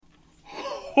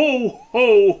Ho,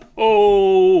 ho,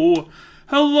 ho!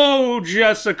 Hello,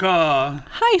 Jessica!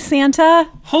 Hi, Santa.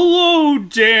 Hello,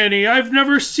 Danny! I've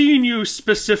never seen you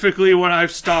specifically when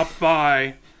I've stopped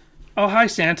by. Oh, hi,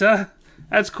 Santa.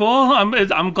 That's cool.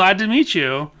 I'm glad to meet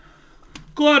you.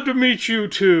 Glad to meet you,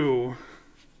 too.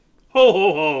 Ho,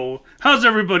 ho, ho! How's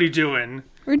everybody doing?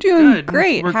 We're doing Good.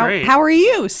 great. We're great. How are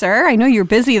you, sir? I know you're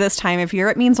busy this time of year.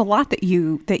 It means a lot that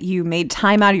you made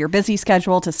time out of your busy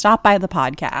schedule to stop by the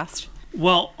podcast.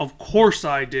 Well, of course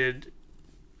I did,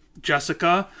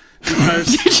 Jessica,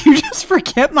 because... Did you just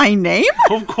forget my name?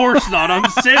 Of course not. I'm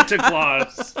Santa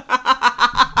Claus.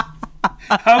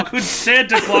 How could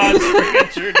Santa Claus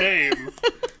forget your name?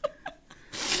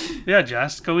 Yeah,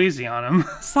 Jess, go easy on him.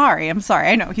 I'm sorry.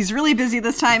 I know he's really busy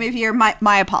this time of year.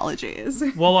 My apologies.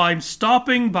 Well, I'm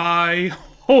stopping by.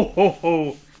 Ho, ho,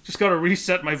 ho. Just gotta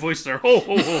reset my voice there. Ho,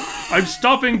 ho, ho. I'm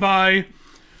stopping by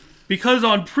because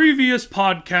on previous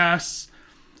podcasts,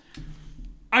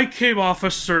 I came off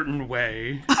a certain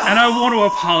way, and I want to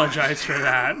apologize for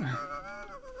that.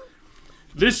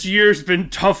 This year's been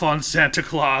tough on Santa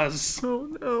Claus.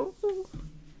 Oh, no.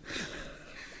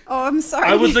 Oh, I'm sorry.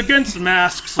 I was against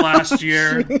masks last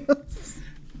year.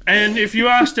 And if you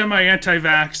asked, am I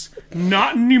anti-vax?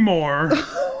 Not anymore.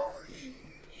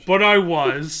 But I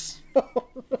was.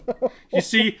 You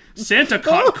see, Santa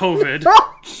caught COVID.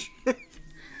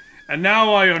 And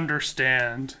now I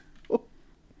understand.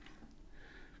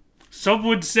 Some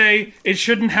would say it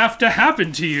shouldn't have to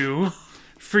happen to you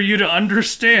for you to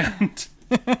understand.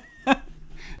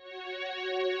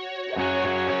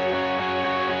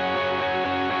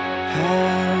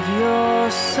 Have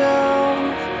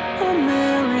yourself a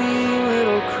merry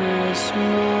little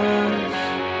Christmas.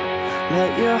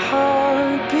 Let your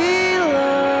heart be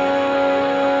light.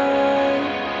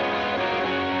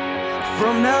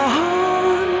 From now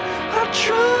on, our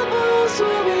troubles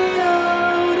will be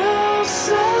out of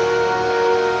sight.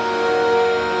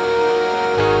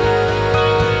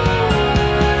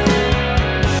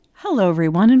 Hello,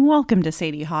 everyone, and welcome to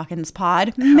Sadie Hawkins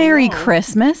Pod. Merry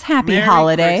Christmas. Happy Merry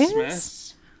holidays.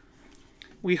 Christmas.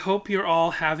 We hope you're all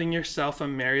having yourself a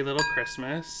merry little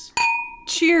Christmas.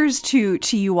 Cheers to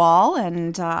you all,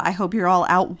 and I hope you're all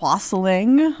out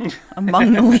wassailing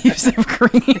among the leaves of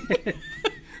green.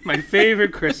 My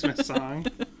favorite Christmas song.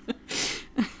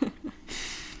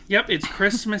 Yep, it's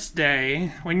Christmas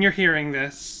Day when you're hearing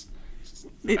this,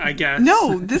 I guess.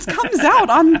 No, this comes out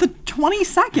on the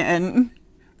 22nd.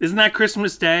 Isn't that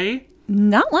Christmas Day?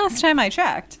 Not last time I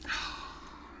checked.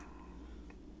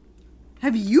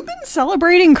 Have you been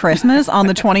celebrating Christmas on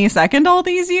the 22nd all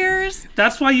these years?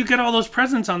 That's why you get all those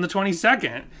presents on the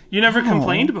 22nd. You never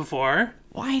complained before.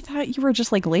 Well, I thought you were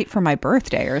just like late for my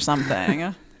birthday or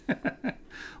something.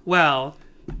 Well,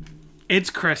 it's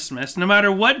Christmas. No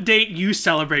matter what date you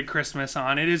celebrate Christmas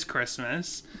on, it is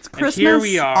Christmas. It's Christmas and here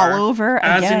we are, all over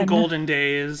as again. in golden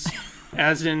days,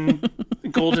 as in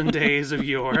golden days of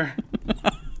yore.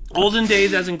 Olden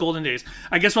days as in golden days.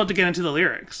 I guess we'll have to get into the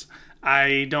lyrics.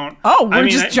 We're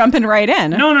just jumping right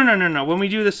in. No. When we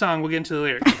do the song, we'll get into the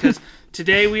lyrics. Because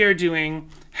today we are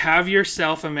doing Have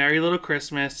Yourself a Merry Little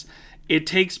Christmas. It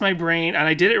takes my brain, and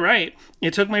I did it right.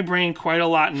 It took my brain quite a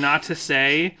lot not to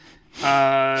say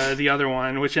the other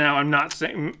one, which now I'm not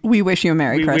saying. We wish you a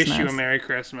Merry Christmas. We wish you a Merry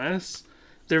Christmas.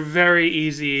 They're very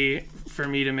easy for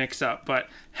me to mix up, but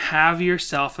Have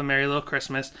Yourself a Merry Little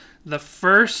Christmas. The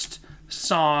first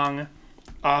song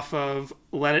off of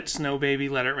Let It Snow Baby,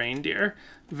 Let It Rain Dear.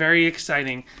 Very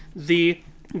exciting. The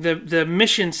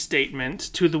mission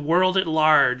statement to the world at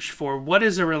large for what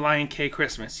is a Relient K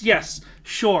Christmas. Yes,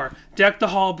 sure, Deck the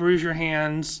Hall, Bruise Your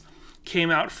Hands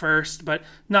came out first, but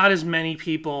not as many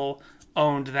people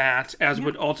owned that as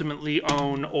would ultimately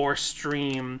own or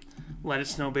stream Let It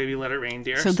Snow Baby, Let It Rain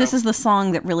Dear. So this is the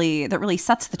song that really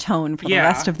sets the tone for the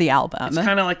rest of the album. It's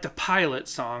kind of like the pilot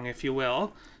song, if you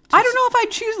will. I don't know if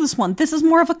I'd choose this one. This is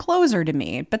more of a closer to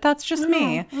me, but that's just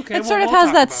me. Okay, It sort of we'll has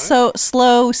talk that about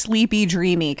slow, sleepy,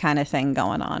 dreamy kind of thing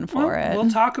going on for it. We'll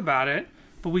talk about it,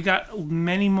 but we got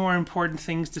many more important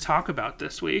things to talk about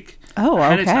this week. Oh,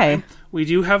 ahead of okay. time. We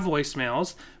do have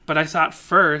voicemails, but I thought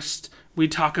first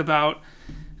we'd talk about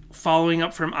following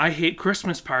up from I Hate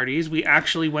Christmas Parties. We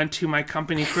actually went to my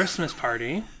company Christmas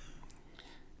party.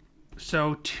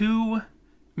 So 2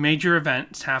 major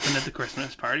events happened at the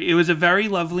Christmas party. It was a very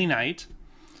lovely night.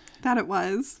 That it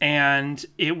was. And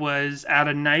it was at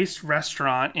a nice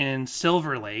restaurant in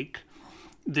Silver Lake.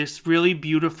 This really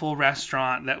beautiful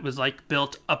restaurant that was like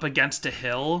built up against a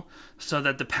hill so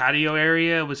that the patio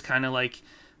area was kind of like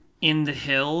in the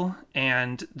hill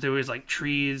and there was like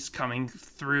trees coming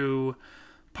through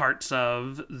parts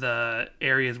of the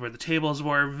areas where the tables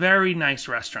were. Very nice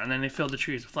restaurant. And then they filled the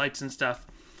trees with lights and stuff.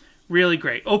 Really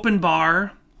great. Open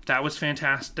bar. That was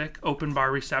fantastic. Open bar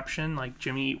reception, like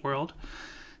Jimmy Eat World.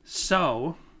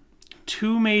 So,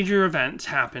 2 major events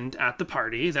happened at the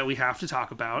party that we have to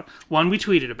talk about. One we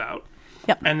tweeted about.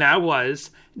 Yep. And that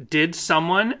was, did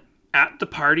someone at the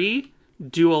party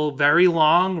do a very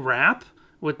long rap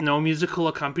with no musical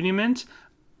accompaniment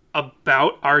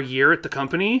about our year at the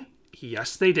company?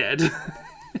 Yes, they did.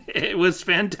 It was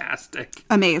fantastic.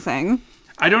 Amazing.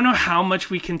 I don't know how much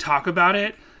we can talk about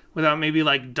it without maybe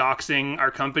like doxing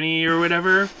our company or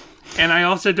whatever. And I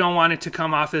also don't want it to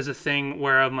come off as a thing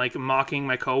where I'm like mocking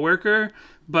my coworker,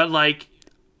 but like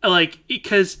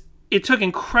because it took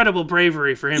incredible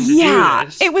bravery for him to do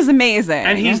this. It was amazing.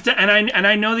 And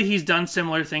I know that he's done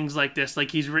similar things like this,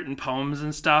 like he's written poems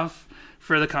and stuff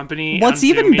for the company. What's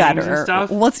even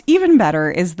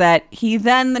better is that he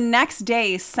then the next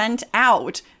day sent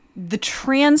out the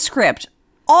transcript,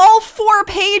 all 4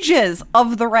 pages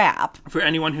of the rap, for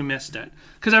anyone who missed it,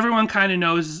 because everyone kind of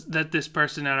knows that this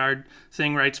person at our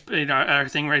thing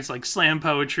writes like slam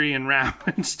poetry and rap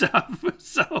and stuff.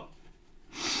 So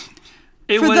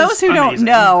for those who don't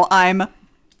know, I'm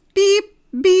beep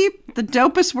beep, the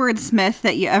dopest wordsmith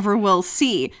that you ever will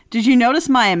see. Did you notice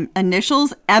my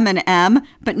initials, M and M?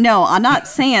 But no, I'm not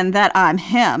saying that I'm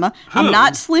him. I'm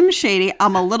not Slim Shady.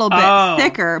 I'm a little bit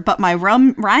thicker, but my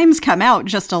rhymes come out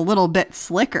just a little bit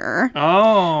slicker.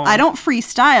 Oh. I don't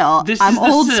freestyle. I'm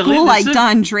old school like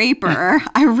Don Draper.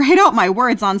 I write out my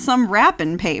words on some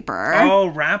wrapping paper. Oh,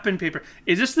 wrapping paper.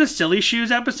 Is this the Silly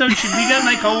Shoes episode? Should we get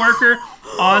my coworker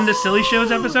on the Silly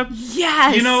Shoes episode?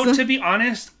 Yes. You know, to be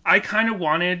honest, I kind of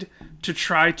wanted to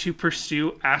try to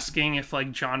pursue asking if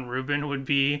like John Rubin would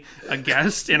be a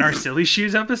guest in our Silly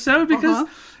Shoes episode, because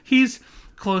he's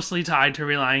closely tied to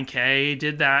Relient K.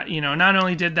 Did that, you know, not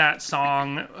only did that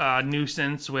song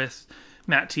Nuisance with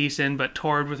Matt Thiessen, but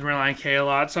toured with Relient K a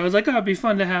lot. So I was like, oh, it'd be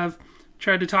fun to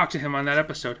try to talk to him on that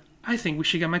episode. I think we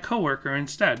should get my coworker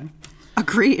instead.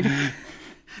 Agreed.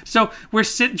 So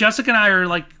Jessica and I are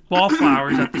like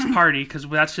wallflowers at this party, because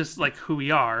that's just like who we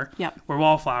are. Yep. We're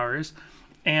wallflowers.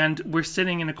 And we're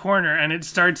sitting in a corner, and it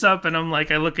starts up, and I'm like,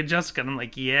 I look at Jessica, and I'm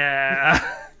like, yeah.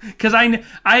 Because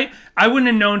I wouldn't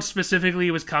have known specifically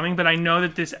it was coming, but I know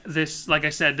that this like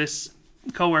I said, this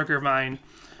coworker of mine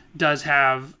does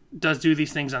do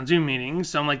these things on Zoom meetings.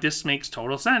 So I'm like, this makes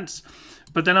total sense.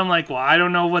 But then I'm like, well, I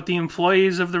don't know what the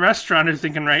employees of the restaurant are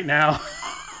thinking right now.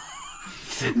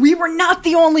 We were not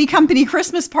the only company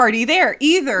Christmas party there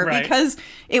either, right. Because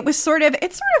it's sort of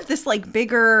this like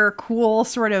bigger, cool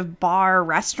sort of bar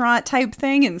restaurant type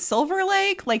thing in Silver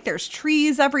Lake. Like there's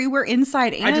trees everywhere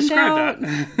inside and out. I described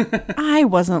that. I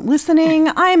wasn't listening.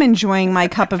 I'm enjoying my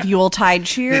cup of Yuletide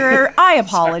cheer. I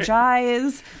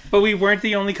apologize. Sorry. But we weren't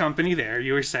the only company there,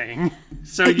 you were saying.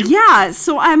 So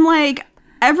so I'm like,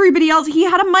 everybody else, he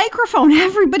had a microphone.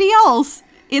 Everybody else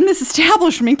in this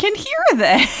establishment can hear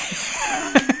this.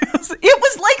 It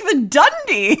was like the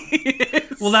Dundee.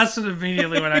 Well, that's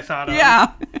immediately what I thought of.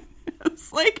 Yeah.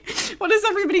 It's like, what is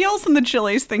everybody else in the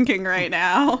Chili's thinking right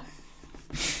now?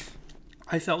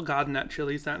 I felt God in that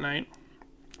Chili's that night.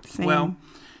 Same. Well,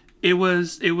 it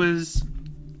was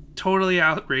totally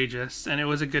outrageous, and it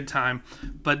was a good time.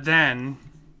 But then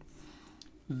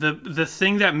the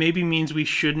thing that maybe means we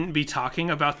shouldn't be talking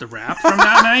about the rap from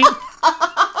that night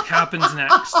happens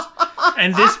next.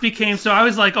 And this became, so I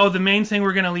was like, oh, the main thing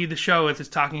we're going to lead the show with is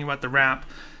talking about the rap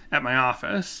at my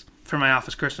office for my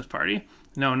office Christmas party.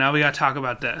 No, now we got to talk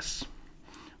about this.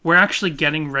 We're actually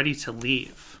getting ready to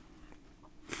leave.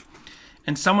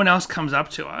 And someone else comes up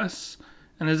to us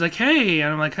and is like, hey,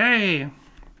 and I'm like, hey,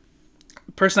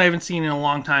 person I haven't seen in a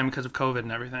long time because of COVID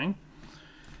and everything.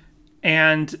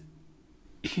 And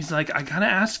he's like, I got to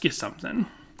ask you something.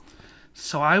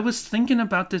 So I was thinking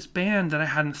about this band that I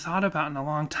hadn't thought about in a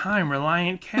long time,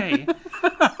 Relient K. And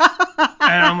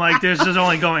I'm like, this is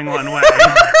only going one way.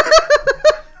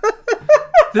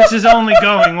 This is only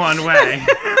going one way.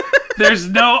 There's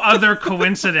no other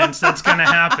coincidence that's going to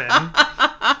happen.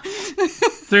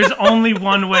 There's only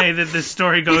one way that this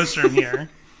story goes from here.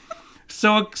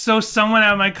 So someone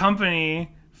at my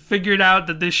company figured out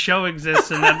that this show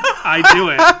exists and that I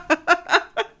do it.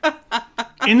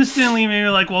 Instantly made me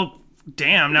like, well,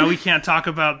 damn, now we can't talk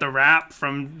about the rap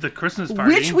from the Christmas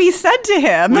party. Which we said to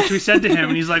him.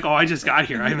 And he's like, oh, I just got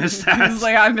here. I missed that. He's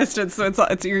like, I missed it, so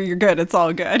it's you're good. It's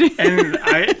all good. And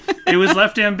it was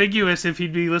left ambiguous if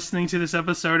he'd be listening to this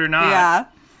episode or not. Yeah.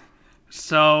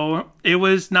 So it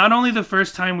was not only the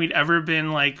first time we'd ever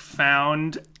been like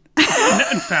found.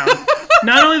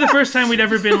 not only the first time we'd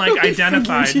ever been like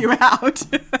identified. Figured you out.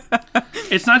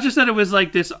 It's not just that it was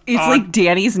like this. It's like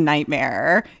Danny's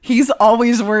nightmare. He's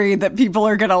always worried that people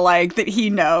are gonna like that he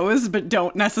knows, but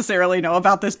don't necessarily know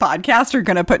about this podcast, are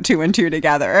gonna put 2 and 2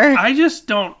 together. I just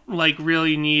don't like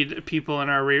really need people in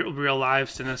our real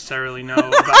lives to necessarily know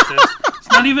about this.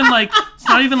 It's not even like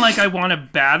I want to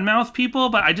badmouth people,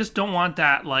 but I just don't want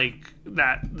that like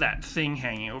that thing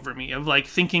hanging over me of like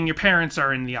thinking your parents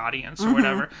are in the audience or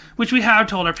whatever, which we have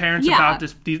told our parents about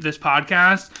this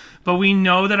podcast, but we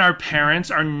know that our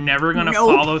parents are never going to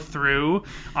follow through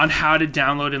on how to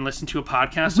download and listen to a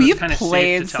podcast. So We've it's kind of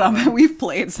played safe to tell them. We've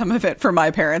played some of it for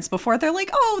my parents before. They're like,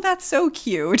 "Oh, that's so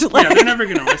cute." Like, yeah, they're never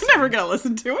going to listen. Never going to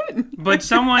listen to it. But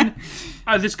someone,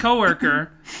 this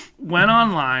coworker, went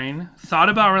online, thought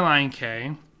about Relient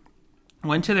K,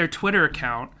 went to their Twitter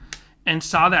account, and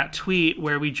saw that tweet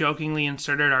where we jokingly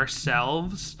inserted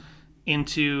ourselves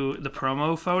into the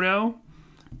promo photo,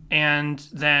 and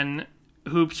then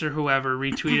Hoops or whoever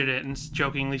retweeted it and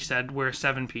jokingly said, "We're a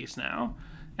 7-piece now."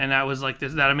 And that was like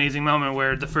that amazing moment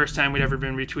where the first time we'd ever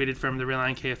been retweeted from the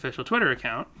Relient K official Twitter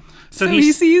account. So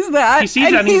he sees that. He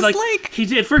sees that and he's like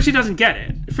at first he doesn't get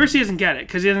it. At first he doesn't get it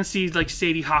because he doesn't see like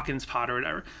Sadie Hawkins pod or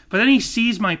whatever. But then he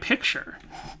sees my picture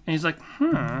and he's like,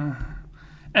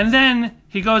 And then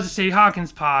he goes to Sadie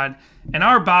Hawkins pod, and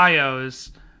our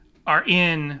bios are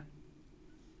in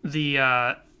the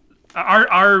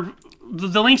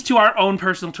the links to our own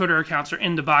personal Twitter accounts are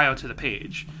in the bio to the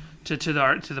page, to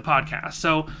the podcast.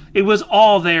 So it was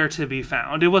all there to be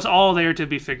found. It was all there to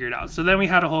be figured out. So then we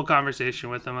had a whole conversation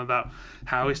with him about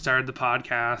how we started the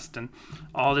podcast and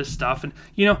all this stuff. And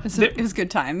it was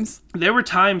good times. There were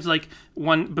times like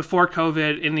before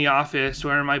COVID in the office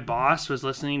where my boss was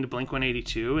listening to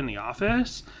Blink-182 in the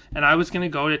office, and I was going to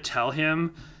go to tell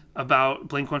him about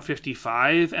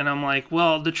Blink-155, and I'm like,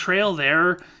 well, the trail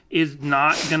there is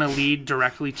not going to lead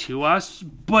directly to us,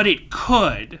 but it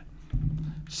could.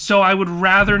 So I would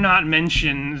rather not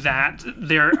mention that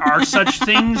there are such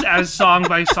things as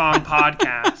song-by-song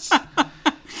podcasts.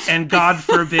 And God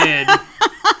forbid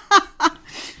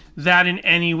that in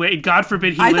any way, God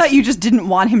forbid I thought you just didn't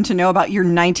want him to know about your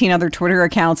 19 other Twitter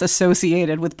accounts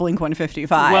associated with Blink-155.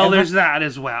 Well, there's that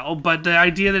as well. But the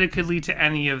idea that it could lead to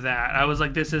any of that, I was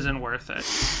like, this isn't worth it.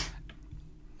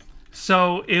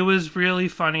 So it was really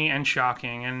funny and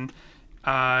shocking. And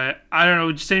I don't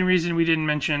know, same reason we didn't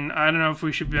mention, I don't know if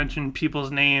we should mention people's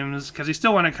names, because we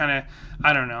still want to kind of,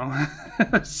 I don't know.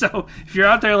 So if you're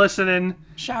out there listening,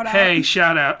 shout out. Hey,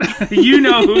 shout out. You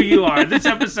know who you are. This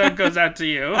episode goes out to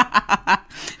you.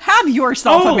 Have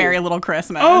yourself a merry little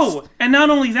Christmas. Oh, and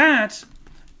not only that,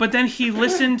 but then he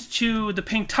listened to the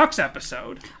Pink Tux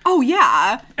episode. Oh,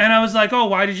 yeah. And I was like, oh,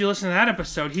 why did you listen to that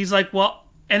episode? He's like, well,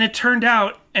 and it turned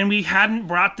out, and we hadn't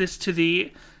brought this to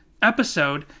the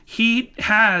episode, he's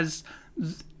the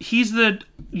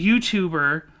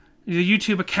YouTuber, the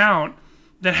YouTube account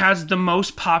that has the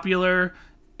most popular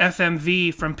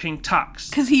FMV from Pink Tux.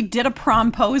 Because he did a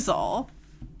promposal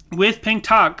with Pink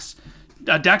Tux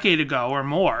a decade ago or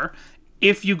more.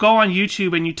 If you go on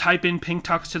YouTube and you type in Pink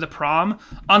Tux to the prom,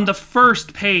 on the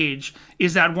first page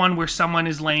is that one where someone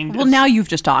is laying... Well, now you've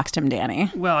just doxed him, Danny.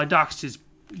 Well, I doxed his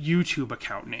YouTube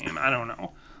account name. I don't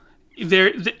know.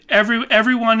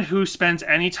 Everyone who spends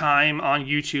any time on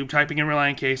YouTube typing in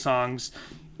Relient K songs,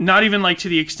 not even like to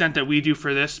the extent that we do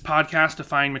for this podcast to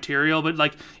find material, but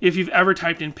like if you've ever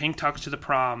typed in Pink Tux to the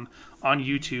prom on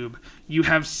YouTube, you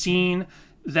have seen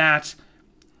that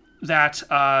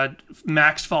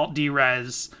Max Fault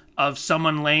D-Res of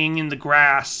someone laying in the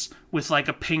grass with like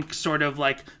a pink sort of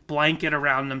like blanket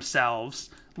around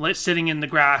themselves, sitting in the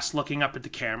grass looking up at the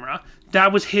camera.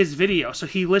 That was his video. So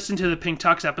he listened to the Pink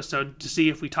Tux episode to see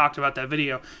if we talked about that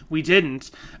video. We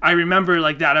didn't. I remember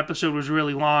like that episode was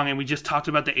really long and we just talked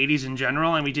about the 80s in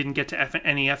general and we didn't get to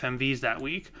any FMVs that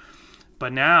week.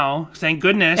 But now, thank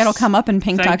goodness... It'll come up in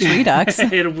Pink Tux Redux.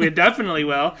 It definitely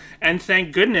will. And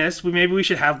thank goodness, maybe we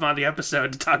should have him on the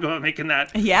episode to talk about making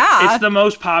that. Yeah. It's the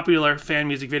most popular fan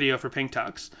music video for Pink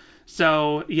Tux.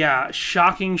 So, yeah,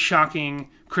 shocking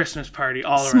Christmas party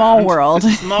all around. Small world.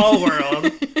 Small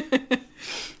world.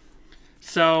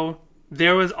 So,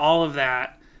 there was all of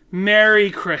that. Merry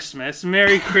Christmas.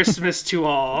 Merry Christmas to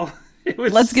all.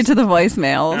 Let's get to the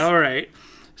voicemails. All right.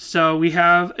 So, we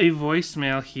have a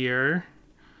voicemail here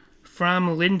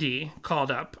from Lindy called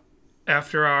up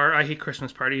after our I Hate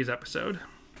Christmas Parties episode.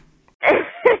 Hey,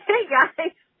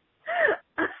 guys.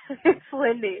 It's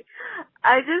Lindy.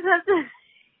 I just have to...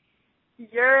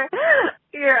 Your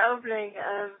opening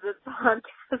of the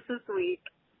podcast this week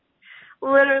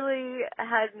literally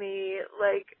had me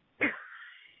like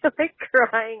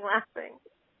crying laughing.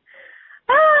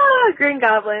 Green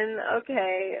Goblin.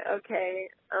 Okay.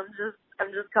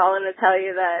 I'm just calling to tell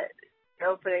you that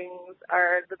openings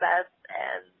are the best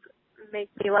and make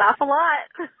me laugh a lot.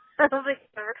 I don't think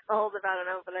I've ever called about an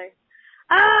opening.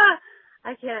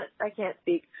 I can't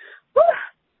speak. Whew.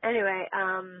 Anyway,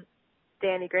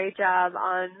 Danny, great job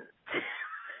on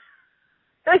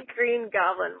the Green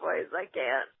Goblin voice. I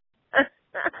can't.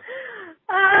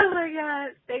 Oh my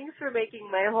god. Thanks for making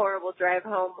my horrible drive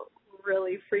home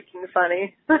really freaking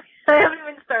funny. I haven't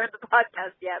even started the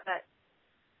podcast yet, but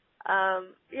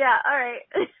yeah, alright.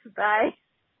 Bye.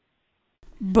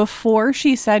 Before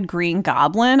she said Green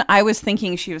Goblin, I was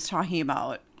thinking she was talking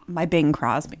about my Bing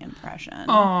Crosby impression.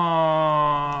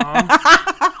 Aww.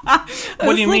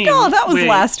 What do you mean? Oh, that was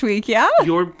last week, yeah?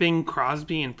 Your Bing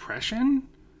Crosby impression?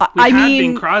 I mean,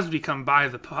 Bing Crosby come by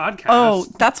the podcast. Oh,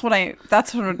 that's what I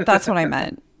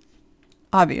meant.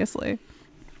 Obviously.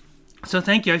 So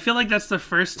thank you. I feel like that's the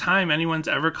first time anyone's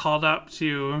ever called up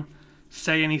to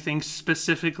say anything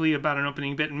specifically about an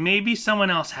opening bit. Maybe someone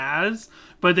else has,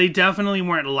 but they definitely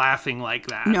weren't laughing like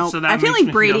that. No, so that I feel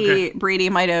like Brady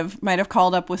might have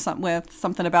called up with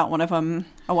something about one of them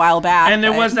a while back. And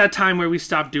there was that time where we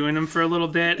stopped doing them for a little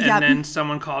bit, and then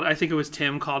someone called. I think it was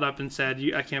Tim called up and said,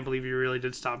 "I can't believe you really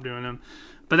did stop doing them."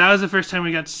 But that was the first time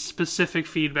we got specific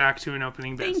feedback to an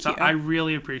opening bit. So I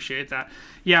really appreciate that.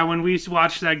 Yeah, when we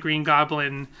watched that Green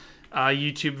Goblin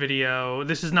YouTube video.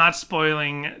 This is not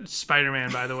spoiling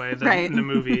Spider-Man, by the way, the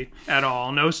movie at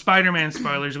all. No Spider-Man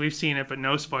spoilers. We've seen it, but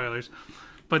no spoilers.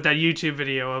 But that YouTube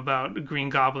video about Green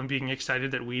Goblin being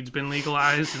excited that weed's been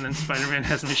legalized and then Spider-Man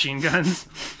has machine guns.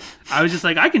 I was just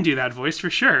like, I can do that voice for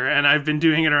sure. And I've been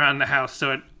doing it around the house.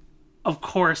 So it, of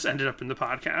course, ended up in the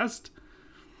podcast.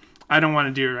 I don't want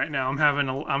to do it right now. I'm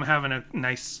having a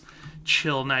nice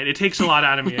chill night. It takes a lot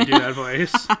out of me to do that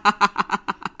voice.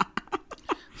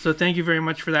 So thank you very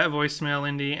much for that voicemail,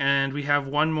 Lindy. And we have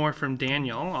one more from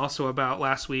Daniel, also about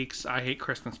last week's I Hate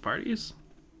Christmas Parties.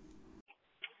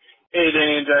 Hey,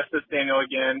 Danny and Jess, it's Daniel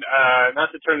again.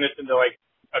 Not to turn this into like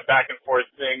a back and forth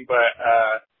thing, but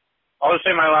I'll just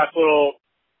say my last little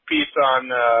piece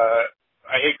on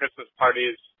I Hate Christmas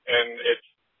Parties and its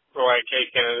Relient K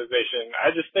canonization.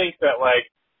 I just think that, like,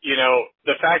 you know,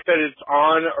 the fact that it's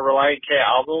on a Relient K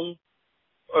album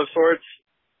of sorts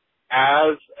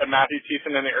as a Matthew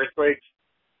Thiessen and the Earthquakes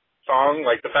song,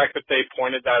 like the fact that they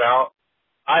pointed that out,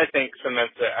 I think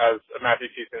cements it as a Matthew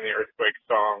Thiessen and the Earthquakes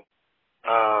song,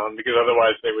 because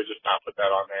otherwise they would just not put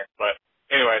that on there. But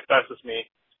anyway, that's just me.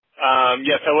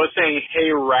 Yes, I was saying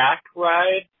Hey Rack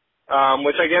Ride,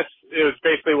 which I guess is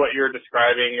basically what you're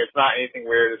describing. It's not anything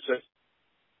weird. It's just,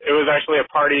 it was actually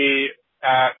a party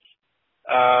at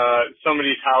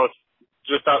somebody's house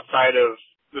just outside of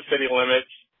the city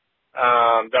limits.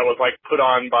 That was like put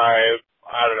on by,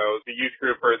 I don't know, the youth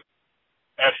group or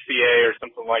FCA or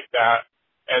something like that.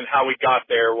 And how we got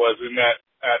there was we met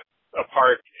at a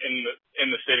park in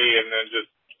the city and then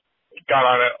just got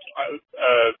on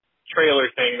a trailer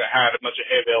thing that had a bunch of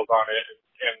hay bales on it,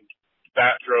 and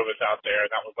that drove us out there.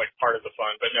 And that was like part of the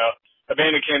fun. But no,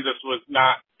 Abandoned Kansas was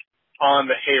not on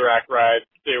the hay rack ride.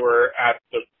 They were at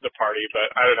the party, but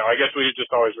I don't know. I guess we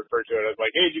just always refer to it as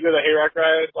like, hey, did you go to the hay rack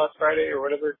ride last Friday or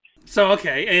whatever? So,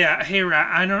 okay, yeah, hay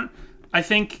rack. I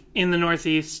think in the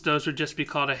Northeast, those would just be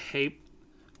called a hay.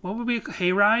 What would be a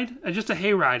hay ride? Just a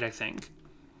hay ride, I think.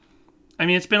 I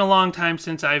mean, it's been a long time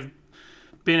since I've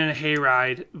been in a hay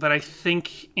ride, but I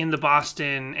think in the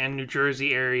Boston and New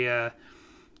Jersey area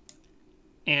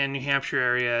and New Hampshire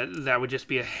area, that would just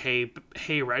be a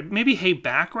hay ride. Maybe hay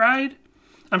back ride?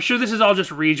 I'm sure this is all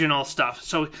just regional stuff.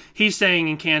 So he's saying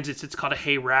in Kansas it's called a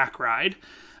hay rack ride.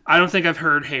 I don't think I've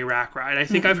heard hay rack ride. I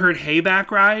think I've heard hay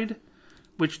back ride,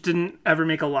 which didn't ever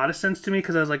make a lot of sense to me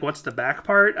because I was like, what's the back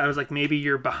part? I was like, maybe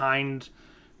you're behind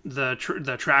the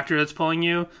tractor that's pulling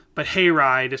you. But hay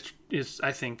ride is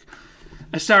I think...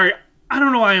 Sorry, I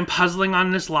don't know why I'm puzzling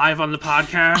on this live on the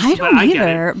podcast. I don't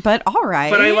either, but all right.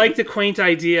 But I like the quaint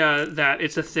idea that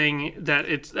it's a thing, that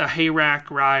it's a hay rack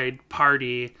ride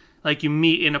party. Like you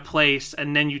meet in a place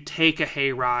and then you take a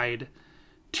hay ride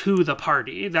to the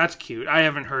party. That's cute. I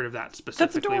haven't heard of that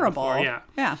specifically. That's adorable. Before.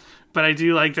 Yeah. But I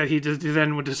do like that he just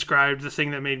then would describe the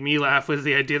thing that made me laugh was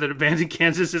the idea that Abandoned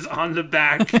Kansas is on the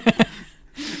back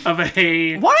of a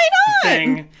hay Why not?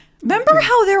 thing. Remember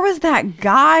how there was that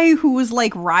guy who was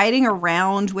like riding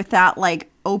around with that like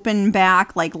open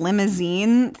back like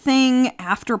limousine thing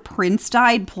after Prince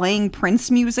died, playing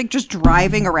Prince music, just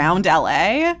driving around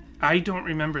LA? I don't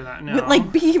remember that, no. But,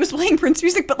 like, he was playing Prince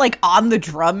music, but, like, on the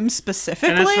drums specifically.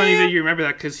 And it's funny that you remember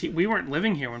that, because we weren't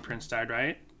living here when Prince died,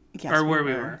 right? Yes, or where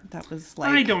we were. That was like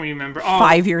I don't remember.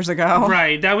 5 years ago.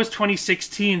 Right, that was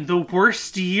 2016, the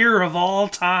worst year of all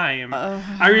time.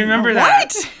 I remember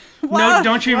that. What? No,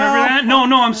 don't you remember that? No,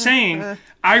 I'm saying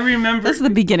I remember. This is the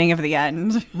beginning of the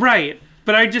end. Right,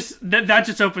 but I just that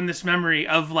just opened this memory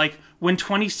of like when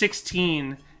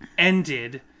 2016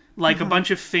 ended. Like a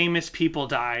bunch of famous people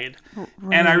died.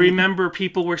 Right. And I remember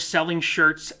people were selling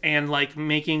shirts and like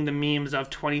making the memes of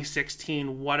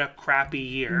 2016. What a crappy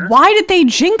year. Why did they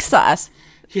jinx us?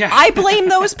 Yeah. I blame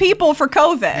those people for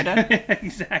COVID.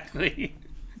 Exactly.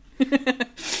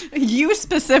 You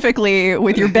specifically,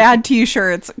 with your bad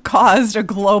t-shirts, caused a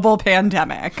global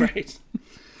pandemic. Right.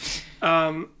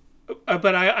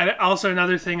 But I also,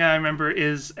 another thing I remember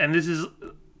is, and this is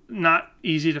not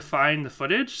easy to find the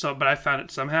footage, but I found it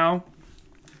somehow.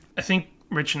 I think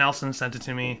Rich Nelson sent it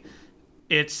to me.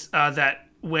 It's that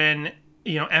when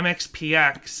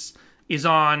MXPX is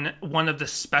on one of the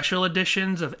special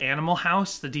editions of Animal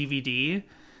House, the DVD,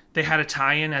 they had a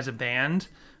tie-in as a band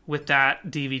with that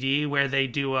DVD where they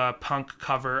do a punk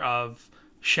cover of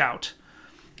Shout.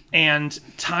 And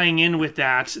tying in with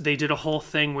that, they did a whole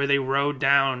thing where they rode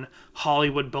down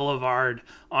Hollywood Boulevard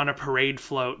on a parade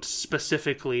float,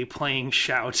 specifically playing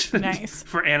Shout. Nice.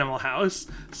 For Animal House.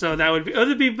 So that would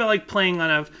be like playing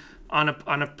on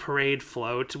a parade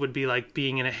float would be like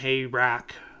being in a hay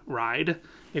rack ride.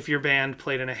 If your band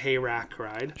played in a hay rack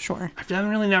ride. Sure. I've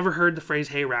really never heard the phrase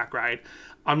hay rack ride.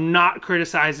 I'm not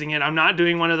criticizing it. I'm not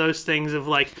doing one of those things of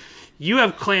like, you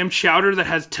have clam chowder that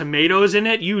has tomatoes in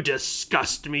it? You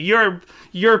disgust me.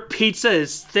 Your pizza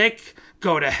is thick?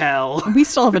 Go to hell. We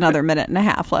still have another minute and a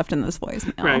half left in this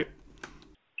voicemail. Right.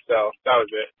 So, that was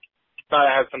it. Thought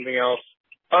I had something else.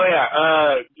 Oh,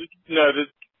 yeah.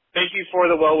 Thank you for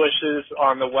the well wishes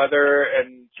on the weather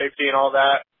and safety and all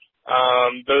that.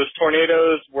 Those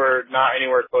tornadoes were not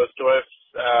anywhere close to us.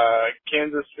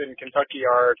 Kansas and Kentucky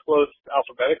are close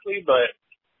alphabetically, but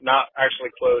not actually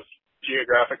close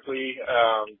geographically.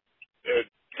 It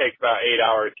would take about 8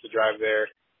 hours to drive there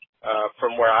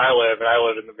from where I live, and I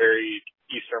live in the very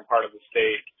eastern part of the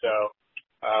state. So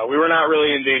we were not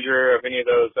really in danger of any of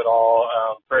those at all.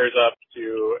 Prayers up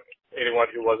to anyone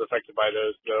who was affected by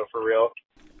those, though, for real.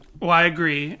 Well, I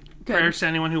agree. Good. Prayers to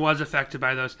anyone who was affected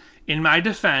by those. In my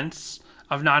defense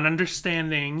of not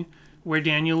understanding where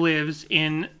Daniel lives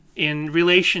in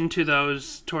relation to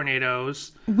those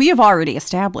tornadoes. We have already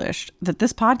established that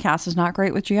this podcast is not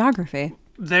great with geography.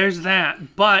 There's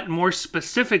that. But more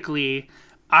specifically,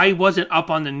 I wasn't up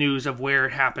on the news of where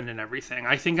it happened and everything.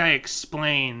 I think I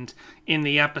explained in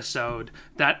the episode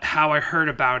that how I heard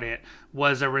about it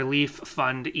was a relief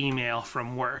fund email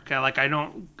from work. We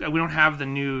don't have the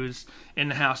news in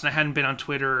the house, and I hadn't been on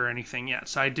Twitter or anything yet,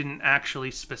 so I didn't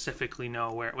actually specifically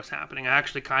know where it was happening. I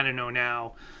actually kind of know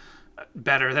now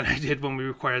better than I did when we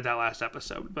recorded that last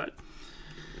episode, but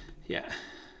yeah.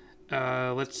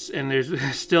 And there's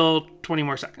still 20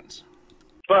 more seconds.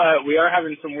 But we are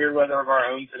having some weird weather of our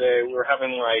own today. We're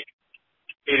having like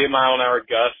 80-mile-an-hour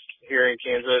gusts here in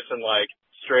Kansas and like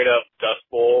straight up dust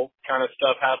bowl kind of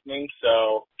stuff happening.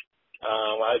 So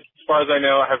as far as I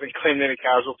know, I haven't claimed any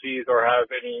casualties or have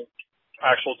any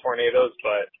actual tornadoes,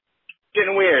 but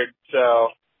getting weird. So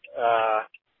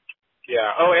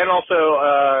yeah. Oh, and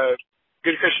also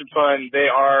Good Christian Fun,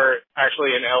 they are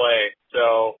actually in LA.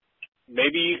 So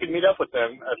maybe you could meet up with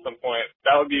them at some point.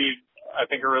 That would be, I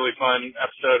think, a really fun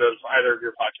episode of either of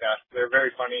your podcasts. They're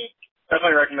very funny.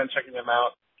 Definitely recommend checking them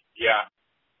out. Yeah.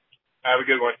 Have a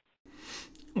good one.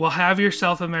 Well, have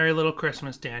yourself a Merry Little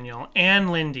Christmas, Daniel,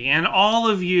 and Lindy, and all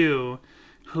of you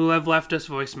who have left us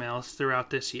voicemails throughout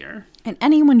this year. And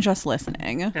anyone just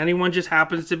listening. Anyone just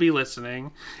happens to be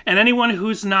listening. And anyone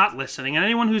who's not listening. And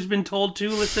anyone who's been told to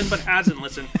listen but hasn't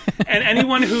listened. And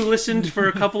anyone who listened for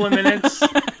a couple of minutes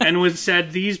and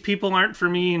said, these people aren't for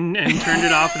me, and turned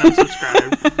it off and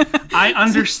unsubscribed. I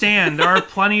understand. There are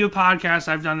plenty of podcasts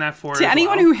I've done that for. To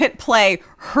anyone who hit play,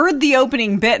 heard the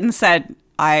opening bit and said,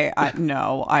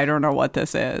 no, I don't know what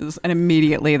this is, and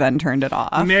immediately then turned it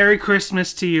off. Merry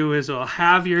Christmas to you as well.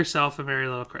 Have yourself a Merry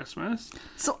Little Christmas.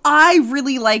 So I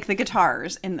really like the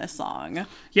guitars in this song.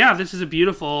 Yeah, this is a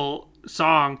beautiful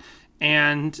song,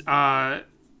 and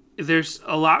there's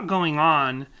a lot going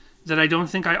on that I don't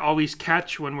think I always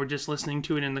catch when we're just listening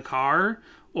to it in the car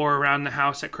or around the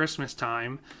house at Christmas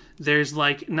time. There's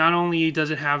like, not only does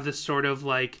it have this sort of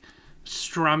like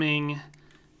strumming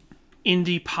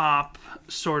indie pop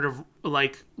sort of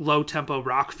like low tempo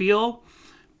rock feel,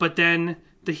 but then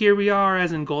the Here We Are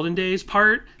as in Golden Days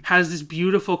part has this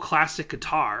beautiful classic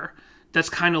guitar that's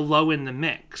kind of low in the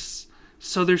mix.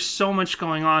 So there's so much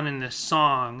going on in this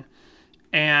song,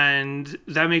 And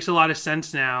that makes a lot of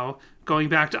sense now, going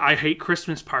back to I Hate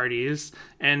Christmas Parties,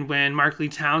 and when Mark Lee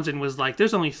Townsend was like,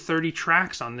 there's only 30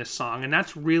 tracks on this song, and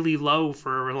that's really low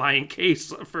for a Relient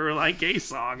K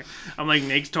song. I'm like,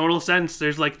 makes total sense.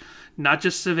 There's like, not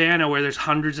just Savannah where there's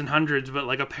hundreds and hundreds, but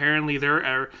like apparently there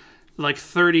are like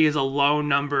 30 is a low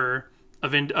number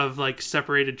of like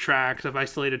separated tracks, of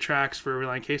isolated tracks for a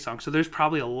Relient K song. So there's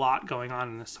probably a lot going on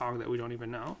in this song that we don't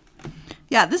even know.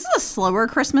 Yeah, this is a slower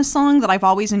Christmas song that I've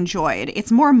always enjoyed.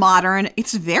 It's more modern.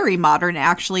 It's very modern,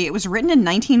 actually. It was written in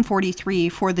 1943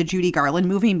 for the Judy Garland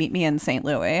movie, Meet Me in St.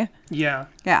 Louis. Yeah.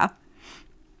 Yeah.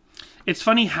 It's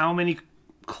funny how many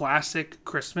classic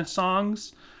Christmas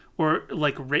songs were,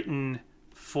 like, written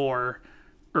for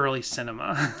early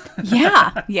cinema.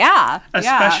 Yeah.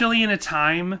 Especially in a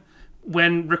time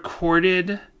when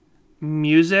recorded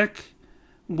music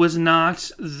was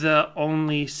not the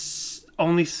only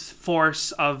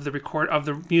force of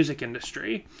the music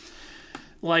industry.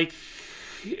 Like,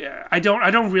 I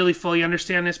don't really fully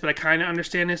understand this, but I kind of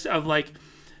understand this, of like,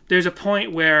 there's a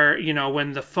point where, you know,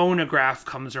 when the phonograph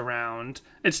comes around,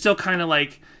 it's still kind of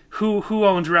like who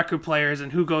owns record players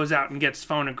and who goes out and gets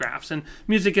phonographs, and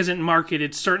music isn't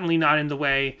marketed, certainly not in the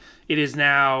way it is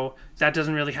now. That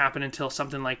doesn't really happen until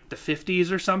something like the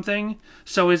 50s or something.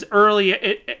 So as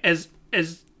early as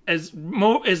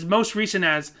most recent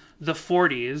as the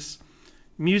 40s,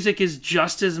 music is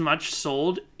just as much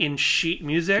sold in sheet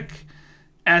music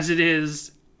as it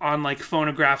is on like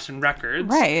phonographs and records.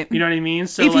 Right. You know what I mean?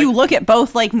 So if you look at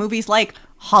both like movies like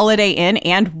Holiday Inn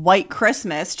and White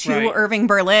Christmas, two Irving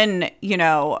Berlin,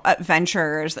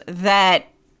 ventures that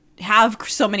have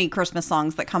so many Christmas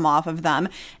songs that come off of them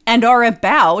and are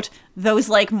about those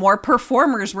like more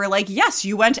performers where like, yes,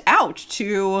 you went out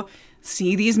to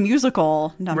see these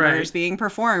musical numbers being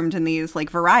performed in these like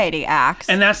variety acts.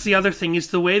 And that's the other thing, is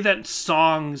the way that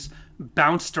songs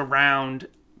bounced around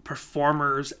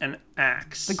performers and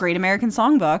acts. The Great American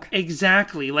Songbook.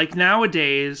 Exactly. Like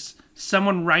nowadays,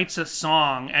 someone writes a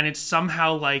song and it's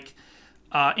somehow like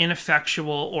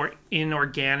ineffectual or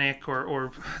inorganic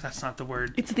or that's not the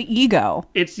word. It's the ego.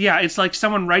 It's like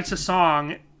someone writes a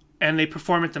song and they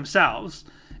perform it themselves.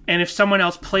 And if someone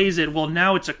else plays it, well,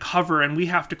 now it's a cover, and we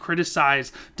have to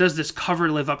criticize, does this cover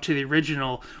live up to the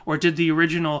original? Or did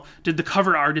the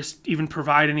cover artist even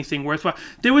provide anything worthwhile?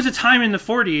 There was a time in the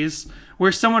 40s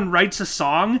where someone writes a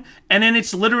song, and then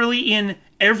it's literally in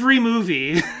every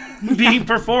movie being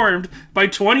performed by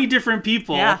 20 different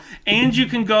people. Yeah. And you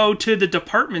can go to the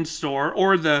department store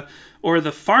or the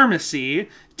pharmacy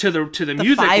to the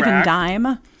music five rack. and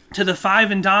dime. To the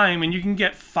 5 and dime, and you can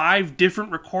get 5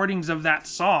 different recordings of that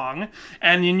song,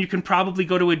 and then you can probably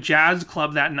go to a jazz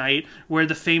club that night where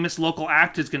the famous local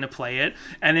act is going to play it,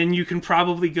 and then you can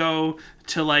probably go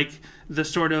to like the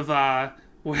sort of I'm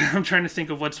trying to think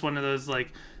of what's one of those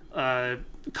like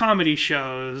comedy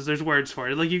shows. There's words for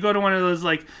it. Like you go to one of those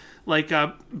like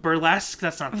burlesque.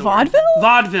 That's not the vaudeville. Word.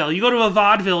 Vaudeville. You go to a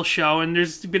vaudeville show, and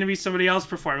there's going to be somebody else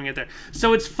performing it there.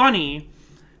 So it's funny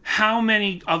how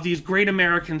many of these Great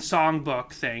American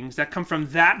Songbook things that come from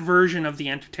that version of the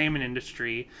entertainment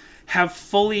industry have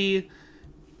fully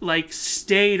like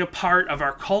stayed a part of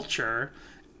our culture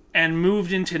and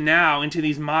moved into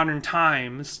these modern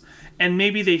times, and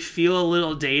maybe they feel a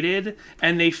little dated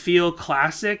and they feel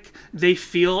classic, they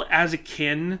feel as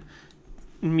akin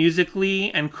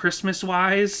musically and Christmas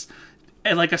wise,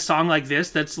 and like a song like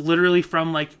this that's literally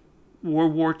from like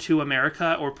World War II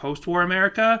America or post-war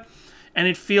America. And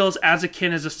it feels as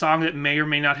akin as a song that may or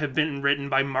may not have been written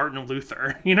by Martin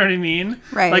Luther. You know what I mean?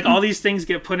 Right. Like all these things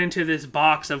get put into this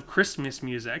box of Christmas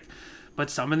music, but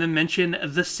some of them mention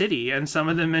the city and some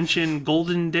of them mention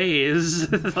golden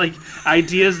days, like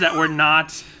ideas that were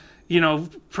not,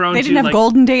 prone to... They didn't have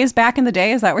golden days back in the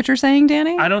day? Is that what you're saying,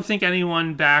 Danny? I don't think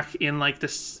anyone back in like the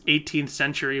 18th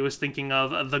century was thinking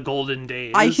of the golden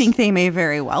days. I think they may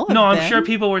very well have I'm been. sure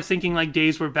people were thinking like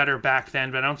days were better back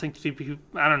then, but I don't think people...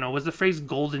 I don't know. Was the phrase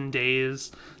golden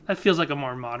days? That feels like a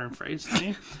more modern phrase to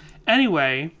me.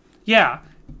 Anyway, yeah.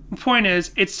 The point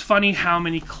is, it's funny how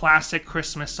many classic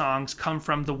Christmas songs come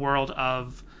from the world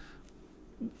of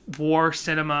war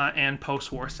cinema and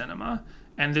post-war cinema.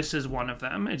 And this is one of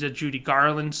them. It's a Judy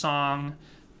Garland song.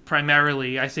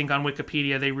 Primarily, I think on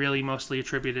Wikipedia, they really mostly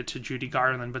attribute it to Judy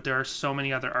Garland, but there are so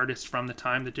many other artists from the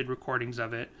time that did recordings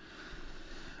of it.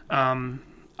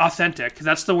 Authentic.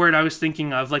 That's the word I was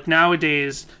thinking of. Like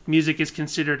nowadays, music is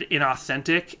considered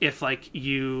inauthentic if like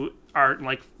you are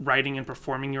like writing and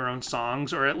performing your own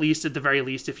songs, or at least at the very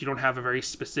least if you don't have a very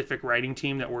specific writing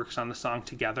team that works on the song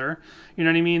together. You know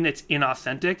what I mean? It's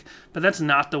inauthentic, but that's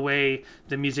not the way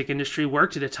the music industry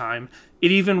worked at a time.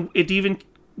 It even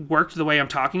worked the way I'm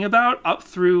talking about up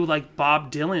through like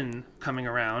Bob Dylan coming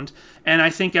around. And I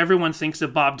think everyone thinks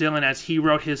of Bob Dylan as he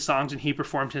wrote his songs and he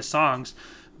performed his songs.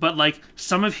 But like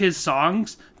some of his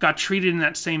songs got treated in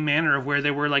that same manner of where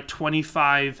there were like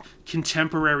 25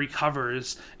 contemporary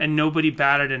covers and nobody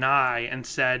batted an eye and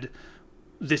said,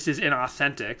 this is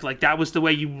inauthentic. Like that was the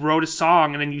way you wrote a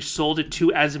song and then you sold it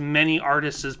to as many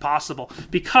artists as possible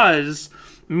because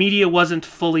media wasn't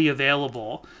fully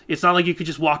available. It's not like you could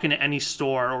just walk into any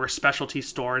store or a specialty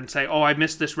store and say, oh, I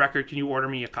missed this record, can you order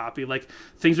me a copy? Like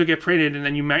things would get printed and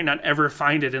then you might not ever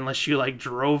find it unless you like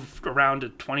drove around to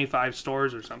 25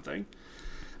 stores or something.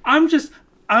 I'm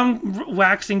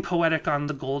waxing poetic on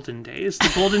the golden days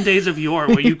of yore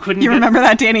where you couldn't remember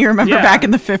that, Danny? You remember back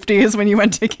in the 50s when you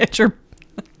went to get your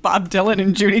Bob Dylan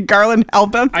and Judy Garland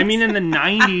albums? I mean, in the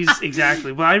 90s,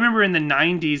 exactly. Well, I remember in the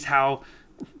 90s how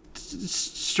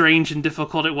strange and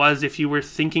difficult it was if you were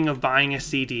thinking of buying a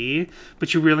CD,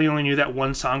 but you really only knew that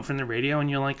one song from the radio, and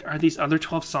you're like, are these other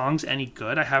 12 songs any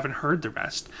good? I haven't heard the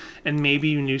rest. And maybe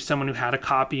you knew someone who had a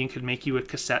copy and could make you a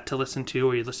cassette to listen to,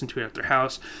 or you listen to it at their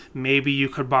house. Maybe you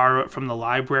could borrow it from the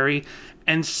library,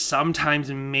 and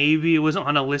sometimes maybe it was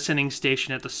on a listening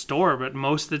station at the store, but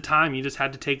most of the time you just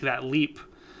had to take that leap.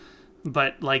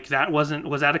 But like that was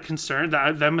that a concern?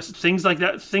 Things like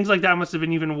that must have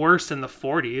been even worse in the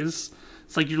 40s.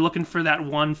 It's like you're looking for that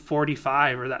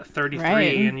 145 or that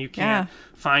 33 and you can't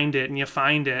find it, and you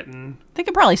find it, and they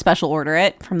could probably special order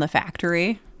it from the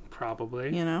factory.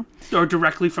 Probably. You know? Or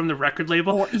directly from the record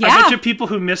label. I bet you people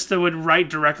who missed it would write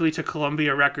directly to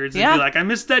Columbia Records and be like, I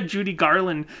missed that Judy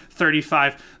Garland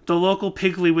 35. The local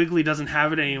Piggly Wiggly doesn't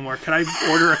have it anymore. Can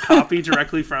I order a copy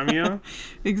directly from you?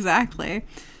 Exactly.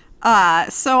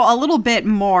 So a little bit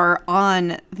more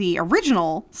on the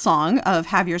original song of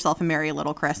Have Yourself a Merry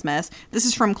Little Christmas. This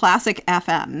is from Classic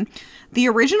FM. The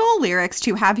original lyrics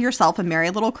to Have Yourself a Merry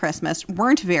Little Christmas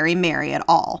weren't very merry at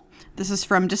all. This is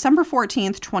from December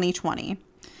 14th, 2020,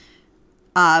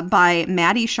 by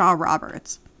Maddie Shaw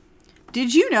Roberts.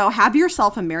 Did you know Have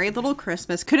Yourself a Merry Little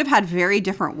Christmas could have had very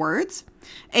different words?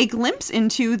 A glimpse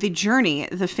into the journey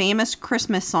the famous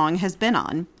Christmas song has been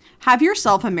on. Have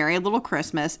Yourself a Merry Little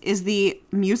Christmas is the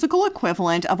musical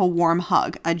equivalent of a warm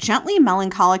hug. A gently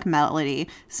melancholic melody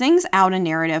sings out a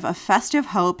narrative of festive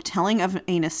hope, telling of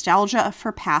a nostalgia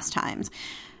for past times.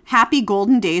 Happy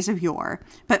golden days of yore,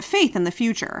 but faith in the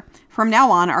future. From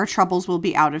now on, our troubles will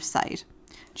be out of sight.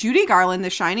 Judy Garland, the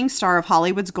shining star of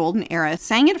Hollywood's golden era,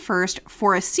 sang it first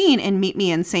for a scene in Meet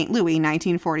Me in St. Louis,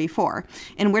 1944,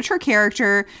 in which her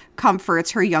character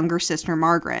comforts her younger sister,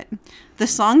 Margaret. The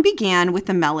song began with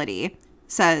the melody,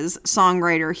 says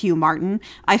songwriter Hugh Martin.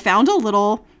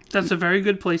 That's a very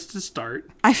good place to start.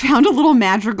 I found a little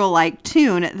madrigal-like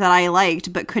tune that I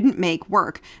liked but couldn't make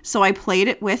work, so I played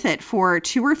it with it for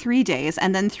 2 or 3 days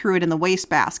and then threw it in the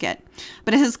wastebasket.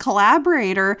 But his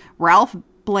collaborator, Ralph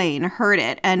Blaine, heard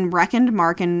it and reckoned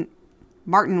Martin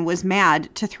was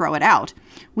mad to throw it out.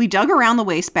 We dug around the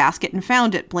wastebasket and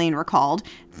found it, Blaine recalled.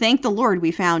 Thank the Lord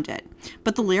we found it.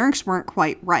 But the lyrics weren't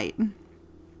quite right.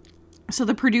 So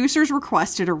the producers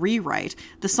requested a rewrite.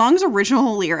 The song's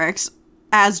original lyrics,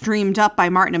 as dreamed up by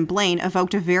Martin and Blaine,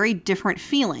 evoked a very different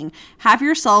feeling. Have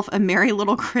yourself a merry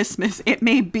little Christmas. It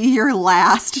may be your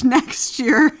last. Next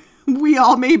year, we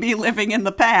all may be living in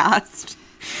the past.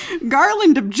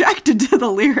 Garland objected to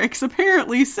the lyrics,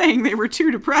 apparently saying they were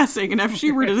too depressing, and if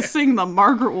she were to sing them,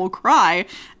 Margaret will cry,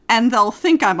 and they'll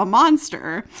think I'm a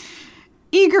monster.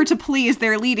 Eager to please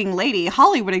their leading lady,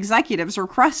 Hollywood executives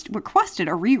requested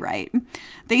a rewrite.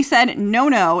 They said,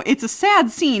 no, it's a sad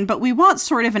scene, but we want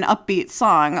sort of an upbeat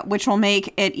song, which will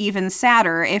make it even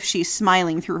sadder if she's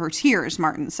smiling through her tears,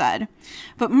 Martin said.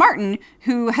 But Martin,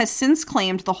 who has since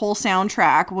claimed the whole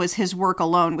soundtrack was his work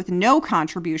alone with no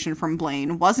contribution from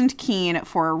Blaine, wasn't keen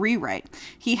for a rewrite.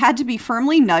 He had to be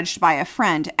firmly nudged by a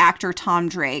friend, actor Tom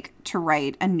Drake, to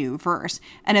write a new verse,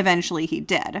 and eventually he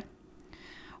did.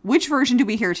 Which version do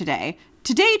we hear today?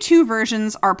 Today, 2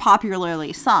 versions are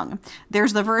popularly sung.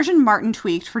 There's the version Martin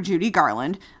tweaked for Judy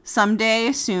Garland.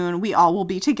 Someday, soon, we all will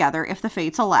be together if the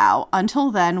fates allow.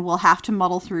 Until then, we'll have to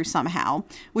muddle through somehow,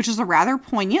 which is a rather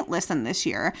poignant listen this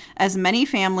year, as many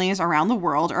families around the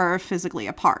world are physically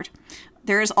apart.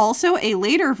 There is also a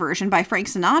later version by Frank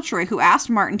Sinatra who asked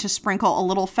Martin to sprinkle a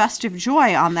little festive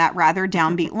joy on that rather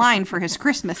downbeat line for his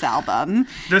Christmas album.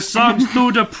 This song's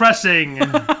too depressing.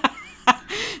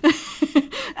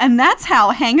 And that's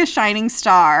how Hang a Shining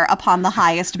Star Upon the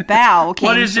Highest Bough came.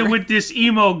 What is it with this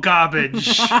emo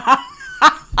garbage?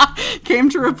 Came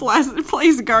to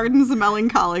replace Garden's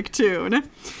melancholic tune.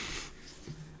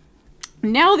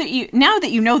 Now that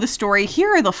you know the story,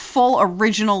 here are the full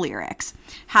original lyrics.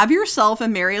 Have yourself a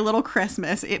merry little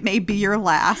Christmas. It may be your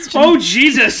last. Oh,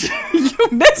 Jesus. You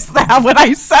missed that when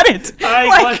I said it.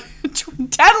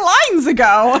 10 lines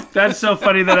ago. That's so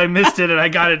funny that I missed it and I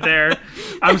got it there.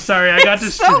 I'm sorry. I got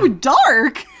this. So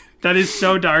dark. That is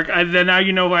so dark. Then now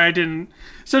you know why I didn't.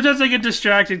 Sometimes I get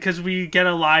distracted because we get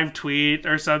a live tweet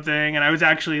or something, and I was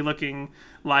actually looking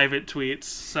live at tweets,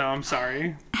 so I'm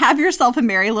sorry. Have yourself a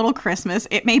merry little Christmas.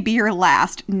 It may be your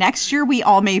last. Next year, we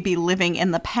all may be living in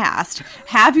the past.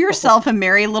 Have yourself a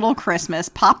merry little Christmas.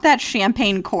 Pop that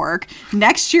champagne cork.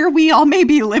 Next year, we all may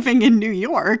be living in New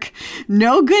York.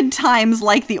 No good times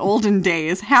like the olden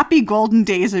days. Happy golden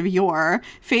days of yore.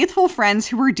 Faithful friends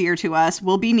who were dear to us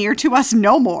will be near to us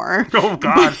no more. Oh,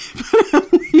 God. But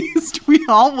at least we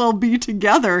all will be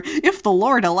together, if the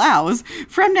Lord allows.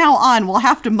 From now on, we'll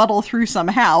have to muddle through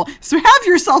somehow. So have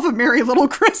yourself a merry little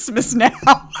Christmas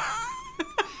now.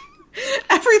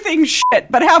 Everything's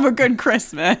shit, but have a good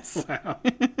Christmas. Wow.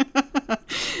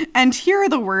 And here are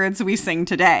the words we sing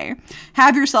today.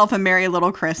 Have yourself a merry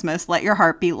little Christmas. Let your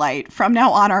heart be light. From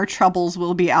now on, our troubles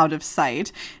will be out of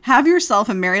sight. Have yourself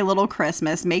a merry little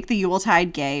Christmas. Make the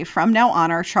Yuletide gay. From now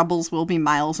on, our troubles will be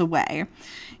miles away.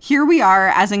 Here we are,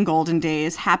 as in golden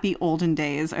days, happy olden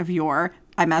days of yore.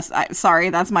 Sorry,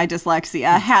 that's my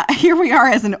dyslexia. Here we are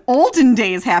as in olden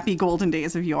days, happy golden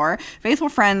days of yore. Faithful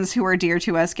friends who are dear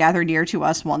to us, gather near to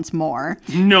us once more.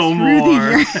 No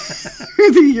more.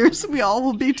 Through the years, we all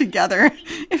will be together,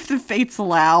 if the fates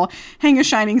allow. Hang a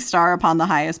shining star upon the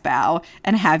highest bough,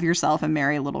 and have yourself a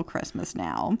merry little Christmas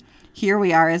now. Here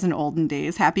we are as in olden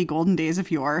days, happy golden days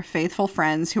of yore. Faithful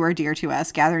friends who are dear to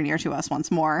us, gather near to us once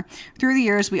more. Through the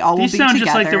years, we all will be together. These sound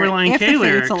just like the Relient K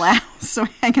lyrics. If the fates allow. So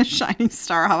hang a shining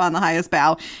star on the highest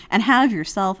bough, and have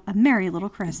yourself a merry little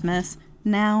Christmas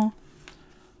now.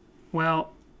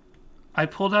 Well, I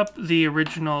pulled up the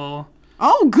original.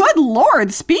 Oh, good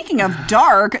Lord. Speaking of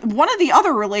dark, one of the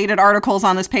other related articles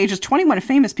on this page is 21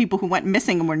 famous people who went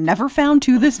missing and were never found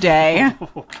to this day.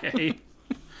 Okay.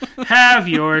 Have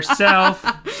yourself.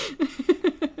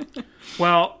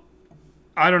 Well,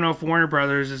 I don't know if Warner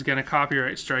Brothers is going to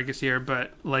copyright strike us here,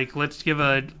 but let's give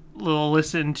a little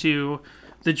listen to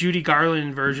the Judy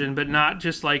Garland version, but not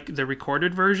just the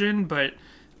recorded version, but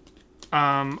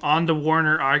on the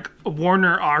Warner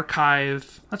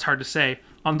Archive. That's hard to say.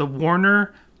 On the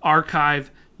Warner Archive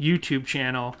YouTube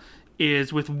channel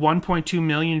is with 1.2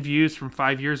 million views from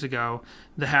 5 years ago.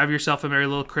 The Have Yourself a Merry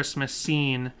Little Christmas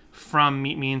scene from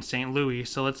Meet Me in St. Louis.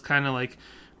 So let's kind of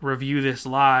review this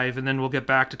live, and then we'll get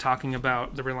back to talking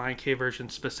about the Relient K version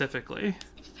specifically.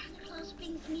 If Santa Claus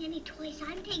brings me any toys,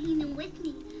 I'm taking them with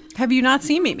me. Have you not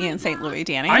seen Meet Me in St. Louis,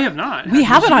 Danny? I have not. We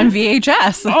have it on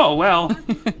VHS. Oh, well.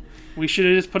 We should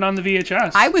have just put on the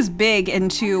VHS. I was big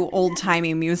into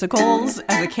old-timey musicals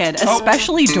as a kid,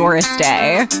 especially Doris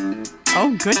Day.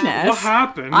 Oh, goodness. What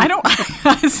happened? I don't...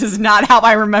 This is not how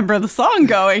I remember the song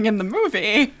going in the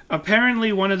movie.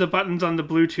 Apparently, one of the buttons on the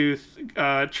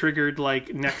Bluetooth triggered,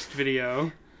 next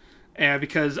video.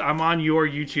 Because I'm on your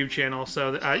YouTube channel,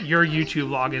 so your YouTube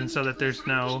login, so that there's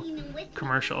no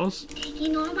commercials.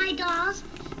 Taking all my dolls,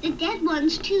 the dead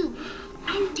ones, too.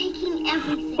 I'm taking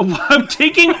everything. I'm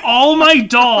taking all my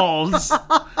dolls.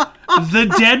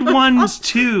 The dead ones,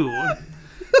 too.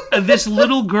 This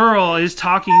little girl is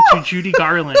talking to Judy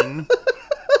Garland.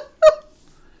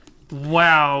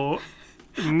 Wow.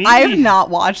 I have not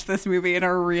watched this movie in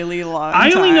a really long time.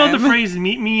 I only know the phrase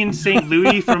 "Meet Me in St.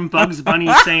 Louis" from Bugs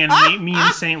Bunny saying "Meet me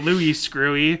in St. Louis,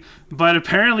 Screwy," but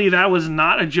apparently that was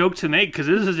not a joke to make because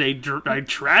this is a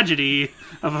tragedy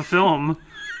of a film.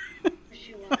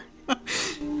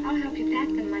 I'll help you pack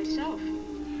them myself.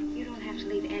 You don't have to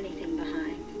leave anything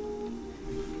behind.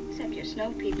 Except your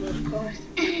snow people, of course.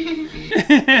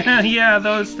 Yeah,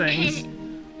 those things.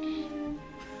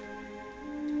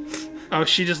 Oh,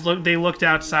 they looked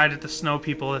outside at the snow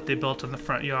people that they built in the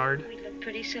front yard. We'd look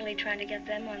pretty silly trying to get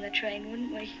them on the train,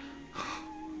 wouldn't we?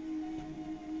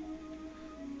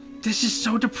 This is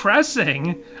so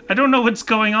depressing. I don't know what's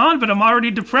going on, but I'm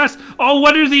already depressed. Oh,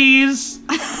 what are these?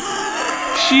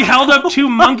 She held up two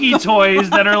monkey toys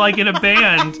that are in a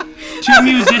band. Two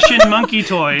musician monkey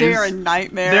toys. They're a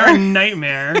nightmare. They're a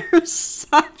nightmare. They're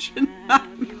such a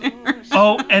nightmare.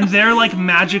 Oh, and they're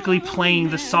magically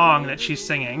playing the song that she's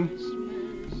singing.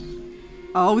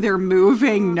 Oh, they're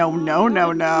moving. No.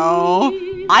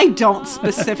 I don't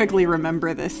specifically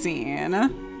remember this scene.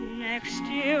 Next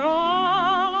year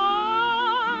all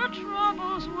our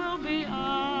troubles will be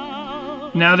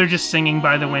out. Now they're just singing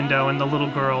by the window, and the little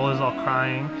girl is all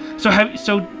crying. So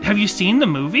have you seen the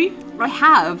movie? I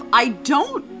have. I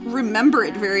don't remember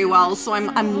it very well, so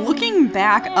I'm looking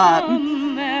back up.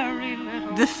 Merry little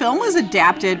The film was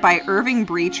adapted by Irving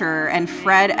Breacher and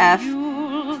Fred F.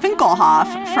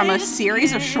 Finkelhoff from a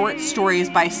series of short stories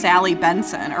by Sally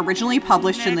Benson, originally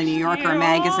published in the New Yorker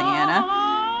magazine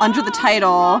under the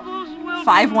title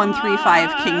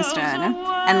 5135 Kingston,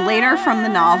 and later from the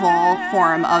novel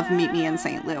form of Meet Me in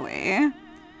St. Louis.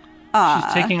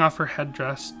 She's taking off her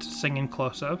headdress to sing in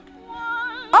close-up.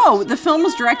 Oh, the film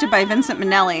was directed by Vincent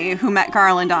Minnelli, who met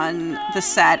Garland on the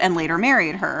set and later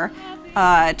married her.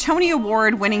 Tony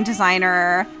Award-winning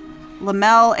designer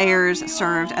Lamel Ayers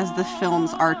served as the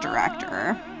film's art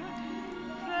director.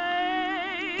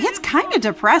 It's kind of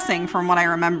depressing from what I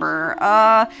remember.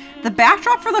 The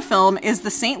backdrop for the film is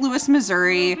the St. Louis,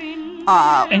 Missouri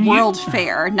World's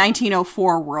Fair,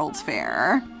 1904 World's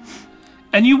Fair.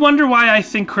 And you wonder why I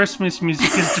think Christmas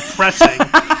music is depressing.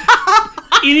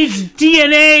 In its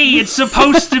DNA, it's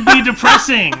supposed to be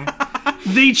depressing.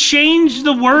 They changed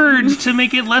the words to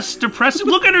make it less depressing.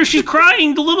 Look at her, she's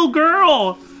crying, the little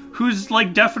girl, who's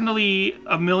like definitely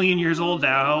a million years old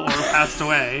now or passed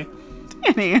away.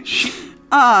 Danny.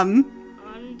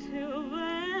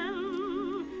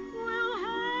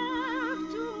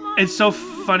 It's so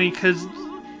funny because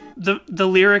the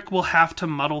lyric "will have to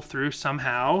muddle through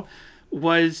somehow"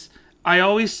 I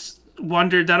always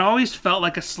wondered, that always felt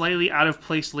like a slightly out of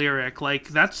place lyric. Like,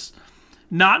 that's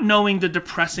not knowing the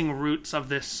depressing roots of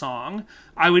this song.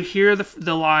 I would hear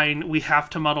the line "we have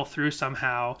to muddle through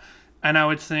somehow," and I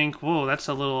would think, whoa, that's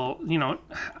a little,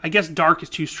 I guess dark is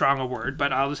too strong a word,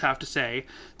 but I'll just have to say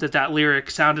that lyric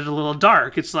sounded a little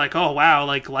dark. It's like, oh wow,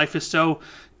 like life is so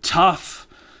tough,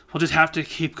 we'll just have to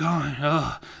keep going.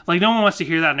 Ugh. Like, no one wants to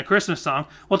hear that in a Christmas song.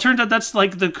 Well, it turns out that's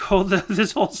like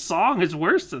this whole song is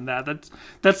worse than that.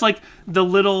 That's like the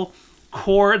little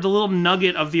core, the little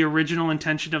nugget of the original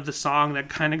intention of the song that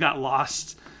kind of got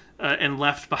lost and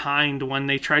left behind when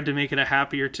they tried to make it a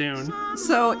happier tune.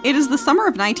 So, it is the summer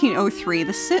of 1903.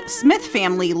 The Smith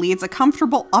family leads a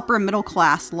comfortable upper middle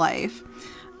class life.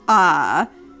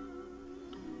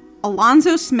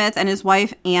 Alonzo Smith and his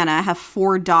wife Anna have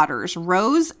 4 daughters: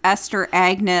 Rose, Esther,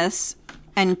 Agnes,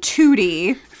 and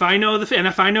Tootie. If I know the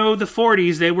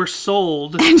 40s, they were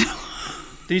sold.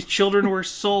 These children were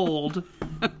sold.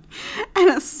 And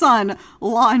a son,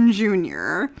 Lon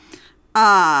Jr.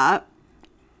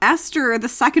 Esther, the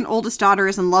second oldest daughter,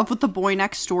 is in love with the boy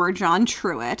next door, John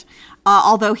Truitt,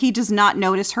 although he does not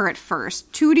notice her at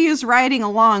first. Tootie is riding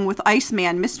along with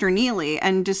Iceman, Mr. Neely,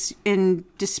 and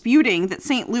disputing that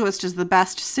St. Louis is the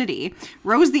best city.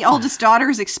 Rose, the eldest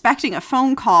daughter, is expecting a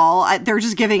phone call. They're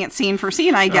just giving it scene for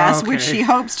scene, I guess, which she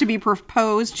hopes to be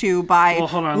proposed to by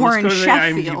Warren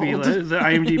Sheffield. The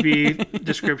IMDb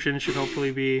description should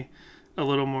hopefully be a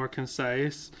little more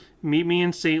concise. Meet me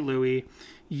in St. Louis.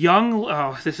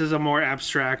 This is a more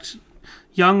abstract.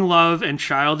 Young love and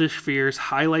childish fears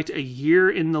highlight a year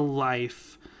in the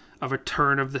life of a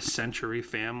turn-of-the-century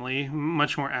family.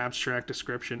 Much more abstract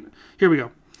description. Here we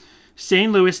go.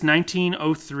 St. Louis,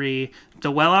 1903.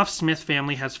 The well-off Smith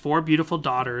family has 4 beautiful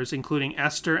daughters, including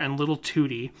Esther and little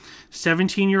Tootie.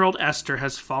 17-year-old Esther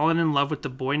has fallen in love with the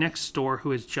boy next door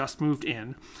who has just moved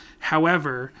in.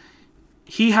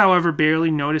 He, however,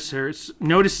 barely notices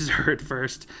her at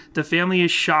first. The family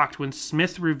is shocked when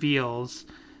Smith reveals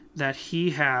that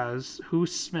he has...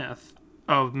 Who's Smith?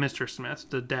 Oh, Mr. Smith,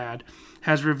 the dad,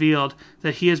 has revealed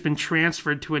that he has been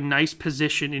transferred to a nice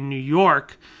position in New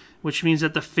York, which means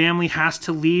that the family has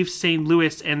to leave St.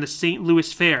 Louis and the St.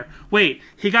 Louis Fair. Wait,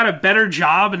 he got a better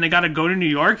job and they got to go to New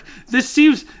York? This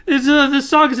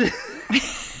song is...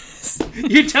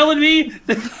 You're telling me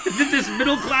that this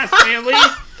middle-class family...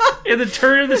 in the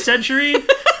turn of the century,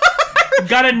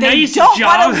 got a nice job. They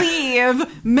don't want to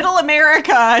leave Middle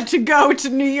America to go to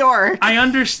New York. I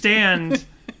understand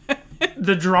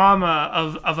the drama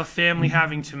of a family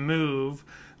having to move,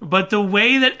 but the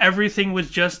way that everything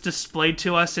was just displayed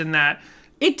to us in that...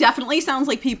 It definitely sounds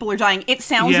like people are dying. It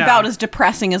sounds about as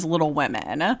depressing as Little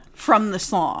Women from the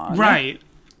song. Right.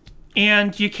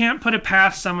 And you can't put it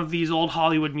past some of these old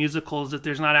Hollywood musicals that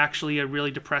there's not actually a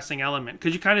really depressing element.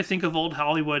 Because you kind of think of old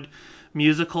Hollywood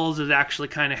musicals as actually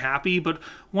kind of happy, but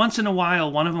once in a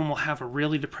while, one of them will have a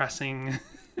really depressing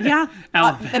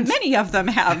element. Many of them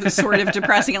have sort of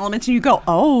depressing elements, and you go,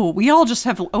 oh, we all just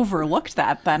have overlooked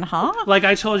that then, huh? Like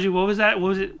I told you, what was that?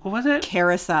 What was it?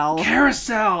 Carousel.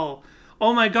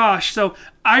 Oh my gosh. So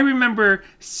I remember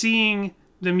seeing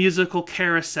the musical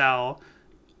Carousel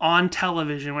on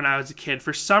television when I was a kid.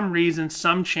 For some reason,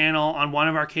 some channel on one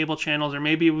of our cable channels, or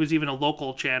maybe it was even a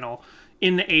local channel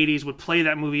in the 80s would play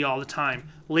that movie all the time.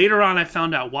 Later on, I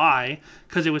found out why,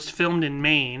 because it was filmed in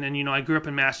Maine, and, I grew up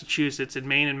in Massachusetts, and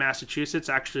Maine and Massachusetts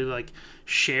actually, like,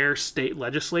 share state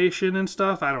legislation and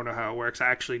stuff. I don't know how it works. I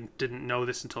actually didn't know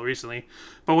this until recently.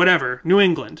 But whatever. New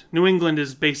England. New England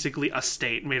is basically a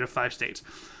state made of 5 states.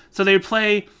 So they would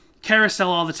play Carousel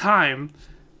all the time,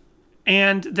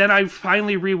 and then I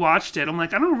finally rewatched it. I'm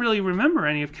like, I don't really remember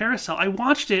any of Carousel. I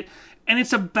watched it, and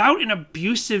it's about an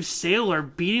abusive sailor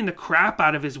beating the crap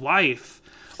out of his wife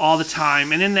all the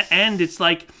time. And in the end, it's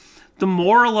like, the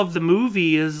moral of the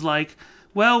movie is like,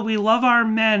 well, we love our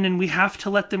men and we have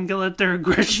to let them let their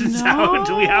aggressions out,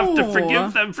 and we have to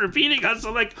forgive them for beating us.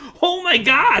 I'm like, oh my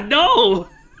God, no.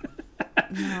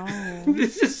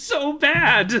 This is so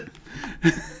bad.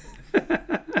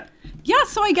 Yeah,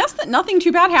 so I guess that nothing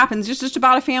too bad happens. It's just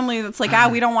about a family that's like,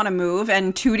 we don't want to move.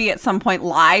 And Tootie at some point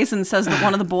lies and says that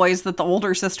one of the boys that the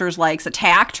older sisters likes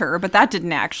attacked her, but that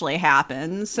didn't actually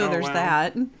happen. So there's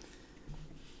that.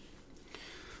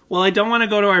 Well, I don't want to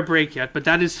go to our break yet, but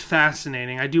that is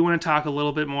fascinating. I do want to talk a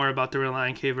little bit more about the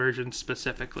Relient K version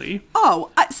specifically.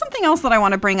 Oh, something else that I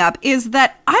want to bring up is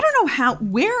that I don't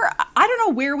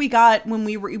know where we got when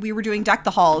we were doing Deck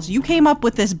the Halls. You came up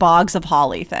with this Bogs of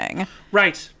Holly thing.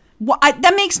 Right. Well,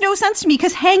 that makes no sense to me,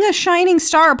 because hang a shining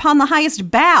star upon the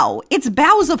highest bough. It's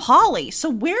boughs of holly. So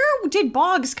where did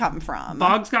Bogs come from?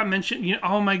 Bogs got mentioned.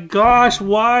 Oh my gosh,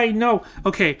 why? No.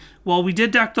 Okay, well, we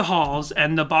did Deck the Halls,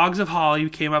 and the Bogs of Holly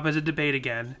came up as a debate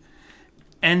again.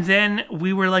 And then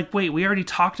we were like, wait, we already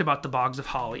talked about the Bogs of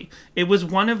Holly. It was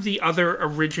one of the other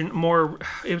and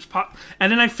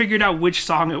then I figured out which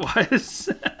song it was.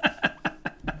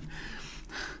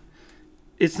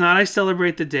 It's not I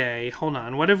Celebrate the Day. Hold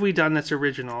on. What have we done that's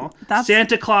original?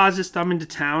 Santa Claus is Thumbing to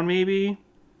Town, maybe?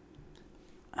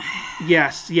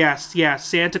 Yes.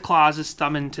 Santa Claus is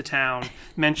Thumbing to Town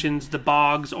mentions the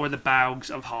bogs or the boughs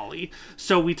of holly.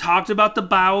 So we talked about the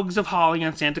boughs of holly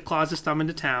on Santa Claus is Thumbing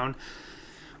to Town,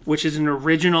 which is an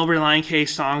original Relient K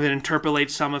song that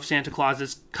interpolates some of Santa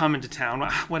Claus's Coming to Town.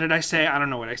 What did I say? I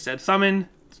don't know what I said. Thumbing,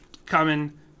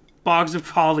 coming, bogs of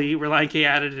holly, Relient K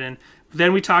added it in.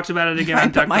 Then we talked about it again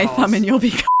on Deck the Halls. My thumb and you'll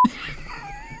be...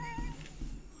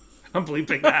 I'm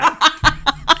bleeping that.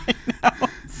 I know.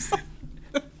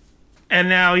 And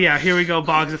now, here we go,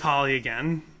 Bogs of Holly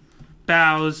again.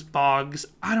 Bows, bogs,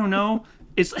 I don't know.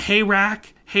 It's hay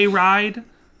rack, hay ride.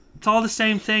 It's all the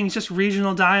same thing, it's just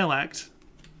regional dialect.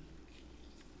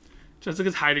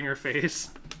 Jessica's hiding her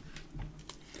face.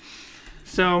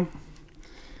 So,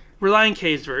 Relient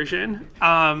K's version.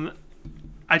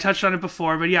 I touched on it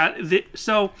before, but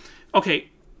okay,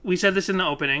 we said this in the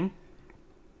opening.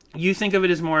 You think of it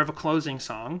as more of a closing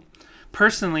song.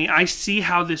 Personally, I see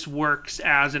how this works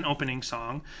as an opening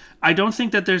song. I don't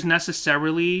think that there's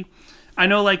necessarily... I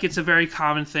know, like, it's a very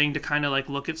common thing to kind of, like,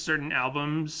 look at certain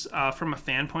albums from a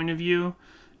fan point of view.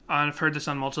 I've heard this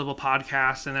on multiple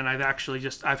podcasts, and then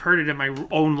I've heard it in my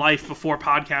own life before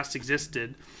podcasts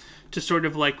existed, to sort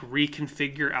of, like,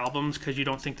 reconfigure albums because you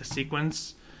don't think the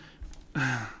sequence...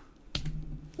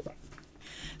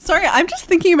 Sorry, I'm just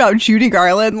thinking about Judy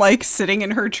Garland, like, sitting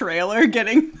in her trailer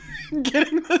getting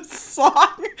this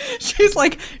song. She's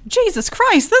like, Jesus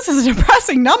Christ, this is a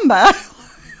depressing number.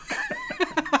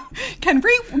 Can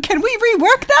we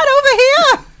rework that over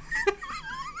here?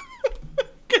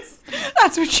 Because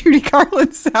that's what Judy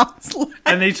Garland sounds like.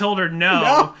 And they told her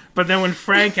no. But then when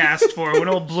Frank asked for it, when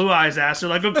old Blue Eyes asked her,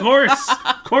 like, of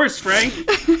course, Frank.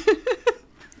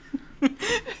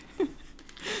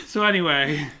 So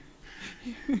anyway,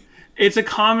 it's a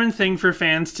common thing for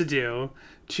fans to do,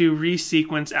 to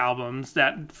resequence albums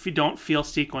that don't feel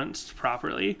sequenced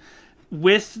properly.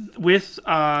 With Let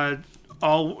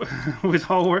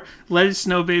It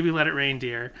Snow Baby, Let It Rain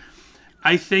Dear,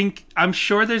 I'm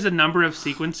sure there's a number of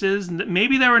sequences.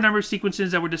 Maybe there were a number of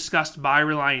sequences that were discussed by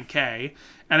Relient K,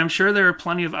 and I'm sure there are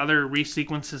plenty of other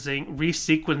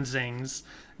resequencings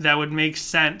that would make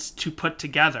sense to put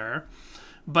together.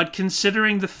 But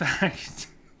considering the fact...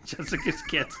 Jessica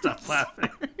can't stop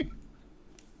laughing.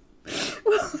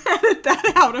 We'll edit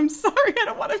that out. I'm sorry. I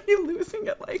don't want to be losing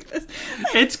it like this.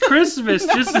 It's Christmas.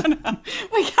 No.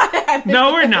 We gotta edit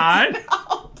No, we're not.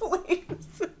 No,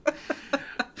 please.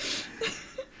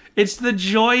 It's the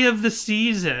joy of the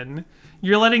season.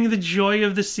 You're letting the joy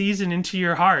of the season into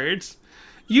your heart.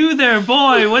 You there,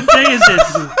 boy. What day is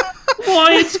it?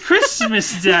 Why, it's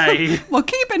Christmas Day. Well,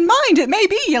 keep in mind, it may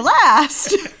be your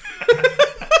last.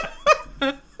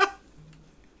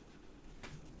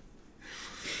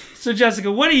 So,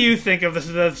 Jessica, what do you think of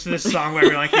this song by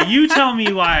Relient K? You tell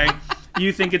me why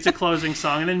you think it's a closing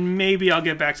song, and then maybe I'll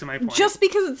get back to my point. Just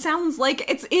because it sounds like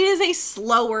it is a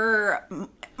slower,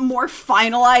 more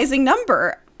finalizing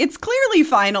number. It's clearly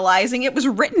finalizing. It was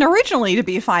written originally to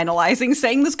be finalizing,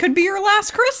 saying this could be your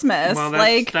last Christmas. Well,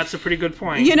 that's a pretty good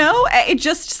point. You know, it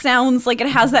just sounds like it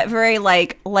has that very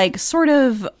like sort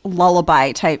of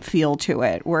lullaby type feel to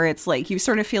it, where it's like you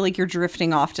sort of feel like you're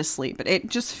drifting off to sleep. But it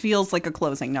just feels like a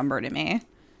closing number to me.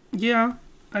 Yeah.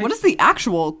 What is the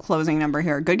actual closing number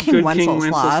here? Good King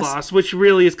Wenceslas. Which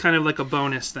really is kind of like a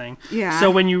bonus thing. Yeah. So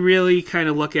when you really kind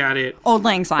of look at it, Old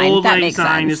Lang Syne. Old That Lang makes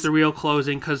Syne sense. is the real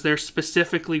closing because they're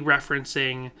specifically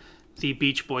referencing the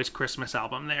Beach Boys Christmas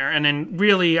album there. And then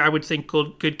really, I would think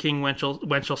Good King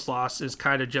Wenceslas is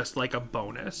kind of just like a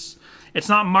bonus. It's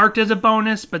not marked as a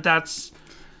bonus, but that's...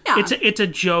 Yeah. It's a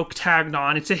joke tagged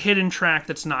on. It's a hidden track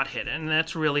that's not hidden. And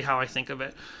that's really how I think of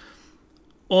it.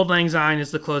 Old Lang Syne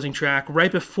is the closing track. Right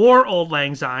before Old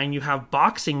Lang Syne, you have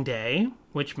Boxing Day,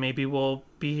 which maybe we'll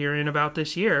be hearing about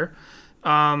this year.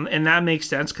 And that makes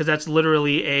sense because that's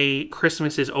literally a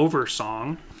Christmas is Over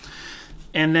song.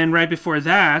 And then right before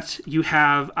that, you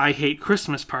have I Hate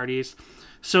Christmas Parties.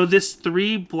 So this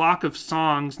 3 block of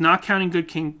songs, not counting Good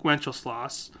King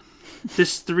Wenceslas,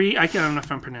 I don't know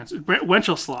if I'm pronouncing it,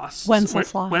 Wenceslas.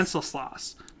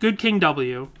 Good King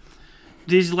W.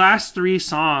 These last 3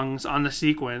 songs on the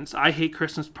sequence, I Hate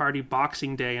Christmas Party,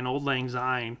 Boxing Day, and Old Lang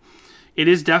Syne, it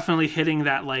is definitely hitting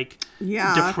that, like,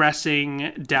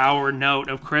 depressing, dour note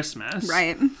of Christmas.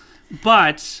 Right.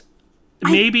 But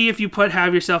maybe if you put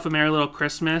Have Yourself a Merry Little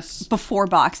Christmas... Before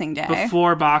Boxing Day,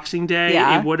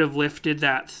 it would have lifted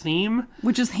that theme.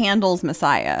 Which is Handel's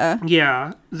Messiah.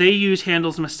 Yeah. They use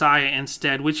Handel's Messiah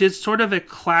instead, which is sort of a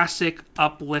classic,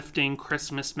 uplifting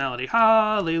Christmas melody.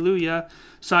 Hallelujah.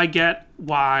 So I get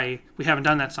why we haven't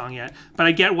done that song yet, but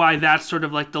I get why that's sort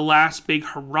of like the last big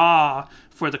hurrah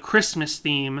for the Christmas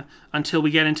theme until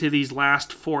we get into these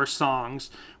last 4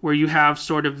 songs where you have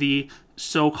sort of the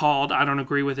so-called, I don't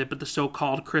agree with it, but the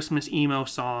so-called Christmas emo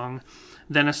song,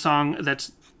 then a song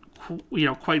that's, you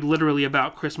know, quite literally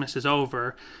about Christmas is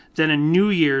over, then a New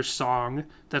Year's song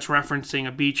that's referencing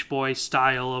a Beach Boys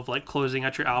style of like closing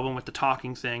out your album with the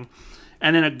talking thing,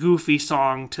 and then a goofy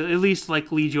song to at least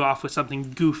like lead you off with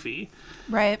something goofy.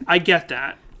 Right. I get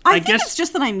that. I guess it's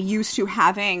just that I'm used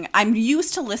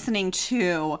to listening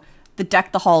to the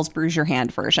Deck the Halls Bruise Your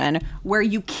Hand version, where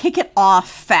you kick it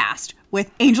off fast with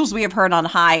Angels We Have Heard on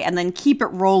High and then keep it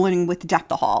rolling with Deck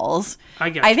the Halls.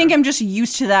 I think I'm just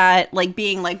used to that, like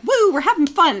being like, woo, we're having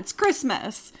fun, it's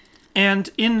Christmas. And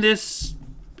in the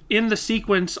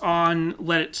sequence on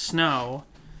Let It Snow,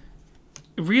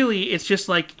 really, it's just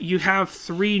like you have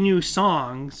 3 new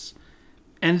songs,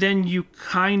 and then you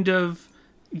kind of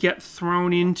get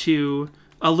thrown into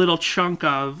a little chunk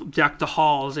of Deck the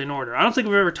Halls in order. I don't think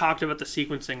we've ever talked about the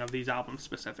sequencing of these albums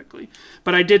specifically,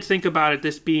 but I did think about it,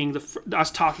 this being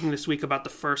us talking this week about the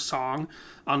first song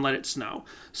on Let It Snow.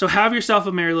 So Have Yourself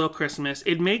a Merry Little Christmas,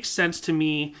 it makes sense to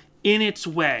me in its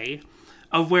way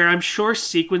of where I'm sure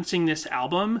sequencing this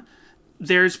album,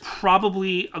 there's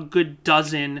probably a good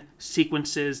dozen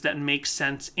sequences that make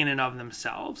sense in and of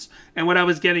themselves. And what I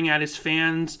was getting at is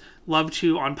fans love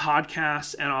to, on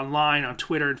podcasts and online, on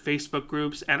Twitter and Facebook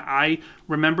groups, and I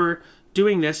remember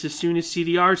doing this as soon as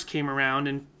CDRs came around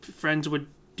and friends would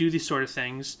do these sort of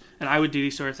things, and I would do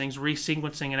these sort of things,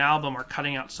 resequencing an album or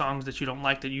cutting out songs that you don't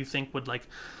like that you think would like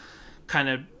kind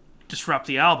of disrupt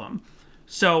the album.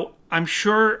 So I'm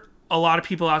sure a lot of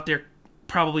people out there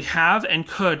probably have and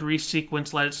could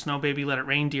resequence Let It Snow Baby Let It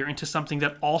Reindeer into something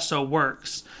that also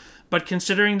works. But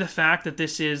considering the fact that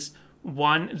this is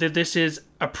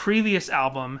a previous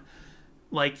album,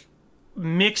 like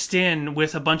mixed in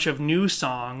with a bunch of new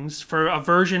songs for a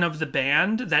version of the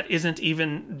band that isn't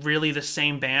even really the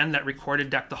same band that recorded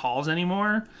Deck the Halls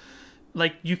anymore,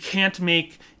 like you can't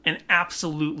make an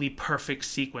absolutely perfect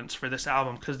sequence for this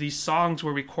album because these songs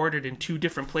were recorded in 2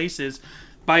 different places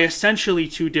by essentially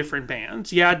 2 different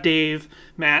bands. Yeah, Dave,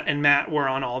 Matt, and Matt were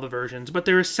on all the versions, but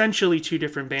they're essentially 2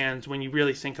 different bands when you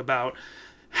really think about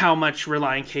how much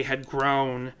Relient K had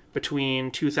grown between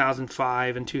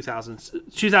 2005 and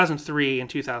 2003 and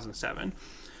 2007.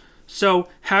 So,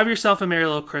 Have Yourself a Merry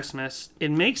Little Christmas,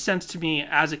 it makes sense to me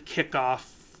as a kickoff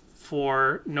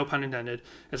for, no pun intended,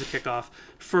 as a kickoff,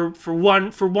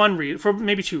 for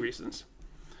maybe 2 reasons.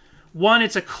 One,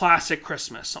 it's a classic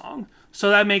Christmas song. So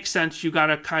that makes sense. You got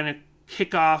to kind of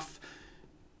kick off.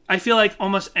 I feel like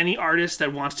almost any artist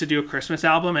that wants to do a Christmas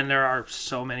album, and there are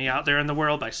so many out there in the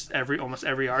world by almost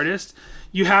every artist,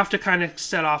 you have to kind of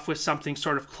set off with something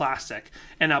sort of classic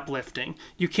and uplifting.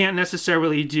 You can't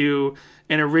necessarily do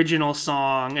an original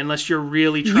song unless you're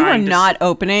really trying to... You are not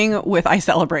opening with I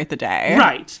Celebrate the Day.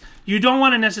 Right. you don't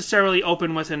want to necessarily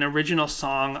open with an original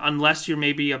song unless you're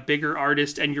maybe a bigger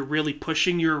artist and you're really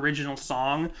pushing your original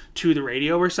song to the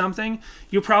radio or something.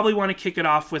 You probably want to kick it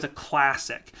off with a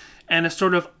classic, and a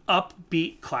sort of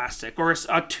upbeat classic, or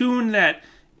a tune that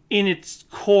in its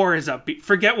core is upbeat.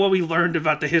 Forget what we learned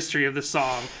about the history of the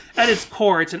song. At its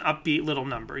core, it's an upbeat little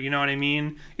number. You know what I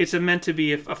mean? It's meant to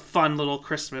be a fun little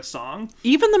Christmas song.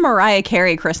 Even the Mariah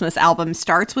Carey Christmas album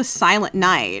starts with Silent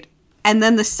Night. And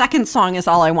then the second song is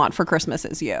All I Want for Christmas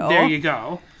Is You. There you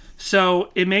go.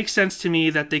 So it makes sense to me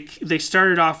that they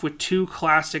started off with two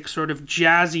classic sort of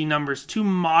jazzy numbers, two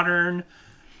modern,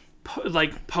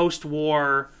 like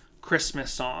post-war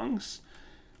Christmas songs.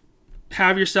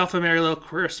 Have Yourself a Merry Little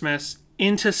Christmas,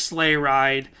 into Sleigh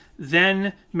Ride,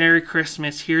 then Merry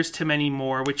Christmas, Here's to Many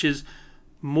More, which is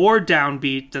more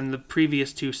downbeat than the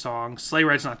previous two songs. Sleigh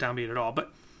Ride's not downbeat at all,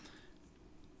 but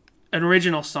an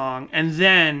original song, and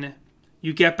then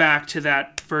you get back to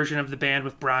that version of the band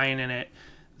with Brian in it,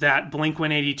 that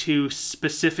Blink-182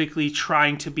 specifically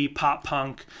trying to be pop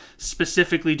punk,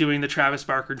 specifically doing the Travis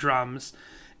Barker drums.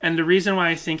 And the reason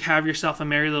why I think Have Yourself a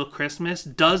Merry Little Christmas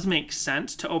does make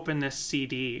sense to open this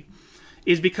CD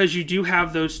is because you do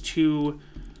have those two,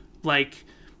 like,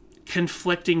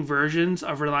 conflicting versions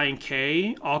of Relient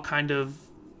K all kind of,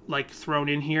 like, thrown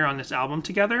in here on this album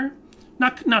together.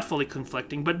 Not fully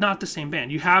conflicting, but not the same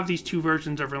band. You have these two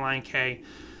versions of Relient K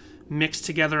mixed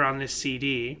together on this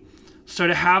CD. So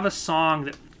to have a song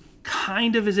that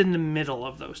kind of is in the middle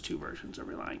of those two versions of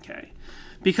Relient K.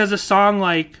 Because a song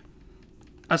like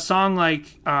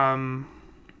I'm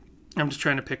just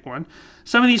trying to pick one.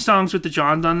 Some of these songs with the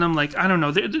Johns on them, like, I don't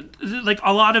know, they're, like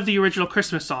a lot of the original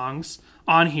Christmas songs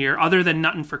on here, other than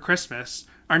Nuttin' for Christmas,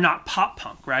 are not pop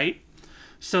punk, right?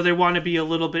 So they want to be a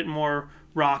little bit more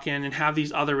rockin' and have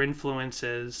these other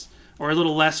influences, or a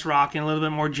little less rockin', a little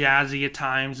bit more jazzy at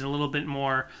times, and a little bit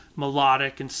more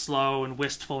melodic and slow and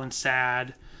wistful and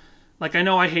sad. Like, I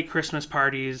know I Hate Christmas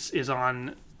Parties is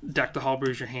on Deck the Hall,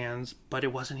 Bruise Your Hands, but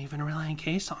it wasn't even a Relient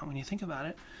K song when you think about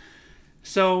it.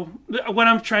 So what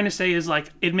I'm trying to say is,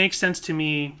 like, it makes sense to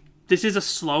me. This is a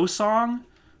slow song,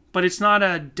 but it's not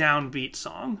a downbeat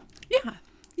song. Yeah,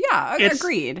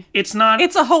 agreed. It's not.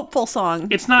 It's a hopeful song.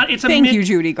 It's not. It's Thank you,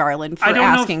 Judy Garland, for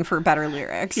asking for better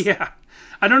lyrics. Yeah,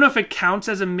 I don't know if it counts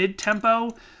as a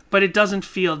mid-tempo, but it doesn't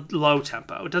feel low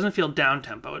tempo. It doesn't feel down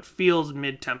tempo. It feels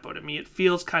mid-tempo to me. It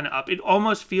feels kind of up. It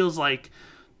almost feels like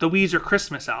the Weezer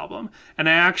Christmas album. And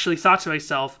I actually thought to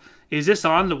myself, is this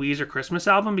on the Weezer Christmas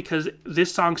album? Because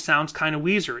this song sounds kind of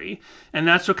Weezer-y. And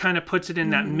that's what kind of puts it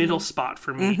in that middle spot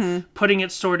for me. Putting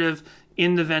it sort of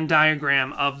in the Venn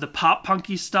diagram of the pop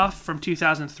punky stuff from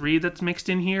 2003 that's mixed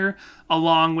in here,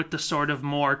 along with the sort of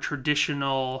more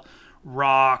traditional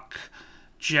rock,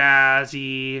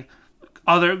 jazzy,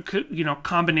 other, you know,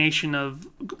 combination of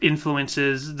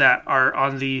influences that are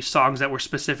on the songs that were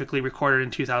specifically recorded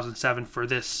in 2007 for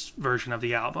this version of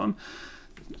the album.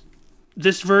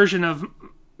 This version of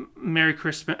Merry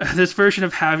Christmas, this version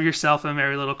of Have Yourself a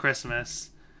Merry Little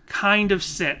Christmas kind of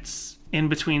sits in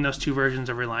between those two versions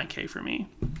of Relient K for me.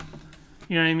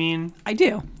 You know what I mean? I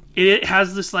do. It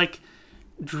has this, like,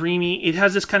 dreamy, it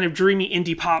has this kind of dreamy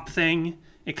indie pop thing.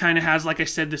 It kind of has, like I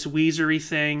said, this Weezer-y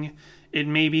thing. It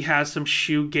maybe has some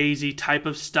shoegazy type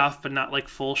of stuff, but not like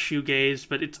full shoegaze,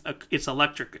 but it's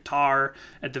electric guitar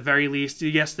at the very least.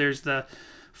 Yes, there's the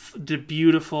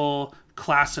beautiful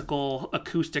classical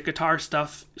acoustic guitar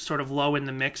stuff sort of low in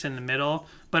the mix in the middle,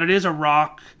 but it is a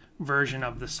rock version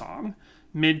of the song.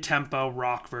 Mid-tempo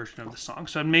rock version of the song.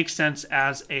 So it makes sense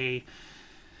as a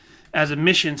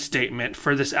mission statement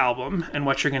for this album and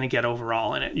what you're going to get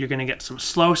overall in it. You're going to get some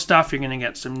slow stuff. You're going to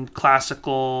get some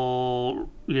classical,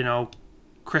 you know,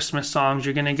 Christmas songs.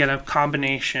 You're going to get a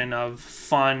combination of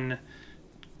fun,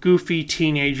 goofy,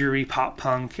 teenager-y pop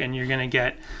punk, and you're going to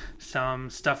get some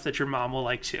stuff that your mom will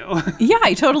like too. Yeah,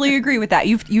 I totally agree with that.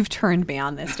 You've turned me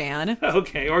on this, Dan.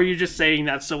 Okay, or you're just saying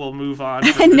that so we'll move on.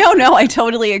 No, I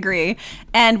totally agree.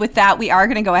 And with that, we are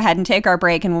going to go ahead and take our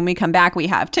break, and when we come back, we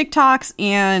have TikToks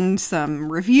and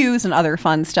some reviews and other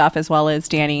fun stuff, as well as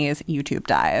Danny's YouTube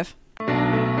dive.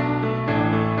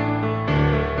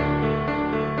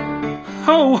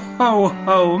 Ho, ho,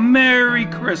 ho, Merry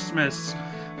Christmas!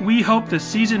 We hope the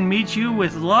season meets you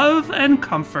with love and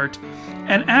comfort,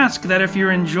 and ask that if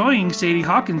you're enjoying Sadie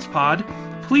Hawkins Pod,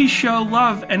 please show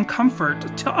love and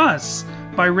comfort to us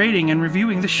by rating and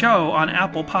reviewing the show on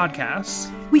Apple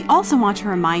Podcasts. We also want to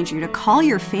remind you to call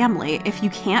your family if you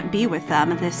can't be with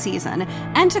them this season,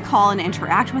 and to call and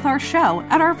interact with our show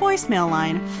at our voicemail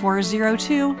line,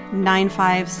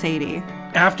 402-95-SADIE.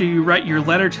 After you write your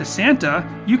letter to Santa,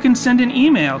 you can send an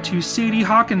email to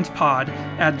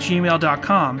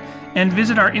sadiehawkinspod@gmail.com and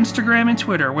visit our Instagram and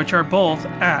Twitter, which are both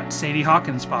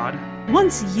 @sadiehawkinspod.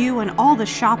 Once you and all the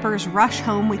shoppers rush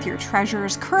home with your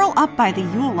treasures, curl up by the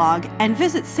Yule log and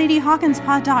visit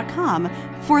sadiehawkinspod.com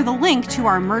for the link to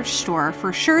our merch store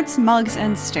for shirts, mugs,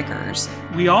 and stickers.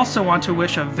 We also want to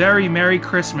wish a very Merry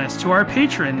Christmas to our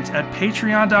patrons at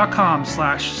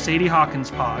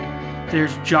patreon.com/sadiehawkinspod.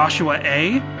 There's Joshua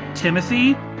A.,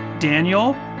 Timothy,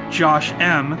 Daniel, Josh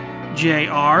M.,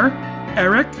 JR,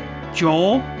 Eric,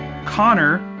 Joel,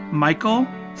 Connor, Michael,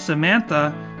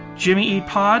 Samantha, Jimmy Eat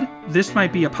Pod, This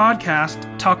Might Be a Podcast,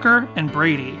 Tucker, and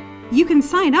Brady. You can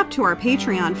sign up to our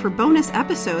Patreon for bonus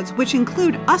episodes, which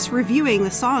include us reviewing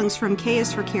the songs from K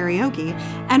is for Karaoke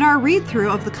and our read-through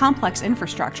of the Complex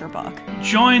Infrastructure book.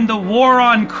 Join the war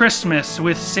on Christmas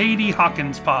with Sadie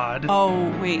Hawkins Pod. Oh,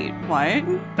 wait, what?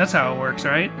 That's how it works,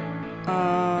 right?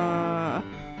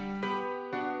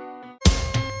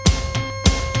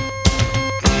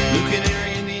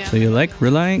 So you like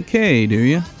Relient K, do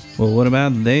you? Well, what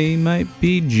about They Might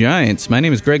Be Giants? My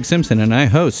name is Greg Simpson, and I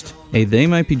host a They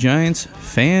Might Be Giants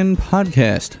fan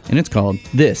podcast, and it's called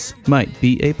This Might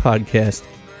Be a Podcast.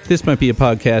 This Might Be a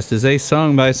Podcast is a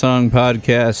song-by-song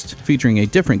podcast featuring a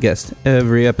different guest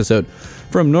every episode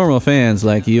from normal fans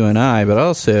like you and I, but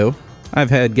also I've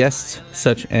had guests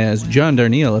such as John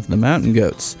Darnielle of the Mountain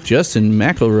Goats, Justin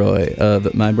McElroy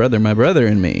of My Brother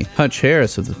and Me, Hutch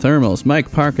Harris of the Thermals, Mike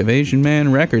Park of Asian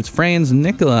Man Records, Franz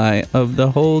Nikolai of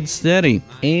The Hold Steady,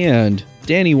 and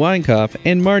Danny Weinkoff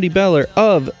and Marty Beller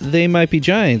of They Might Be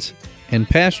Giants, and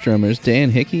past drummers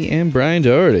Dan Hickey and Brian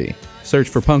Doherty. Search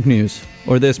for Punk News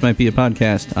or This Might Be a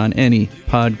Podcast on any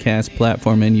podcast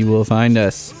platform and you will find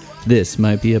us. This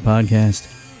Might Be a Podcast,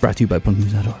 brought to you by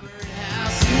punknews.org.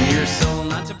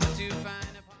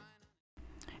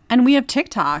 And we have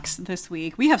TikToks this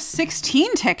week. We have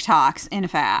 16 TikToks, in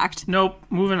fact. Nope,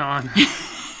 moving on.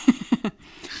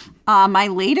 My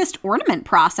latest ornament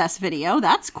process video.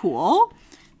 That's cool.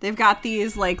 They've got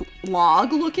these like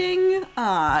log-looking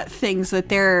things that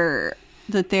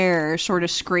they're sort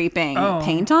of scraping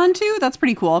paint onto. That's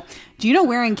pretty cool. Do you know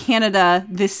where in Canada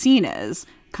this scene is?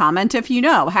 Comment if you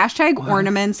know. #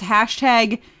 ornaments, #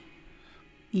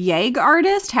 Yeg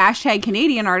artist, #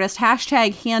 Canadian artist,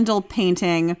 # handle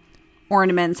painting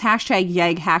ornaments, #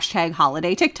 Yeg, #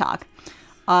 holiday TikTok.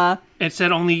 It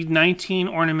said only 19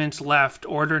 ornaments left.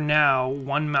 Order now.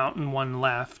 1 mountain, 1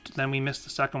 left. Then we missed the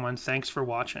second one. Thanks for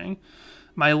watching.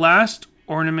 My last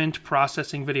ornament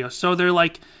processing video. So they're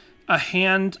like a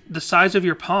hand the size of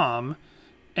your palm,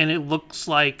 and it looks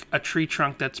like a tree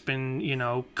trunk that's been,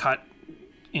 cut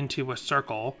into a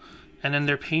circle. And then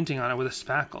they're painting on it with a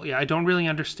spackle. Yeah, I don't really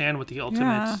understand what the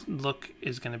ultimate look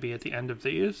is going to be at the end of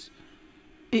these.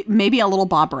 Maybe a little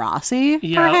Bob Rossi,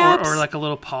 perhaps? or like a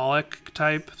little Pollock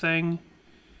type thing.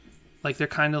 Like they're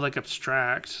kind of like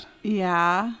abstract.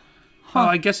 Yeah. Huh. Oh,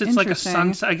 I guess it's like a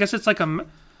sunset. I guess it's like a...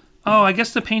 Oh, I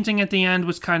guess the painting at the end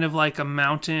was kind of like a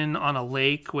mountain on a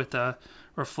lake with a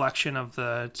reflection of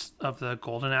the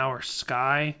golden hour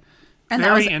sky. And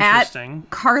Very that was interesting. At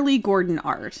Carly Gordon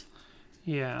Art.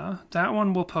 Yeah, that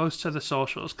one we'll post to the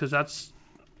socials because that's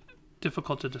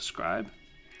difficult to describe.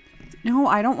 No,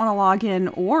 I don't want to log in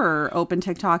or open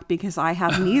TikTok because I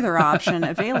have neither option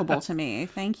available to me.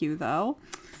 Thank you, though.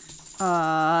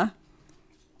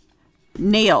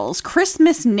 Nails.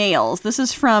 Christmas nails. This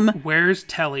is from... Where's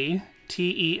Telly?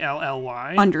 Telly.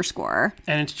 _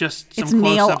 And it's just some it's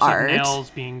nail close-ups art. of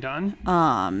nails being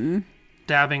done.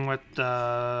 Dabbing with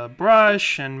the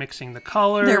brush and mixing the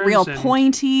colors. They're real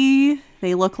pointy.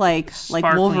 They look like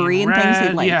Wolverine red.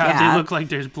 things. They look like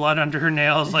there's blood under her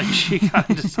nails, like she got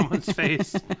into someone's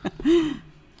face.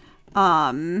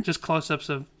 Just close-ups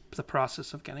of the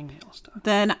process of getting nails done.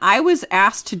 Then I was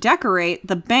asked to decorate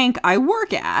the bank I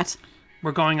work at.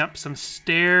 We're going up some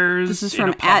stairs. This is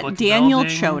from @Daniel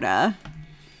building. Chota.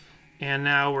 And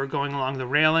now we're going along the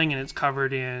railing, and it's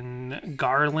covered in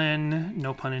garland,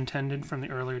 no pun intended, from the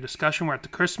earlier discussion. We're at the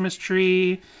Christmas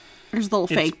tree. There's little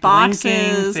fake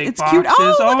boxes. It's cute.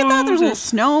 Oh, look at that.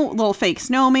 There's little fake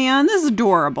snowman. This is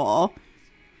adorable.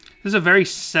 This is a very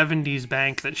 70s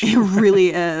bank that it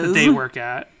really is. That they work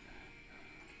at.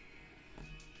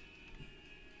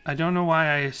 I don't know why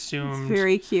I assumed. It's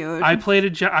very cute. I did a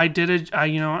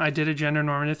gender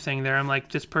normative thing there. I'm like,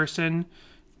 this person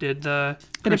did the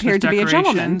Christmas appeared to be a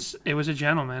gentleman. It was a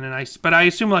gentleman, but I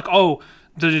assume like, I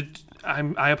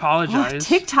apologize. Oh,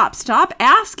 TikTok, stop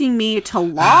asking me to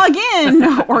log in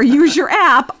or use your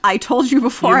app. I told you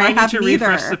before I have neither. You might need to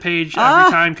refresh the page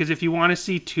every time because if you want to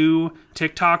see 2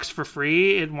 TikToks for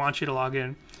free, it wants you to log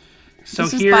in. So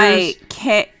this is by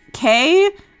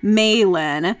Kay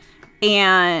Malin,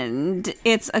 and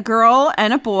it's a girl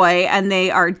and a boy, and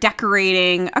they are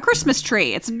decorating a Christmas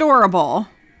tree. It's adorable.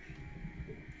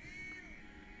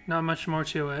 Not much more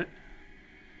to it.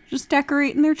 Just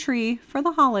decorating their tree for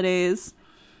the holidays.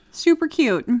 Super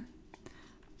cute.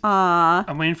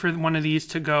 I'm waiting for one of these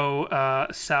to go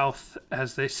south,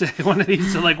 as they say. One of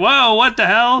these to like, whoa, what the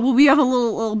hell? Well, we have a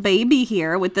little baby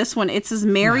here with this one. It says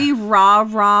Merry Rah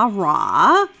Rah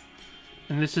Rah.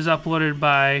 And this is uploaded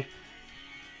by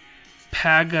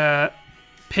Pagan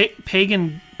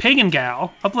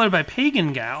Gal. Uploaded by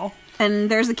Pagan Gal. And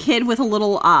there's a kid with a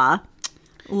little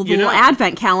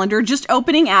advent calendar, just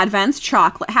opening advents,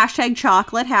 chocolate,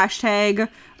 hashtag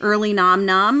early nom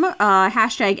nom,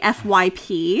 hashtag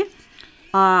FYP,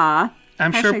 I'm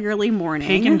hashtag sure early morning.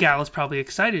 Pagan Gal is probably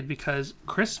excited because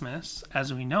Christmas,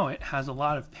 as we know it, has a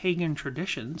lot of pagan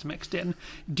traditions mixed in.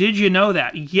 Did you know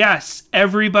that? Yes,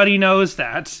 everybody knows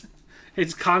that.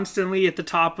 It's constantly at the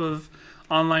top of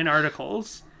online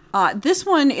articles. This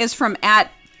one is from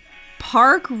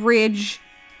 @Park Ridge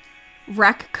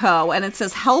Rec Co, and it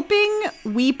says helping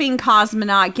weeping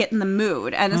cosmonaut get in the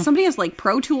mood, and somebody has like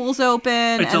Pro Tools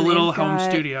open. It's a little home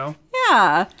studio.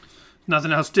 Yeah,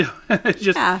 nothing else to do. It's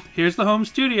just here's the home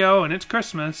studio and it's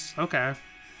Christmas. Okay,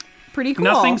 pretty cool.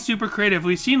 Nothing super creative.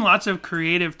 We've seen lots of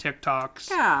creative TikToks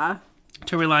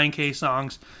to Relient K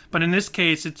songs, but in this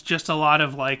case it's just a lot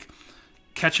of like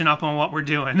catching up on what we're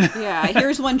doing. Yeah,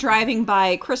 here's one driving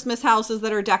by Christmas houses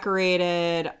that are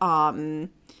decorated.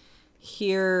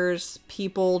 Here's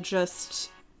people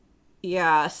just,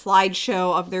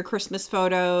 slideshow of their Christmas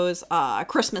photos. A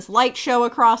Christmas light show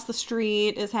across the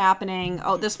street is happening.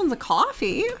 Oh, this one's a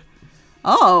coffee.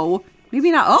 Oh,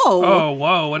 maybe not. Oh,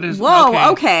 whoa. What is...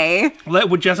 Whoa, okay.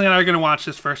 Jessica and I are going to watch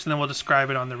this first, and then we'll describe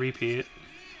it on the repeat.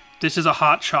 This is a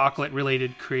hot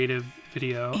chocolate-related creative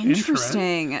video.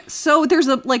 Interesting. So there's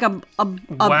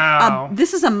wow.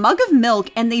 This is a mug of milk,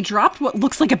 and they dropped what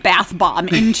looks like a bath bomb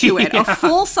into it. A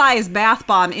full-size bath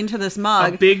bomb into this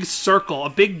mug. A big circle. A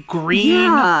big green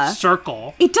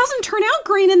circle. It doesn't turn out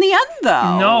green in the end,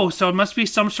 though. No, so it must be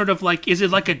some sort of like, is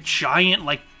it like a giant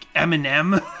like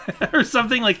M&M or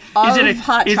something? Like, is it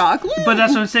hot chocolate? But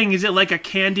that's what I'm saying. Is it like a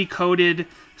candy-coated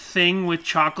thing with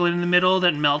chocolate in the middle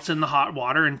that melts in the hot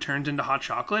water and turns into hot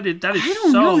chocolate? I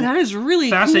don't know. That is really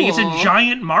fascinating. cool. It's a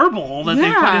giant marble that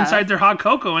they put inside their hot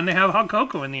cocoa, and they have hot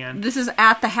cocoa in the end. This is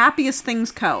at the Happiest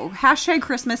Things Co. Hashtag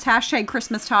Christmas, hashtag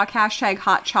Christmas talk, hashtag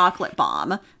hot chocolate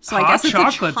bomb. So I guess it's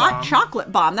a hot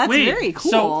chocolate bomb. That's very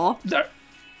cool.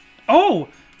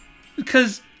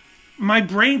 Because my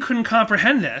brain couldn't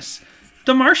comprehend this.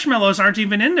 The marshmallows aren't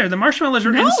even in there. The marshmallows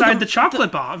are inside the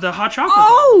chocolate bomb, the hot chocolate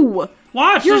bomb.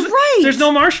 Watch, you're right. There's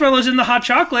no marshmallows in the hot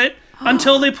chocolate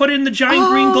until they put in the giant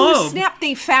green globe. Snap!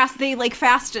 They sped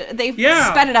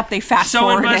it up. They fast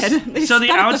forwarded. So the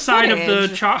outside of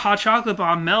the hot chocolate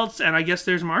bomb melts, and I guess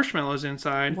there's marshmallows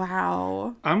inside.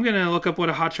 Wow! I'm gonna look up what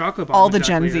a hot chocolate bomb. All the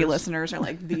Gen Z listeners are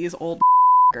like, these old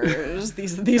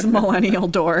these millennial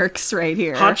dorks right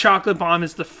here. Hot chocolate bomb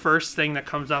is the first thing that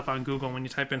comes up on Google when you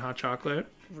type in hot chocolate.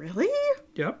 Really?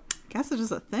 Yep. Guess it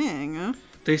is a thing.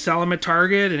 They sell them at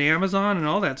Target and Amazon and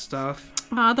all that stuff.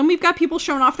 Then we've got people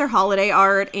showing off their holiday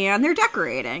art and they're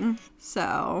decorating.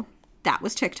 So that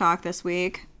was TikTok this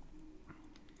week.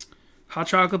 Hot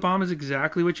chocolate bomb is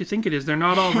exactly what you think it is. They're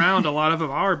not all round. A lot of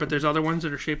them are, but there's other ones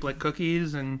that are shaped like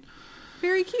cookies and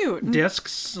very cute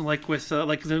discs. Like with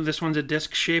this one's a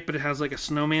disc shape, but it has like a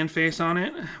snowman face on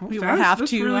it. We will have that's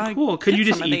to. Really cool. Could you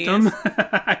just eat them?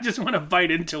 I just want to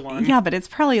bite into one. Yeah, but it's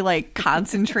probably like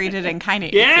concentrated and kind of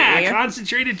icky.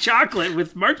 Concentrated chocolate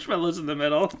with marshmallows in the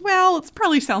middle. Well, it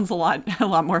probably sounds a lot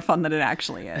more fun than it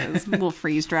actually is. A little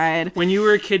freeze dried. When you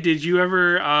were a kid, did you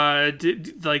ever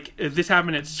this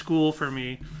happened at school for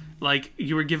me? Like,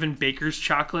 you were given baker's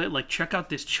chocolate, like, check out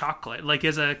this chocolate, like,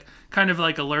 as a kind of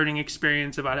like a learning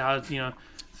experience about how,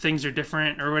 things are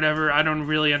different or whatever. I don't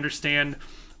really understand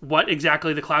what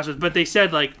exactly the class was, but they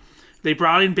said, like, they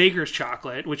brought in baker's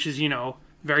chocolate, which is,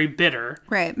 very bitter.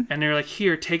 Right. And they're like,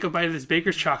 here, take a bite of this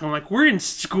baker's chocolate. I'm like, we're in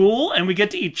school and we get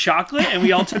to eat chocolate? And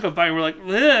we all took a bite and we're like,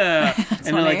 ugh.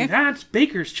 And they're like, that's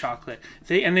baker's chocolate.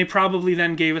 They probably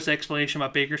then gave us an explanation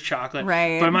about baker's chocolate.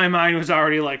 Right. But my mind was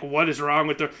already like, what is wrong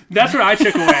with that's what I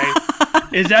took away.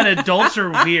 Is that adults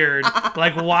are weird.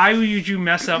 Like, why would you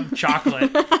mess up chocolate?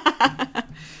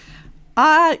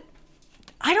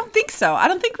 I don't think so. I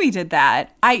don't think we did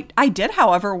that. I did,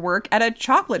 however, work at a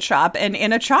chocolate shop and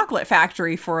in a chocolate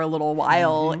factory for a little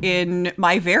while in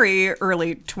my very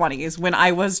early 20s, when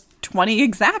I was 20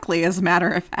 exactly, as a matter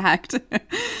of fact.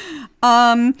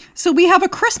 So we have a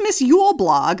Christmas Yule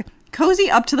blog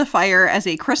cozy up to the fire as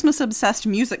a Christmas-obsessed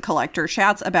music collector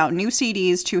chats about new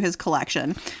CDs to his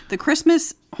collection, the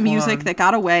Christmas music that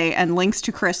got away, and links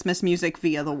to Christmas music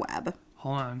via the web.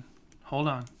 Hold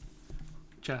on.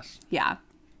 Jess. Yeah.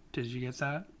 Did you get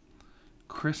that?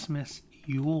 Christmas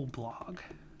Yule blog.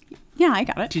 Yeah, I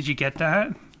got it. Did you get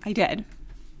that? I did.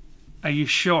 Are you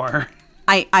sure?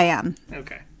 I am.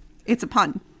 Okay. It's a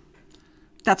pun.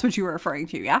 That's what you were referring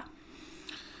to, yeah?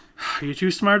 You're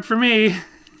too smart for me.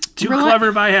 Too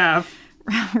clever by half.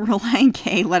 Relient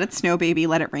K, Let It Snow Baby,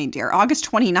 Let It Rain Dear. August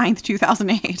 29th,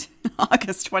 2008.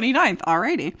 August 29th,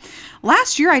 alrighty.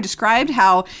 Last year I described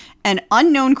how an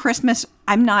unknown Christmas...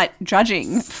 I'm not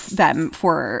judging them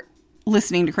for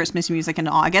listening to Christmas music in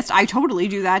August. I totally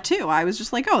do that too. I was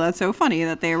just like, oh, that's so funny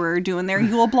that they were doing their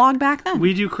Yule blog back then.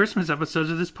 We do Christmas episodes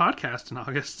of this podcast in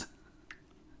August.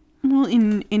 Well,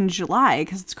 in July,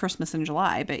 because it's Christmas in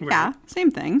July. But yeah,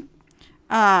 same thing.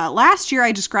 Last year,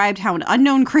 I described how an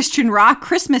unknown Christian rock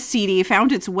Christmas CD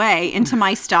found its way into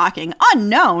my stocking.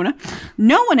 Unknown!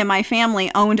 No one in my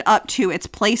family owned up to its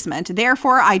placement.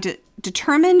 Therefore, I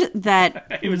determined that...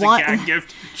 It was a gag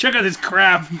gift. Check out this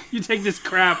crap. You take this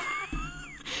crap.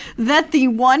 That the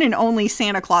one and only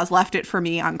Santa Claus left it for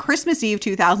me on Christmas Eve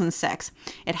 2006.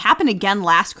 It happened again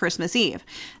last Christmas Eve.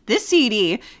 This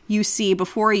CD you see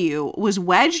before you was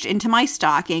wedged into my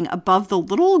stocking above the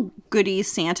little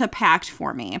goodies Santa packed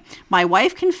for me. My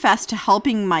wife confessed to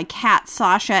helping my cat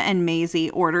Sasha and Maisie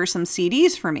order some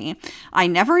CDs for me. I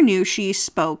never knew she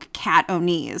spoke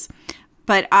Catonese,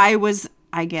 but I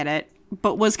get it,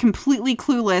 but was completely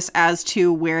clueless as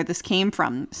to where this came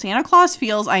from. Santa Claus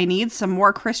feels I need some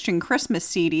more Christian Christmas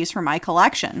CDs for my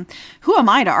collection. Who am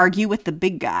I to argue with the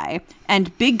big guy?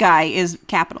 And big guy is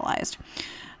capitalized.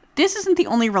 This isn't the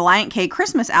only Relient K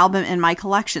Christmas album in my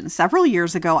collection. Several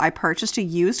years ago, I purchased a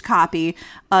used copy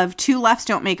of Two Lefts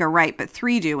Don't Make a Right, but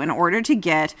Three Do in order to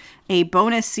get a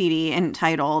bonus CD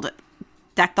entitled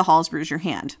Deck the Halls, Bruise Your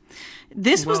Hand.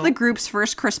 This was the group's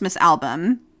first Christmas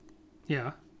album.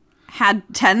 Yeah. Had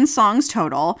 10 songs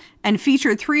total and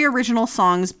featured 3 original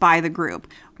songs by the group,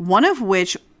 one of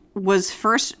which was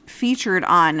first featured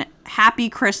on Happy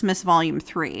Christmas Volume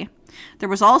 3. There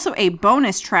was also a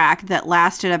bonus track that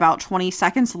lasted about 20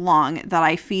 seconds long that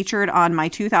I featured on my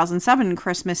 2007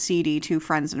 Christmas CD to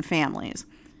Friends and Family.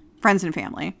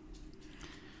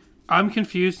 I'm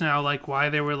confused now, like why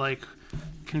they were like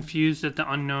confused at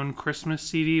the unknown Christmas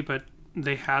CD, but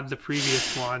they had the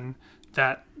previous one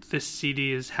that this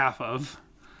CD is half of.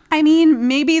 I mean,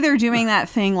 maybe they're doing that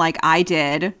thing like I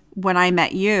did when I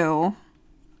met you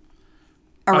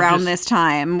around this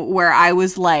time, where I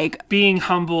was like being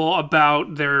humble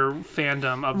about their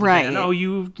fandom of the band. Oh,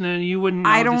 you wouldn't know.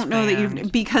 I don't know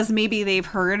that because maybe they've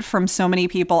heard from so many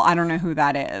people, I don't know who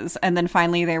that is. And then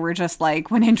finally they were just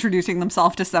like, when introducing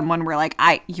themselves to someone, we're like,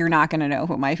 you're not going to know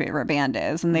who my favorite band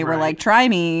is. And they were like, try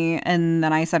me. And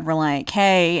then I said Relient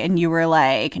K, and you were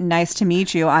like, nice to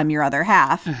meet you, I'm your other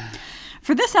half.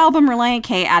 For this album, Relient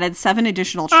K added 7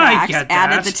 additional tracks,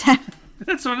 added the 10...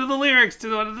 That's one of the lyrics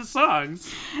to one of the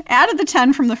songs. Added the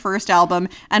 10 from the first album,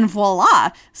 and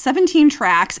voila, 17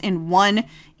 tracks in one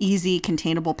easy,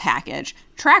 containable package.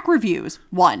 Track reviews.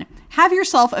 1. Have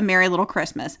Yourself a Merry Little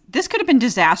Christmas. This could have been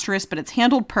disastrous, but it's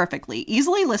handled perfectly,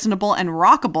 easily listenable and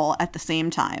rockable at the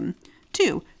same time.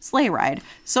 2. Sleigh Ride.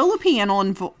 Solo piano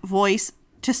and voice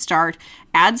to start.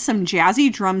 Add some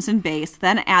jazzy drums and bass,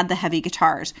 then add the heavy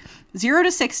guitars. 0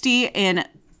 to 60 in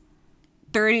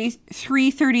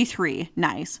 33.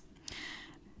 Nice.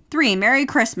 3. Merry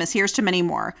Christmas. Here's to many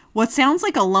more. What sounds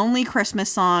like a lonely Christmas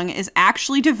song is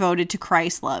actually devoted to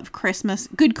Christ's love.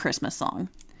 Good Christmas song.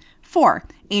 4.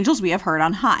 Angels We Have Heard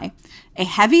on High. A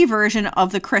heavy version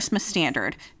of the Christmas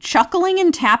standard. Chuckling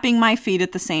and tapping my feet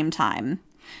at the same time.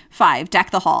 5.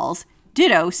 Deck the Halls.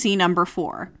 Ditto, see number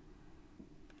 4.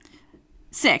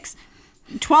 6.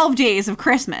 12 Days of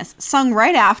Christmas, sung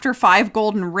right after 5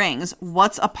 Golden Rings.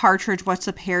 What's a partridge? What's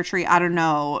a pear tree? I don't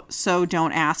know, so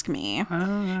don't ask me.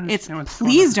 It's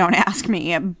please don't ask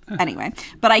me. Anyway,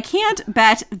 but I can't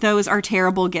bet those are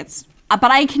terrible gifts.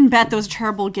 But I can bet those are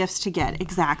terrible gifts to get.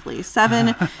 Exactly.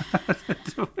 7.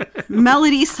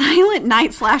 Melody, Silent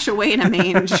Night / Away in a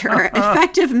Manger.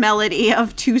 Effective melody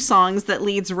of 2 songs that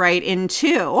leads right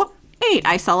into 8.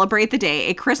 I Celebrate the Day,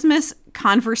 a Christmas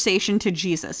conversation to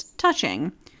Jesus.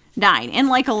 Touching. 9. In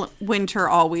Like a Winter,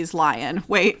 Always Lion.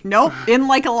 Wait, nope. In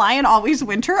Like a Lion, Always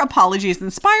Winter. Apologies.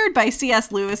 Inspired by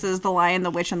C.S. Lewis's The Lion,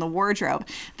 the Witch, and the Wardrobe.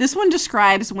 This one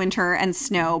describes winter and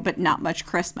snow, but not much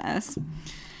Christmas.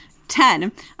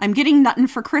 10. I'm getting nuttin'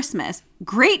 for Christmas.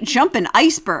 Great jumpin'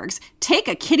 icebergs. Take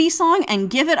a kiddie song and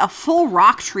give it a full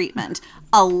rock treatment.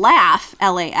 A laugh,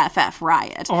 LAFF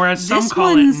riot. Or as some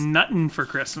call it, nuttin' for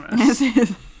Christmas.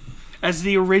 As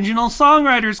the original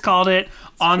songwriters called it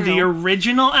on the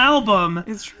original album.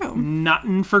 It's true.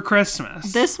 Nuttin' for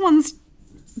Christmas. This one's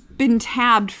been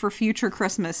tabbed for future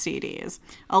Christmas CDs.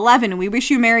 11, We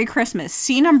Wish You Merry Christmas.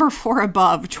 See number 4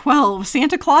 above. 12,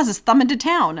 Santa Claus is thumbing to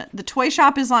town. The toy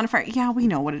shop is on fire. Yeah, we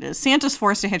know what it is. Santa's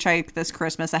forced to hitchhike this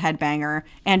Christmas, a headbanger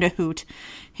and a hoot.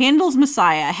 Handel's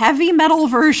Messiah, heavy metal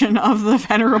version of the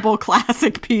venerable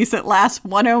classic piece at last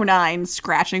 109,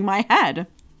 scratching my head.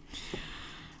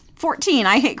 14,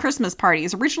 I Hate Christmas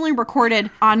Parties, originally recorded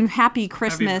on Happy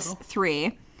Christmas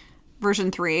 3.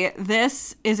 Version 3.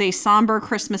 This is a somber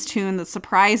Christmas tune that's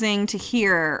surprising to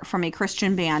hear from a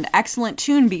Christian band. Excellent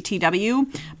tune, BTW.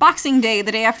 Boxing Day,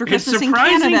 the day after Christmas in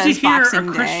Canada, is Boxing Day. It's surprising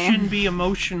to hear a Christian be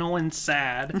emotional and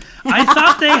sad. I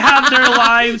thought they had their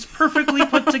lives perfectly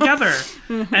put together.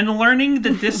 And learning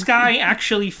that this guy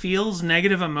actually feels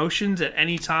negative emotions at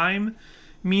any time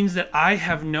means that I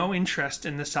have no interest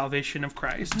in the salvation of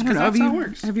Christ. Because that's how it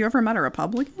works. Have you ever met a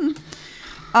Republican?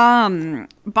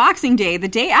 Boxing Day, the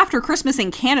day after Christmas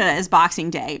in Canada is Boxing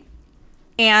Day.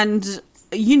 And,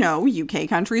 you know, UK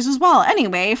countries as well.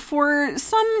 Anyway, for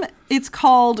some, it's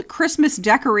called Christmas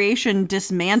Decoration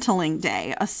Dismantling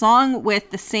Day, a song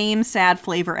with the same sad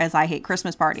flavor as I Hate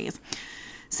Christmas Parties.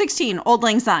 16, Auld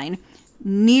Lang Syne.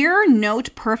 Near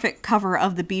note perfect cover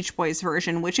of the Beach Boys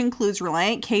version, which includes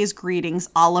Relient K's Greetings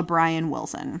a la Brian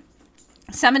Wilson.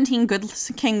 17, Good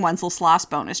King Wenceslas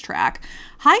bonus track.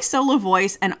 High solo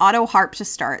voice and auto harp to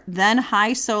start, then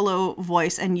high solo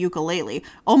voice and ukulele.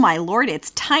 Oh my lord,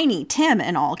 it's Tiny Tim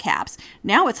in all caps.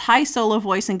 Now it's high solo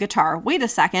voice and guitar. Wait a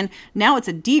second, now it's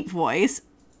a deep voice,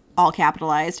 all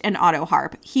capitalized, and auto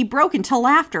harp. He broke into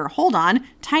laughter. Hold on,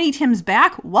 Tiny Tim's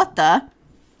back? What the?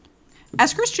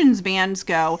 As Christians bands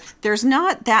go, there's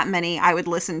not that many I would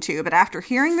listen to, but after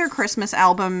hearing their Christmas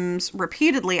albums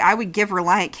repeatedly, I would give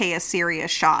Relient K a serious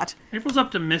shot. April's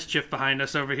up to mischief behind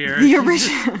us over here. The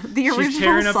original she's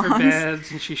tearing songs, up her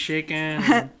beds and she's shaking.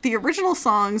 The original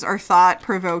songs are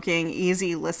thought-provoking,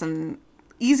 easy listenable,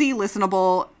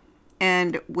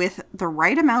 and with the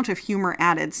right amount of humor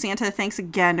added. Santa, thanks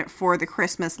again for the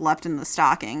Christmas left in the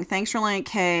stocking. Thanks, Relient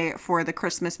K, for the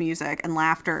Christmas music and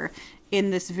laughter in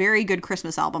this very good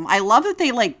Christmas album. I love that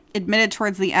they admitted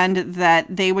towards the end that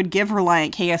they would give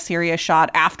Relient K a serious shot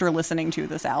after listening to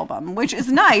this album, which is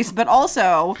nice, but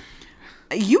also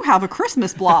you have a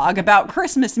Christmas blog about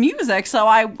Christmas music, so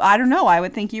I don't know, I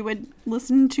would think you would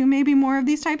listen to maybe more of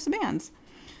these types of bands.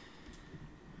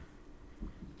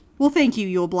 Well, thank you,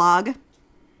 Yule Blog. Then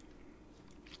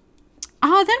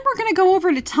we're going to go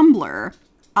over to Tumblr,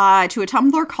 to a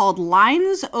Tumblr called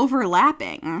Lines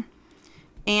Overlapping.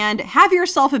 And Have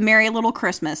Yourself a Merry Little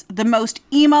Christmas, the most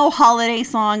emo holiday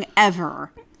song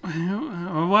ever.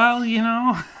 Well, you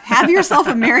know. Have Yourself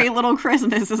a Merry Little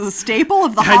Christmas is a staple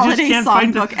of the holiday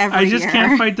songbook every year. I just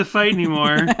can't fight the fight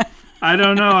anymore. I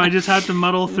don't know. I just have to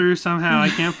muddle through somehow. I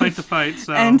can't fight the fight.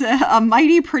 So. And A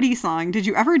Mighty Pretty Song. Did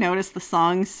you ever notice the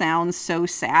song sounds so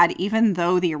sad, even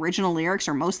though the original lyrics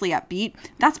are mostly upbeat?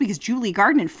 That's because Julie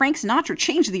Garden and Frank Sinatra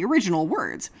changed the original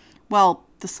words. Well,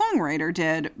 the songwriter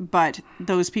did, but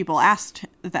those people asked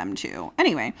them to.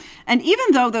 Anyway, and even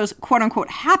though those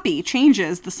quote-unquote happy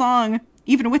changes, the song,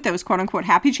 even with those quote-unquote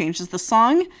happy changes, the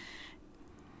song,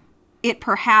 it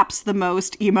perhaps the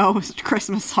most emo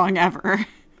Christmas song ever.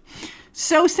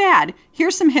 So sad.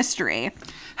 Here's some history.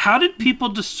 How did people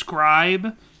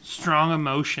describe strong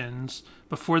emotions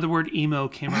before the word emo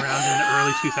came around in the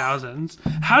early 2000s?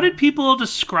 How did people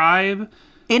describe...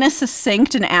 in a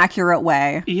succinct and accurate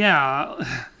way. Yeah.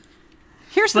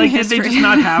 Here's some history. Did they just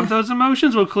not have those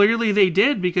emotions? Well, clearly they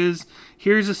did, because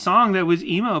here's a song that was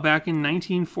emo back in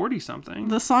 1940-something.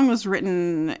 The song was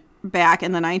written back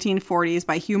in the 1940s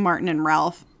by Hugh Martin and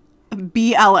Ralph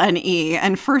BLNE,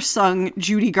 and first sung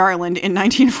Judy Garland in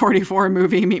 1944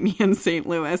 movie Meet Me in St.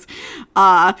 Louis,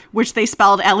 which they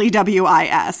spelled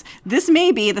Lewis. This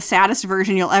may be the saddest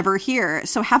version you'll ever hear,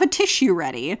 so have a tissue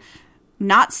ready.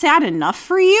 Not sad enough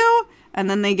for you? And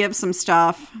then they give some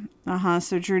stuff.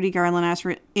 So Judy Garland asked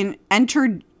for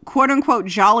entered quote-unquote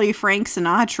jolly Frank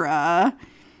Sinatra.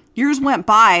 Years went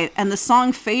by, and the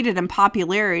song faded in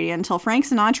popularity until Frank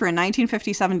Sinatra in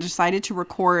 1957 decided to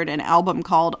record an album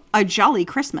called A Jolly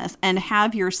Christmas and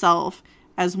Have Yourself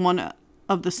as one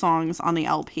of the songs on the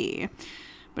LP.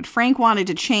 But Frank wanted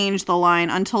to change the line,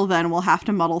 until then we'll have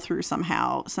to muddle through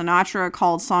somehow. Sinatra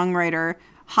called songwriter,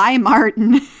 "Hi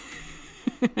Martin."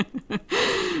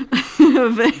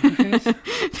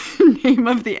 name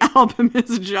of the album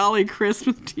is Jolly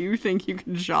Christmas. Do you think you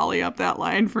can jolly up that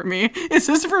line for me? Is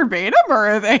this verbatim or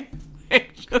are they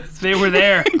just... They were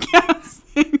there.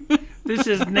 This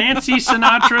is Nancy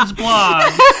Sinatra's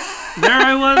blog. There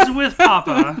I was with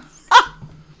Papa.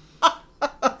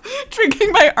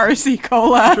 Drinking my RC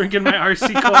Cola. Drinking my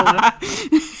RC Cola.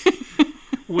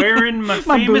 Wearing my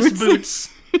famous boots.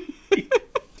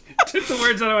 Took the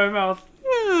words out of my mouth.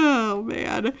 Oh,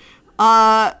 man.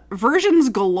 Versions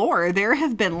galore. There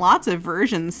have been lots of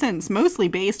versions since, mostly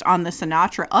based on the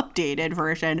Sinatra updated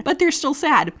version, but they're still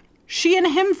sad. She and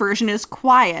Him version is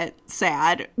quiet,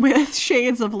 sad, with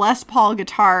shades of Les Paul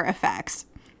guitar effects.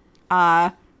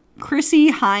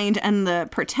 Chrissie Hynde and the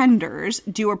Pretenders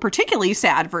do a particularly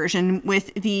sad version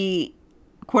with the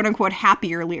quote-unquote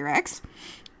happier lyrics.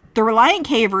 The Relient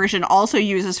K version also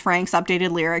uses Frank's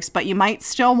updated lyrics, but you might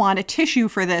still want a tissue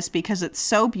for this because it's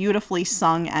so beautifully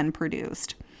sung and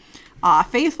produced.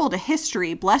 Faithful to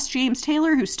history, bless James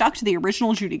Taylor, who stuck to the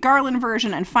original Judy Garland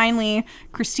version, and finally,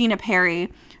 Christina Perri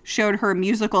showed her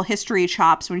musical history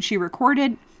chops when she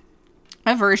recorded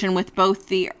a version with both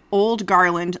the old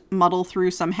Garland muddle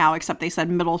through somehow, except they said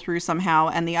middle through somehow,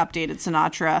 and the updated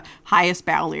Sinatra highest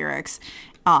bow lyrics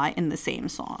in the same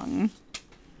song.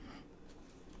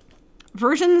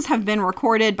 Versions have been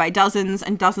recorded by dozens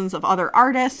and dozens of other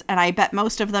artists, and I bet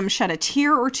most of them shed a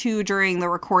tear or two during the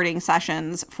recording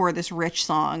sessions for this rich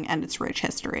song and its rich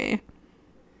history.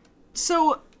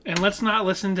 So... And let's not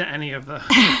listen to any of the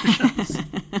versions.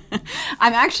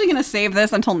 I'm actually going to save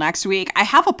this until next week. I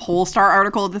have a Polestar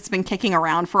article that's been kicking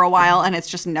around for a while, and it's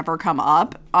just never come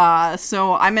up.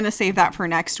 So I'm going to save that for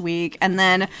next week. And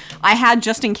then I had,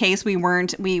 just in case we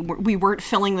weren't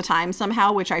filling the time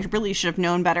somehow, which I really should have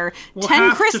known better, We'll 10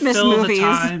 have Christmas to fill movies. The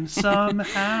time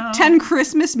somehow. 10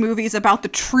 Christmas movies about the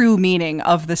true meaning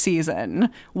of the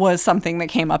season was something that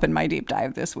came up in my deep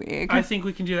dive this week. I think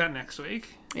we can do that next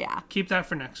week. Yeah. Keep that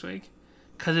for next week.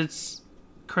 Because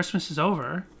Christmas is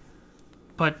over,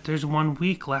 but there's 1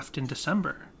 week left in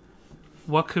December.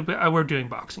 What could we... we're doing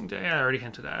Boxing Day. I already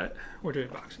hinted at it. We're doing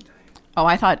Boxing Day. Oh,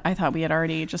 I thought we had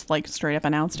already just like straight up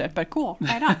announced it, but cool.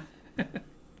 Right on.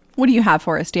 What do you have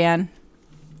for us, Dan?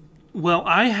 Well,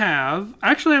 I have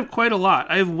quite a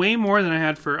lot. I have way more than I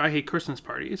had for I Hate Christmas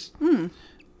Parties.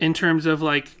 In terms of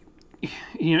like,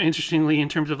 interestingly, in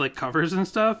terms of like covers and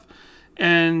stuff.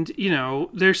 And,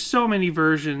 there's so many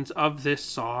versions of this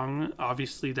song,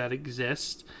 obviously, that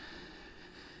exist,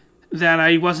 that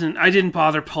I didn't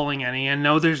bother pulling any. And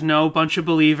no, there's no Bunch of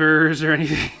Believers or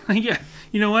anything. Like, yeah,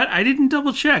 you know what? I didn't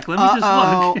double check. Let me just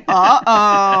look.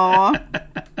 Uh-oh.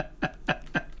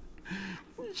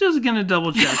 Just gonna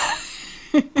double check.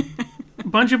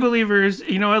 Bunch of Believers,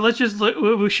 you know what? Let's just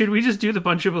look. Should we just do the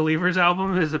Bunch of Believers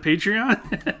album as a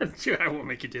Patreon? I won't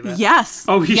make you do that. Yes.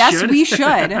 Oh, yes, we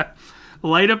should.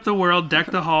 Light up the world,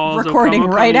 deck the halls. Recording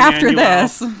right after Emmanuel.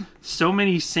 this. So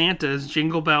many Santas,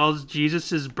 Jingle Bells,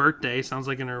 Jesus' Birthday. Sounds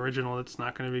like an original that's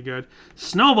not going to be good.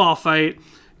 Snowball Fight,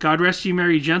 God Rest Ye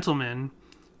Merry Gentlemen,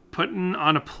 Putting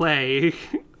on a Play,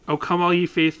 Oh Come All Ye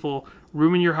Faithful,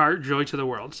 Room in Your Heart, Joy to the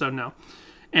World. So no.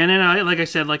 And then,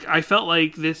 I felt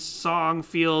like this song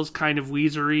feels kind of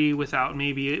Weezer-y without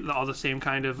maybe all the same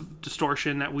kind of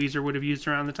distortion that Weezer would have used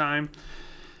around the time.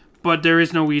 But there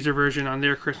is no Weezer version on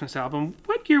their Christmas album.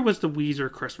 What year was the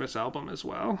Weezer Christmas album as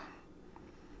well?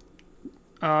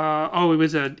 It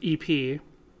was an EP.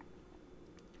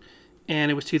 And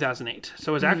it was 2008.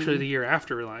 So it was actually the year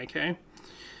after Relient K.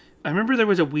 I remember there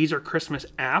was a Weezer Christmas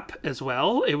app as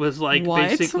well. It was like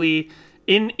basically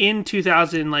in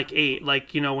 2008,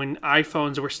 when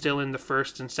iPhones were still in the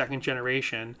first and second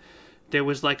generation, there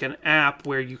was like an app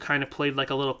where you kind of played like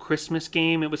a little Christmas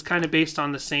game. It was kind of based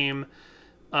on the same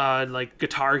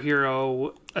Guitar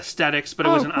Hero aesthetics, but it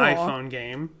was an cool. iPhone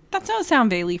game. That does sound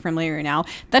vaguely familiar now.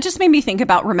 That just made me think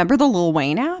about, remember the Lil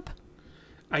Wayne app?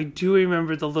 I do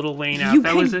remember the Lil Wayne app. You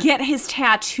could get his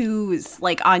tattoos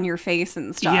on your face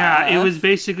and stuff. Yeah, it was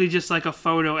basically just like a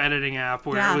photo editing app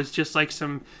where it was just like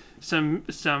some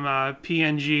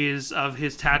PNGs of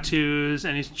his tattoos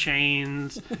and his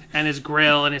chains and his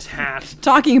grill and his hat.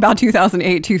 Talking about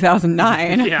 2008,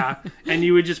 2009. Yeah, and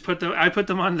you would just I put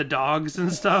them on the dogs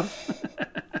and stuff.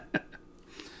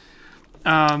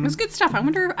 It was good stuff. I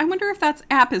wonder if that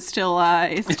app is still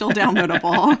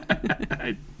downloadable.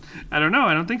 I don't know.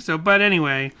 I don't think so. But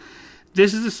anyway,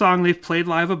 this is a song they've played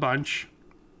live a bunch.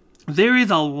 There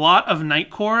is a lot of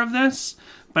Nightcore of this,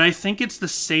 but I think it's the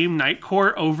same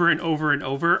Nightcore over and over and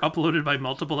over, uploaded by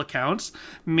multiple accounts.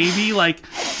 Maybe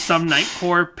some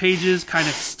Nightcore pages kind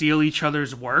of steal each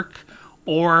other's work,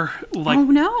 or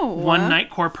one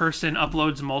Nightcore person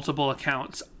uploads multiple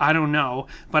accounts. I don't know,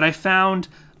 but I found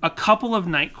a couple of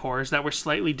Nightcores that were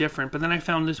slightly different, but then I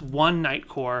found this one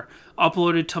Nightcore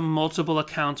uploaded to multiple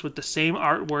accounts with the same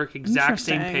artwork, exact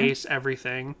same pace,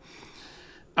 everything.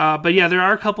 But yeah, there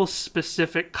are a couple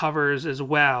specific covers as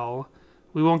well.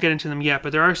 We won't get into them yet,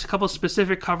 but there are a couple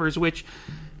specific covers which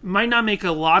might not make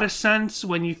a lot of sense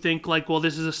when you think like, well,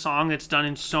 this is a song that's done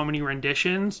in so many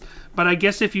renditions. But I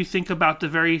guess if you think about the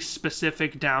very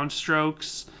specific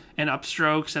downstrokes and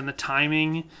upstrokes and the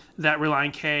timing that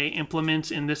Relient K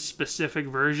implements in this specific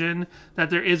version,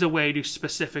 that there is a way to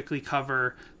specifically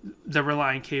cover the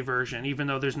Relient K version, even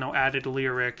though there's no added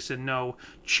lyrics and no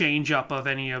change up of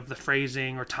any of the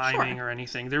phrasing or timing or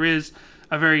anything. There is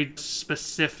a very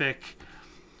specific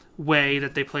way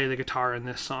that they play the guitar in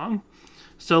this song.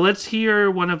 So let's hear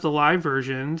one of the live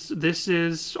versions. This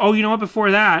is... Oh, you know what?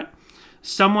 Before that,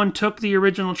 someone took the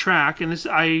original track, and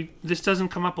this doesn't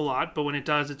come up a lot, but when it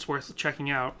does, it's worth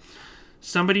checking out.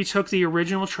 Somebody took the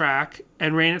original track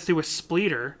and ran it through a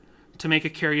splitter to make a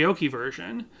karaoke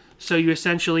version. So you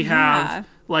essentially have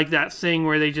like that thing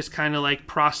where they just kind of like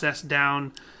process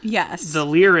down the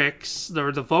lyrics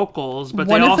or the vocals. But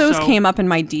one of those came up in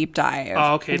my deep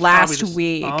dive last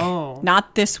week.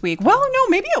 Not this week. Well, no,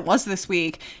 maybe it was this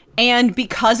week. And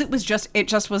because it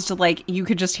just was to like, you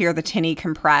could just hear the tinny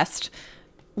compressed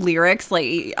lyrics,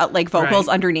 like vocals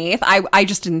underneath. I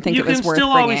just didn't think it was worth bringing. You can still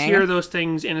always hear those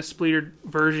things in a splintered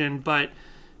version, but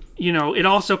you know, it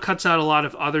also cuts out a lot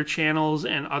of other channels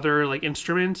and other like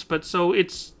instruments. But so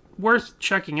it's worth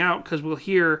checking out because we'll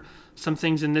hear some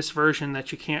things in this version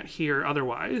that you can't hear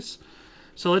otherwise.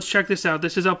 So let's check this out.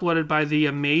 This is uploaded by the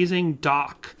amazing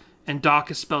Doc, and Doc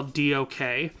is spelled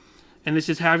D-O-K. And this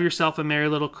is Have Yourself a Merry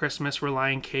Little Christmas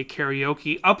Relient K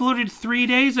Karaoke, uploaded 3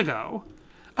 days ago.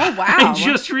 Oh, wow. I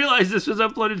just realized this was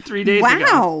uploaded 3 days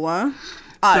ago. Wow.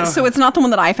 So it's not the one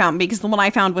that I found, because the one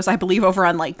I found was, I believe, over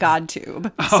on, like,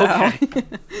 GodTube. Okay.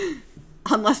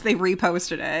 Unless they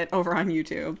reposted it over on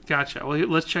YouTube. Gotcha. Well,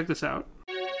 let's check this out.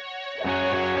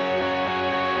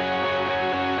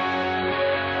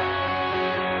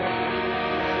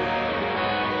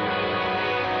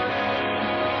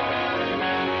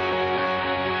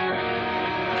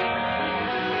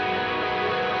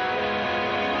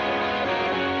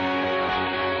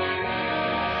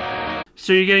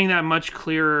 So you're getting that much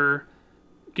clearer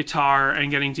guitar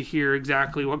and getting to hear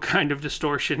exactly what kind of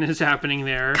distortion is happening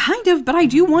there. Kind of, but I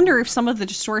do wonder if some of the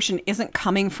distortion isn't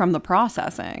coming from the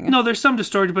processing. No, there's some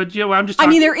distortion, but you know, I'm just I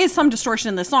mean, there is some distortion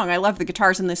in this song. I love the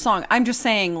guitars in this song. I'm just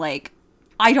saying, like,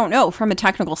 I don't know. From a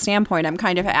technical standpoint, I'm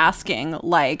kind of asking,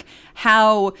 like,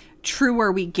 how true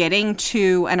are we getting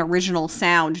to an original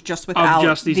sound just without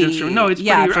just these instruments? No, it's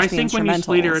pretty. I think when you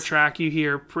splitter a track, you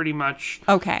hear pretty much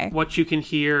what you can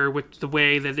hear with the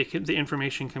way that the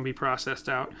information can be processed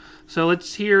out. So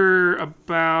let's hear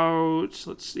about.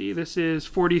 Let's see. This is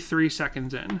 43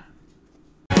 seconds in.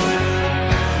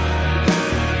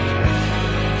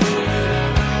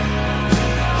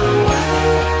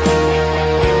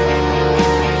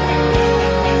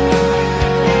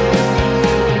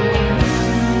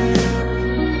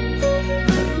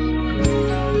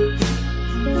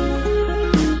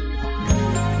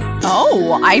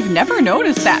 Oh, I've never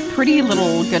noticed that pretty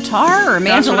little guitar or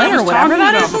mandolin or whatever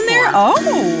that is in there.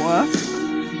 Oh.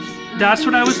 That's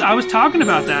what I was talking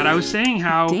about that. I was saying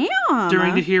how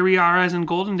during the Here We Are As in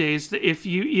Golden Days,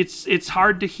 it's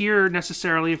hard to hear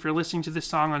necessarily if you're listening to this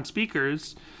song on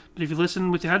speakers, but if you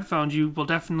listen with the headphones, you will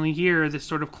definitely hear this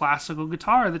sort of classical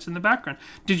guitar that's in the background.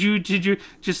 Did you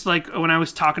just like when I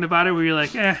was talking about it, were you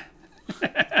like, eh?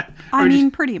 I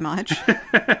mean, pretty much.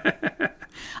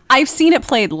 I've seen it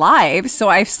played live, so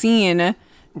I've seen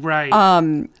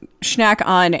Schneck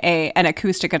on an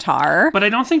acoustic guitar. But I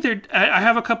don't think I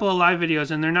have a couple of live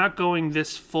videos, and they're not going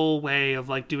this full way of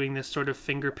like doing this sort of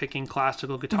finger-picking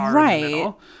classical guitar in the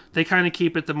middle. They kind of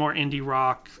keep it the more indie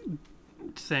rock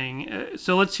thing.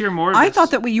 So let's hear more of this. I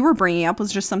thought that what you were bringing up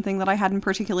was just something that I hadn't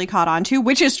particularly caught on to,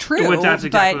 which is true. Well, that's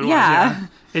exactly what it was, yeah.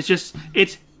 It's just,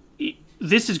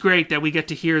 this is great that we get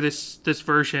to hear this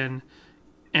version,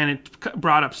 and it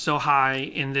brought up so high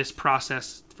in this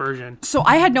processed version. So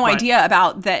I had no idea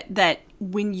about that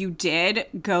when you did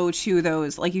go to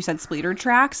those, like you said, splitter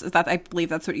tracks, I believe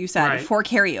that's what you said, for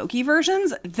karaoke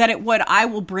versions, that I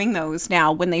will bring those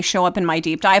now when they show up in my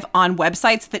deep dive on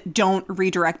websites that don't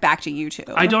redirect back to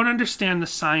YouTube. I don't understand the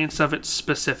science of it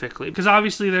specifically, because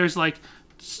obviously there's like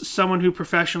someone who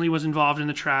professionally was involved in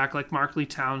the track, like Mark Lee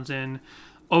Townsend,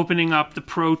 opening up the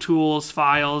Pro Tools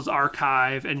files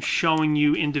archive and showing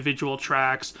you individual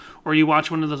tracks, or you watch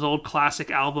one of those old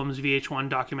classic albums, VH1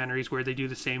 documentaries where they do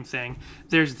the same thing.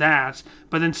 There's that,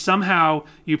 but then somehow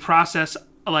you process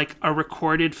like a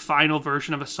recorded final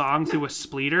version of a song through a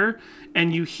splitter,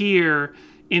 and you hear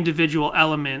individual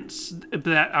elements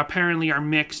that apparently are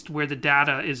mixed where the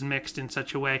data is mixed in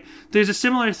such a way. There's a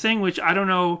similar thing, which I don't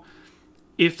know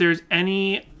if there's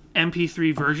any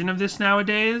MP3 version of this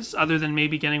nowadays, other than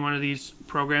maybe getting one of these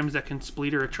programs that can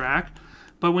splitter a track.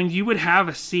 But when you would have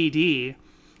a CD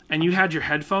and you had your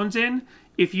headphones in,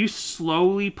 if you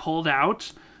slowly pulled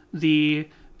out the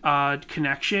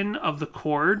connection of the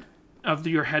cord of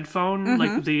your headphone,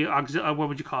 like the what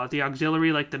would you call it? The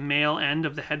auxiliary, like the male end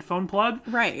of the headphone plug.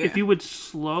 Right. If you would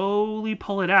slowly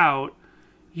pull it out,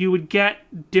 you would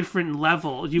get different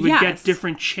levels. You would get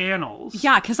different channels.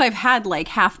 Yeah, because I've had like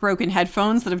half-broken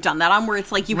headphones that have done that on, where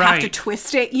it's like you have to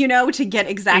twist it, you know, to get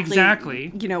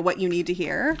exactly, you know, what you need to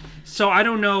hear. So I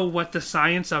don't know what the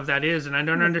science of that is, and I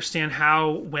don't understand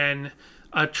how when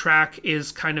a track is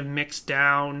kind of mixed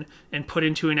down and put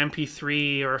into an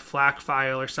MP3 or a FLAC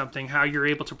file or something, how you're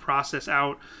able to process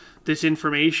out this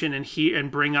information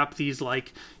and bring up these,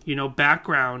 like, you know,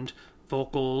 background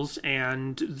vocals.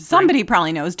 And somebody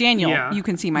probably knows. Daniel, you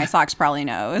can see my socks, probably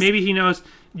knows. Maybe he knows.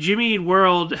 Jimmy Eat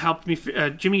World helped me.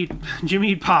 Jimmy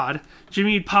Eat Pod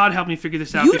helped me figure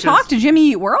this out. You talked to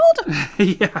Jimmy Eat World?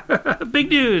 Yeah, big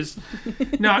news.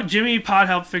 No, Jimmy Eat Pod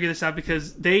helped figure this out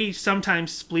because they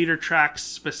sometimes splitter tracks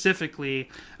specifically,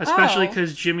 especially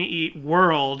because Jimmy Eat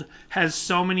World has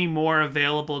so many more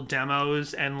available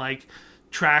demos and like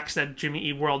tracks that Jimmy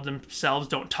Eat World themselves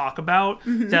don't talk about,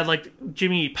 that like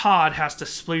Jimmy Eat Pod has to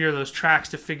splitter those tracks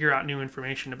to figure out new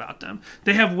information about them.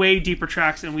 They have way deeper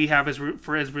tracks than we have as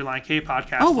Relient K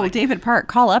podcast. Oh, well, like, David Park,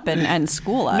 call up and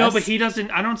school us. No, but he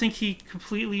doesn't, I don't think he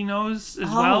completely knows as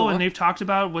well, and they've talked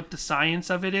about what the science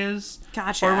of it is.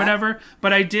 Gotcha. Or whatever.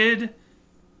 But I did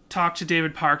talk to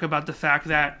David Park about the fact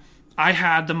that I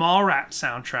had the Mallrats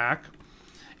soundtrack,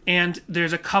 and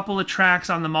there's a couple of tracks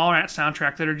on the Mallrats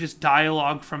soundtrack that are just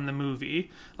dialogue from the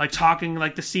movie. Like talking,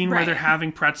 like the scene where they're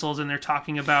having pretzels and they're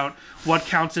talking about what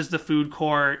counts as the food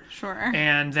court. Sure.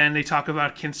 And then they talk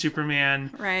about can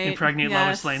Superman impregnate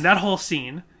Lois Lane. That whole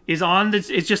scene is on this.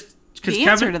 It's just... The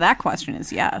answer to that question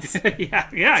is yes. yeah.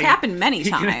 It's happened many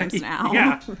times now.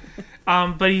 Yeah.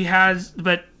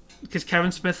 But because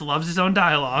Kevin Smith loves his own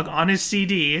dialogue, on his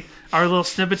CD are little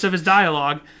snippets of his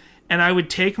dialogue. And I would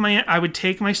take my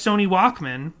Sony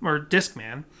Walkman or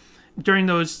Discman during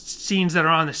those scenes that are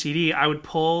on the CD. I would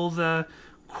pull the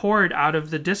cord out of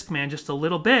the Discman just a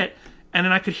little bit, and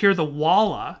then I could hear the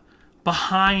walla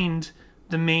behind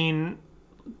the main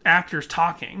actors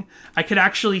talking. I could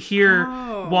actually hear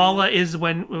walla is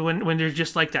when there's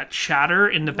just like that chatter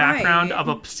in the background of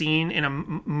a scene in a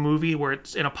movie where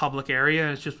it's in a public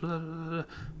area. It's just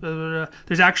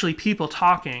there's actually people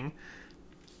talking,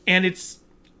 and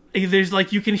there's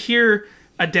like you can hear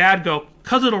a dad go,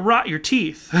 "'Cause it'll rot your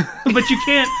teeth," but you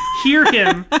can't hear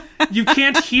him. You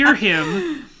can't hear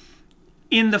him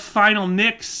in the final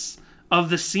mix of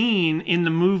the scene in the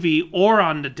movie or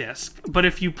on the disc. But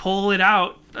if you pull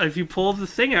the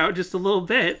thing out just a little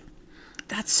bit,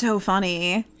 that's so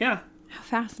funny. Yeah, how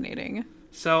fascinating.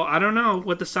 So I don't know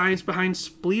what the science behind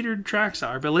splittered tracks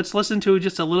are, but let's listen to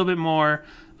just a little bit more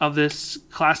of this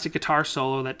classic guitar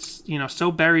solo that's, you know,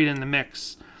 so buried in the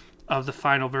mix of the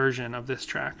final version of this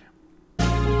track.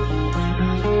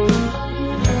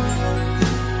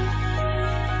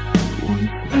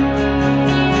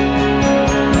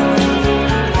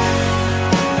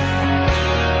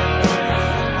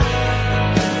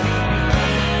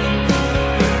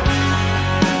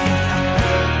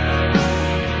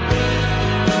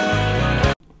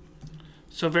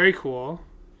 So very cool.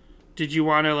 Did you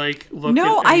want to like look?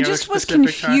 No, I just was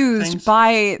confused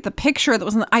by the picture that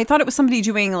was. I thought it was somebody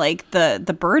doing like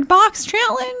the Bird Box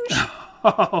challenge.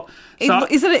 Oh,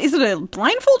 is it a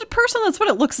blindfolded person? That's what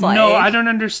it looks like. No, I don't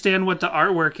understand what the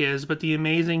artwork is, but the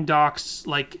Amazing Docs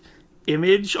like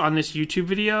image on this YouTube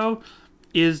video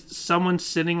is someone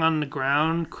sitting on the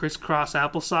ground, crisscross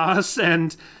applesauce,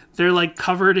 and they're like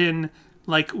covered in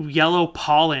like yellow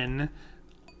pollen.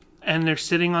 And they're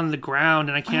sitting on the ground,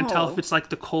 and I can't tell if it's like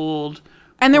the cold.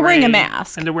 And they're wearing a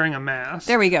mask. And they're wearing a mask.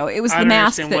 There we go. It was the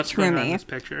mask that threw me. This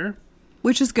picture.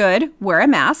 Which is good. Wear a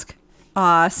mask.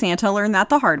 Santa learned that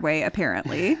the hard way,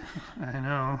 apparently. I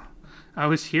know. I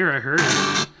was here. I heard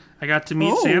it. I got to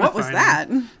meet Santa. What was that?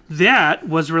 That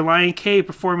was Relient K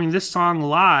performing this song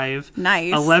live.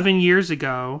 Nice. 11 years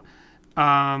ago.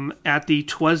 At the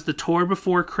 'Twas the Tour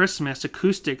Before Christmas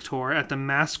acoustic tour at the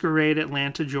Masquerade,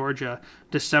 Atlanta, Georgia,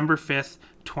 December 5th,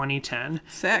 2010.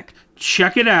 Sick.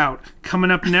 Check it out. Coming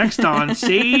up next on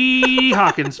Say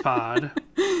Hawkins Pod.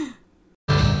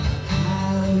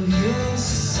 Have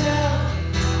yourself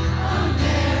a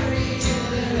merry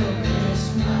little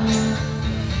Christmas.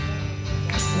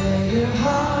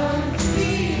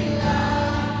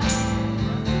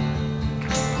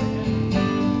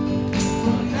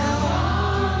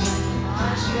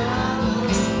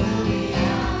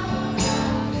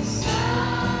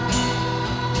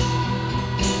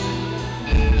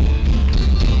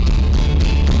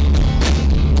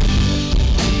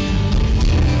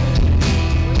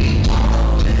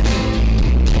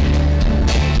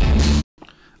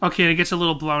 Okay, it gets a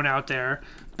little blown out there.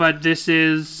 But this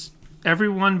is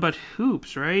Everyone But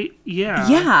Hoops, right? Yeah.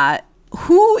 Yeah.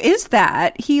 Who is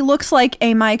that? He looks like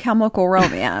a My Chemical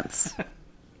Romance.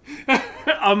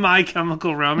 A My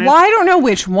Chemical Romance? Well, I don't know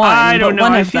which one. I don't know.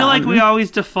 I feel like we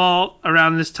always default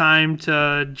around this time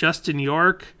to Justin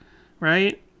York,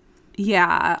 right?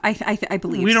 Yeah, I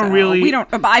believe we don't really. We don't.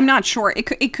 I'm not sure.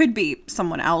 It could be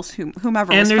someone else,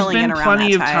 whomever was filling in around that time. And there's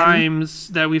been plenty of times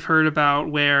that we've heard about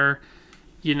where,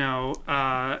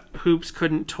 Hoops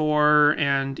couldn't tour,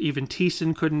 and even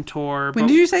Thiessen couldn't tour. When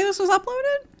did you say this was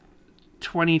uploaded?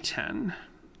 2010,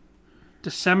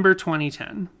 December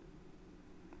 2010.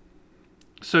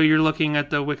 So you're looking at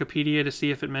the Wikipedia to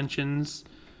see if it mentions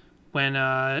when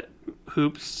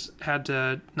Hoops had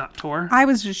to not tour? I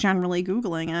was just generally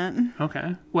Googling it.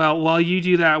 Okay. Well, while you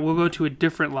do that, we'll go to a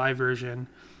different live version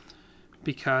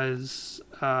because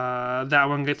that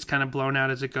one gets kind of blown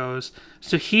out as it goes.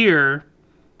 So here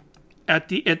at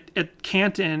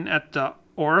Canton at the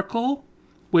Oracle,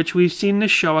 which we've seen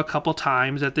this show a couple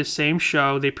times, at this same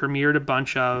show they premiered a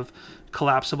bunch of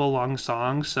collapsible long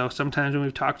songs. So sometimes when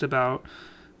we've talked about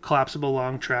collapsible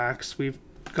long tracks, we've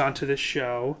gone to this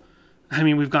show.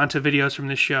 We've gone to videos from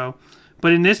this show.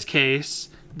 But in this case,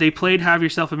 they played Have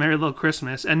Yourself a Merry Little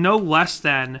Christmas, and no less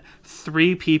than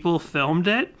 3 people filmed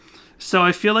it. So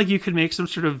I feel like you could make some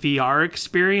sort of VR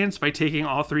experience by taking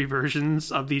all 3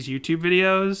 versions of these YouTube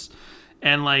videos.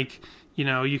 And,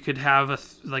 you could have a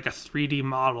 3D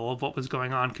model of what was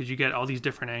going on because you get all these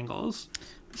different angles.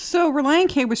 So Relient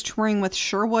K was touring with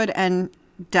Sherwood and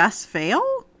Des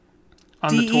Vale?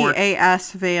 On the tour,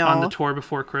 DEAS Vale. On the tour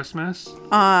before Christmas?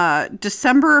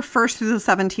 December 1st through the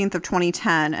 17th of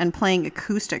 2010, and playing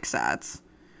acoustic sets.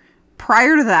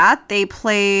 Prior to that, they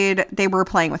were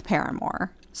playing with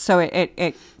Paramore. So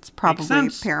it's probably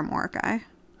Paramore guy.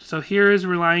 So here is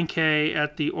Relient K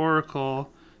at the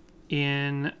Oracle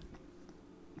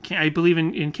I believe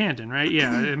in Canton, right?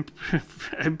 Yeah,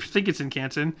 I think it's in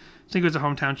Canton. I think it was a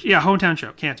hometown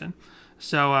show, Canton.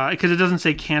 So, because it doesn't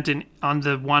say Canton on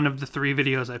the one of the 3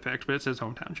 videos I picked, but it says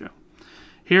hometown show.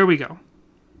 Here we go.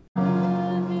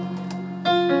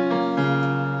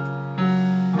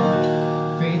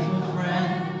 Faithful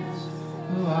friends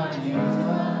who are dear to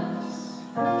us,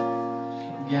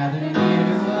 gather near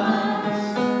to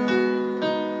us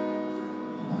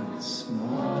once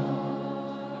more.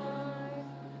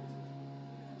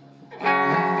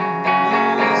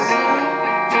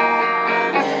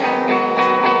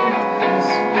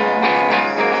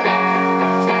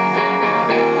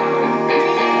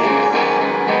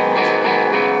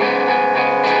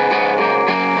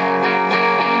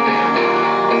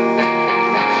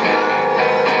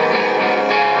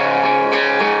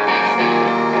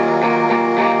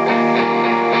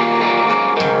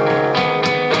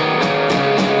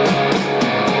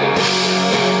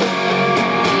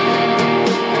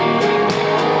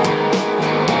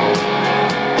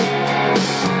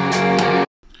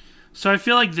 So I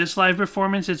feel like this live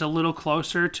performance is a little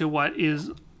closer to what is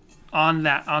on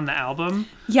the album.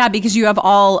 Yeah, because you have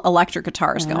all electric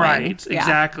guitars going. Right, yeah.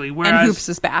 Exactly. Whereas and Hoops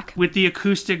is back. With the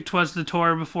acoustic 'Twas the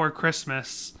Tour Before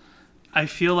Christmas, I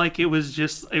feel like it was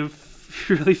just... I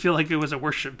really feel like it was a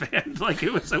worship band. I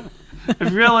feel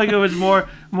like it was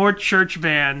more church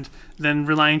band than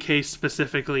Relient K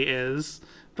specifically is.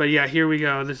 But yeah, here we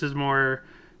go. This is more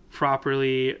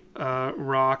properly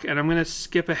rock, and I'm going to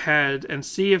skip ahead and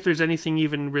see if there's anything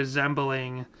even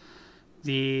resembling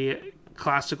the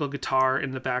classical guitar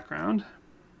in the background.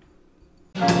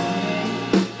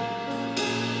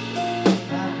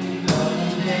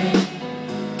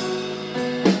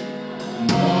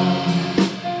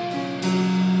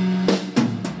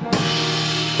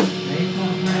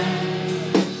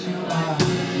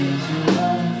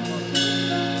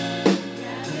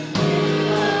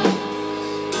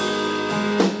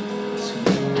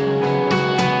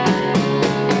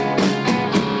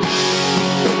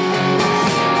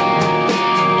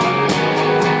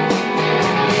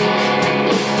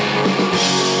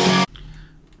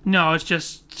 No, it's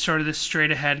just sort of this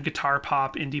straight-ahead guitar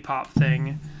pop, indie pop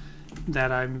thing that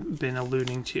I've been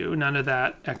alluding to. None of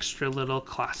that extra little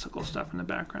classical stuff in the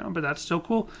background, but that's so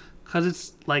cool because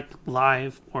it's like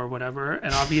live or whatever,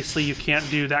 and obviously you can't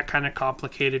do that kind of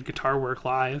complicated guitar work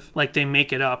live. Like, they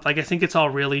make it up. Like, I think it's all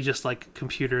really just like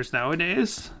computers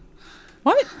nowadays.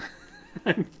 What?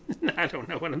 I don't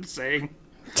know what I'm saying.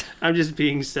 I'm just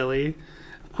being silly.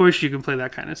 Of course you can play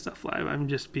that kind of stuff live. I'm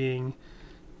just being...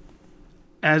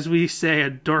 as we say, a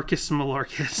Dorcas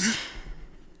Malorcas.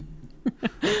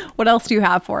 What else do you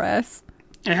have for us?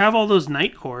 I have all those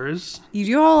night cores. You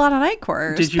do a lot of night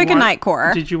cores. Pick a night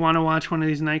core. Did you want to watch one of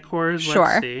these night cores? Sure.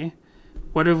 Let's see.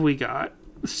 What have we got?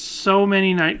 So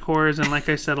many Nightcores, and like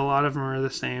I said, a lot of them are the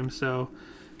same. So,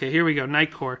 okay, here we go.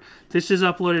 Nightcore. This is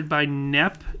uploaded by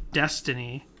Nep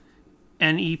Destiny.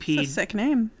 N-E-P. That's a sick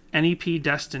name. N-E-P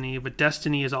Destiny, but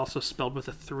Destiny is also spelled with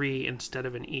a 3 instead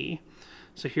of an E.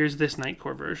 So here's this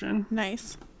Nightcore version.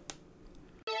 Nice.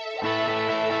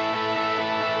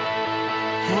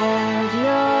 Have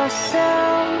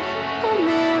yourself a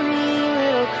merry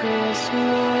little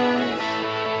Christmas.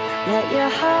 Let your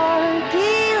heart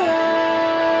be light.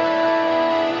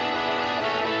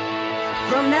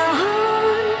 From now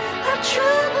on, our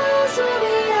troubles will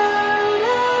be out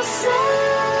of sight.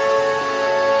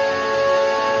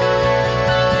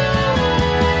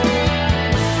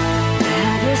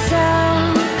 Have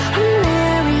yourself a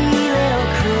merry little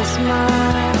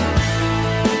Christmas.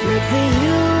 With the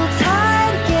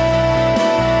Yuletide gay.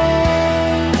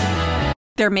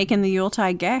 They're making the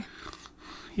Yuletide gay.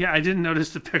 Yeah, I didn't notice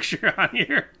the picture on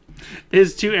here.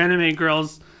 Is 2 anime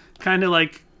girls kind of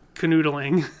like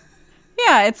canoodling.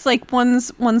 Yeah, it's like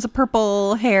one's a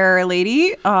purple hair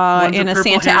lady in a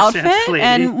Santa outfit,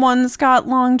 and one's got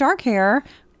long dark hair,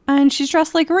 and she's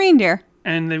dressed like a reindeer.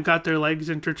 And they've got their legs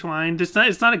intertwined. It's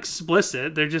not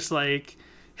explicit. They're just like,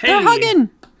 hey. They're hugging.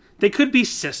 They could be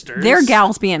sisters. They're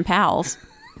gals being pals.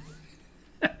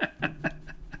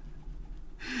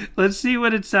 Let's see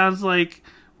what it sounds like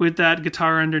with that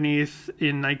guitar underneath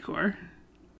in Nightcore.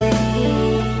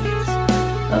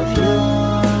 Of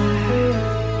your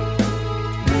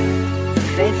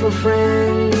faithful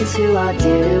friends who are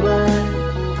dear to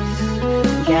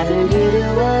us, gather near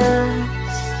to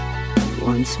us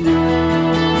once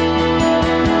more.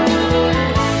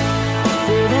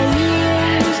 Through the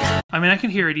years. I mean, I can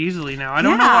hear it easily now. I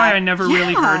don't know why I never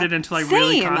really heard it until I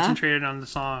really concentrated on the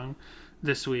song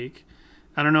this week.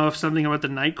 I don't know if something about the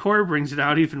Nightcore brings it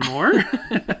out even more,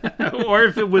 or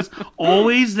if it was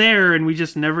always there and we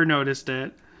just never noticed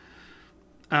it.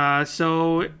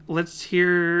 So let's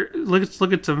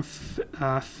look at some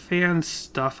fan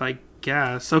stuff, I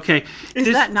guess. Okay,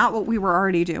 is that not what we were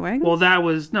already doing? Well, that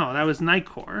was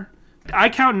Nightcore. I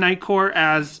count Nightcore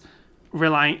as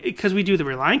Relient, because we do the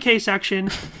Relient K section,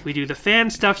 we do the fan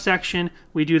stuff section,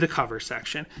 we do the cover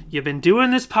section. You've been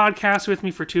doing this podcast with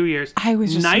me for 2 years. I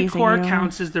was just Nightcore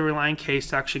counts as the Relient K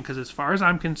section because, as far as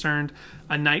I'm concerned,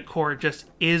 a Nightcore just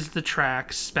is the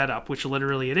track sped up, which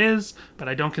literally it is, but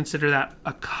I don't consider that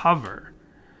a cover.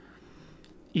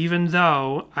 Even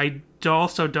though I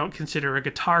also don't consider a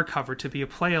guitar cover to be a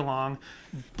play along,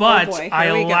 but I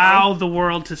allow the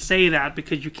world to say that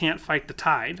because you can't fight the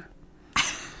tide.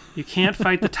 You can't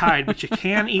fight the tide, but you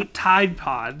can eat Tide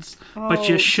Pods, but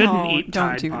you shouldn't eat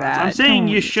Tide Pods. That. I'm saying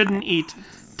you shouldn't eat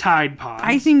Tide Pods.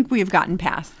 I think we've gotten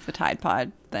past the Tide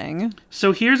Pod thing.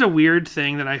 So here's a weird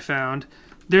thing that I found.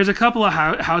 There's a couple of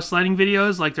house lighting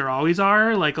videos, like there always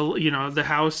are. Like, the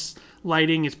house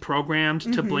lighting is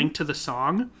programmed to blink to the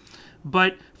song.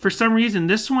 But for some reason,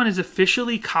 this one is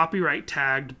officially copyright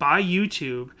tagged by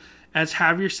YouTube as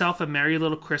Have Yourself a Merry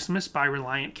Little Christmas by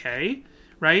Relient K,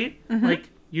 right? Mm-hmm. Like,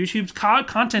 YouTube's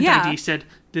content ID said,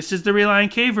 this is the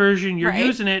Relient K version, you're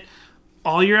using it,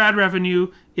 all your ad revenue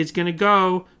is going to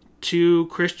go to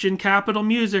Christian Capital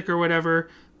Music or whatever.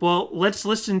 Well, let's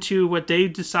listen to what they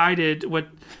decided, what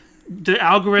the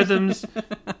algorithms,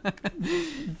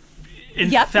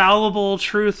 infallible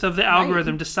truth of the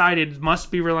algorithm decided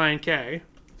must be Relient K.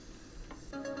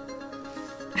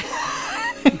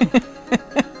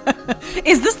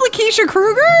 Is this Lakeisha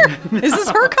Kruger? Is this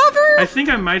her cover? I think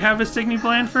I might have a Signe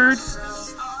Blanford.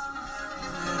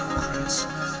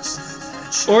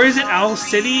 Or is it Owl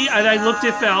City? I looked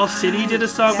if Owl City did a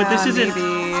song, but this isn't.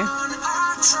 Maybe.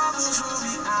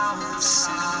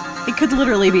 It could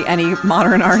literally be any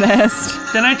modern artist.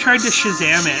 Then I tried to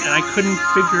Shazam it, and I couldn't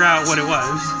figure out what it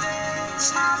was.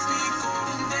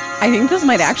 I think this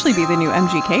might actually be the new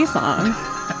MGK song.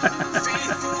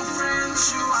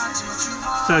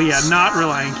 So yeah, not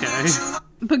Relient K.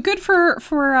 But good for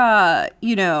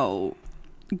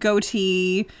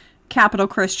Goatee, Capital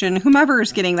Christian,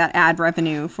 whomever's getting that ad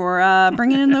revenue for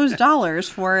bringing in those dollars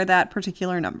for that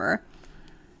particular number.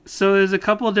 So there's a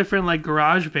couple of different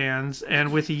garage bands,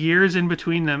 and with years in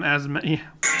between them, what am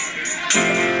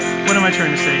I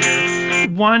trying to say here?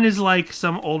 One is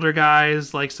some older guys,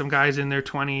 some guys in their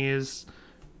 20s.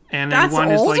 And then that's one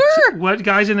older? Is what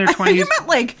guys in their 20s? You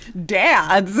meant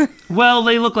dads. Well,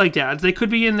 they look like dads. They could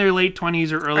be in their late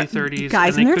 20s or early 30s.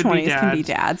 Guys in their 20s can be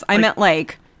dads. I meant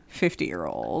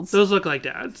 50-year-olds. Those look like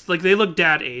dads. They look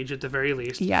dad age at the very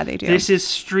least. Yeah, they do. This is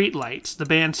Streetlights, the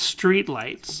band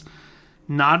Streetlights.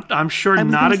 I'm sure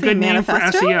not a good name for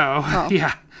SEO. Oh.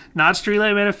 Yeah, not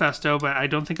Streetlight Manifesto, but I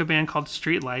don't think a band called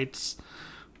Streetlights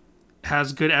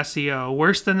has good SEO,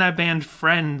 worse than that band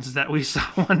Friends that we saw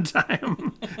one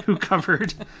time who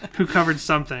covered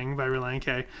something by Relient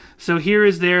K. So here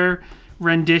is their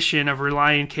rendition of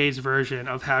Relient K's version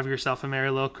of Have Yourself a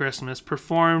Merry Little Christmas,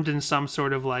 performed in some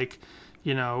sort of like,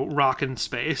 you know, rockin'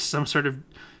 space, some sort of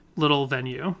little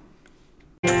venue.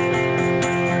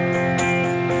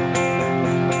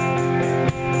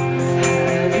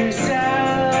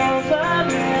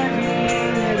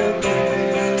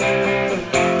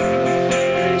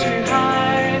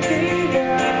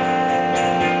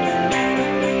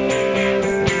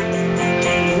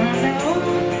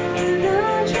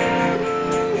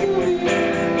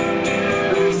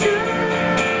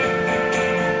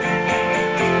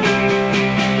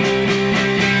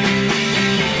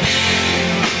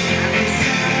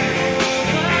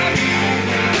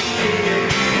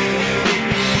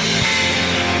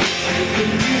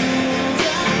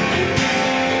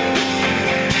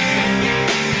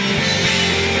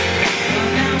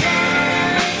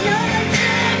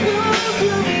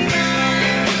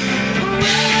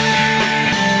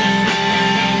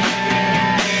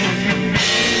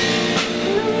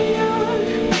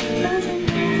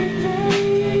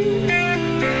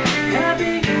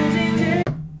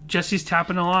 Jesse's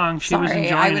tapping along. She was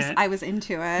enjoying it. I was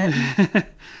into it.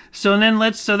 So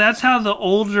that's how the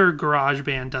older garage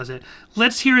band does it.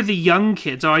 Let's hear the young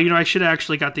kids. Oh, you know, I should have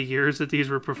actually got the years that these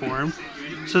were performed.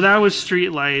 So that was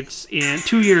Streetlights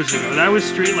 2 years ago. That was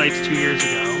Streetlights 2 years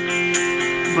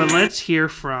ago. But let's hear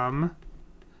from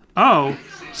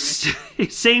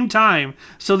same time.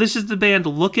 So this is the band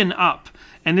Lookin' Up,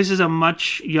 and this is a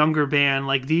much younger band.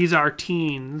 Like, these are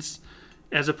teens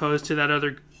as opposed to that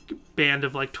other band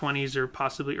of like 20s or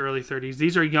possibly early 30s.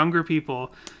 These are younger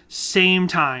people. Same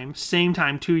time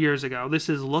 2 years ago. This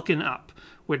is Lookin' Up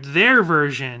with their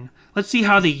version. Let's see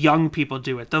how the young people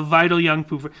do it. The vital young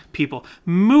people.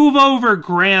 Move over,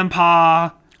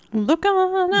 Grandpa. Look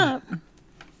on up.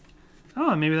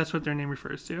 Oh, maybe that's what their name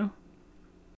refers to.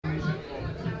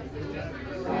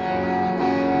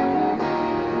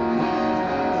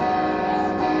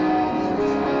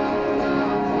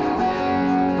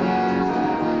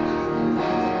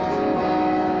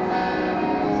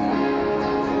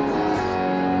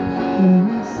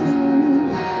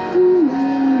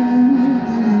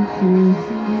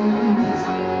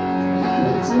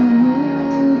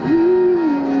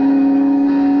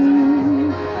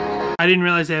 I didn't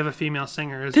realize they have a female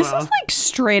singer as well. This is like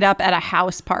straight up at a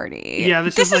house party. Yeah,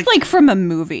 this is like from a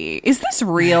movie. Is this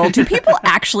real? Do people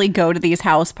actually go to these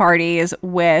house parties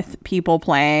with people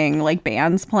playing, like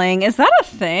bands playing? Is that a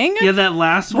thing? Yeah, that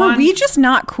last one. Were we just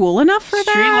not cool enough for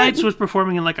that? Streetlights was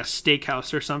performing in like a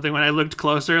steakhouse or something when I looked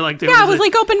closer. Like, it was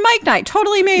like open mic night.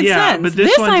 Totally made sense. But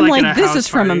this I'm like this is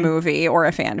from a movie or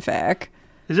a fanfic.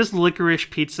 Is this Licorice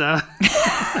Pizza?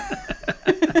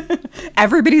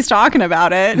 Everybody's talking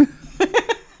about it.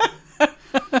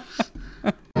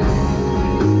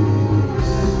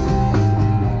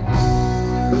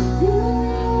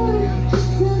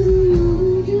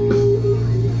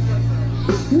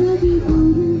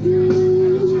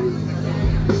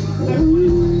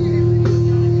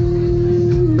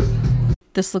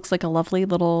 This looks like a lovely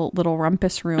little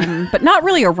rumpus room, but not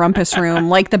really a rumpus room,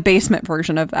 like the basement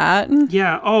version of that.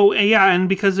 Yeah. Oh, yeah. And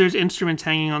because there's instruments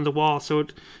hanging on the wall, so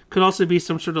it could also be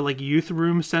some sort of like youth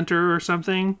room center or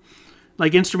something.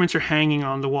 Like instruments are hanging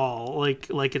on the wall, like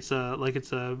it's a.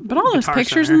 But all those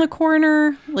pictures in the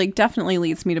corner, like, definitely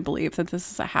leads me to believe that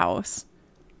this is a house.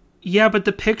 Yeah, but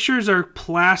the pictures are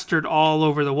plastered all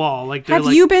over the wall. Like,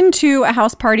 have you been to a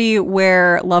house party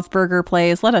where Love Burger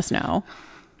plays? Let us know.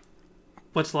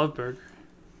 What's Love Burger?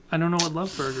 I don't know what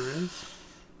Love Burger is.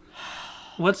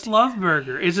 What's Love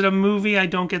Burger? Is it a movie? I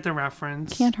don't get the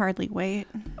reference. Can't Hardly Wait.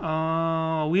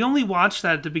 Oh, we only watched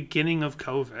that at the beginning of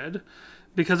COVID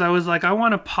because I was like, I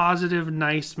want a positive,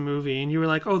 nice movie. And you were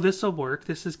like, oh, this will work.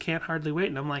 This is Can't Hardly Wait.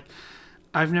 And I'm like,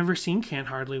 I've never seen Can't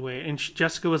Hardly Wait. And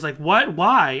Jessica was like, what?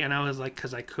 Why? And I was like,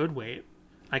 because I could wait.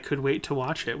 I could wait to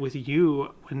watch it with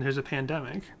you when there's a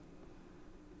pandemic.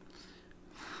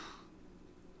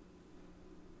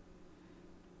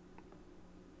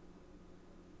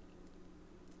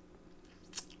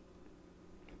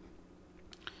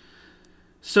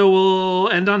 So we'll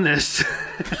end on this.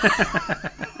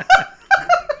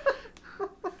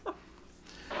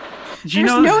 There's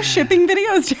no shipping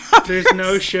videos to have There's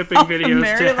no shipping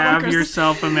videos to have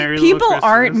yourself a Merry Little Christmas. People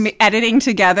aren't editing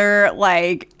together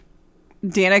like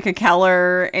Danica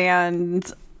Keller and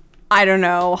I don't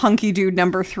know, hunky dude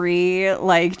number 3,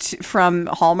 like from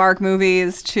Hallmark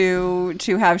movies to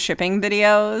have shipping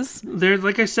videos. There's,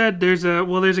 like I said, there's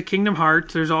a Kingdom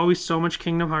Hearts. There's always so much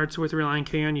Kingdom Hearts with Relient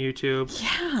K on YouTube.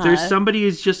 Yeah. There's somebody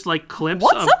who's just like clips.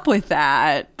 What's up with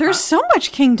that? There's so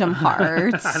much Kingdom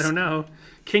Hearts. I don't know.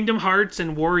 Kingdom Hearts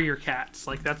and Warrior Cats.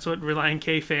 Like, that's what Relient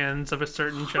K fans of a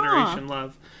certain generation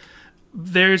love.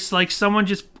 There's like someone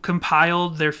just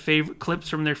compiled their favorite clips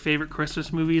from their favorite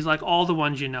Christmas movies, like all the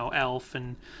ones Elf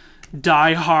and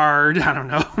Die Hard. I don't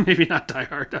know, maybe not Die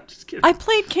Hard. I'm just kidding. I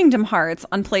played Kingdom Hearts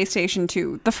on PlayStation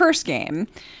 2, the first game,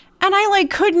 and I like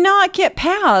could not get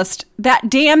past that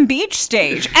damn beach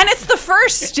stage, and it's the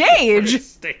first stage.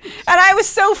 And I was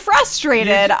so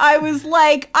frustrated. I was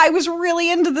like, I was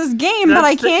really into this game, but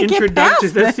I can't get past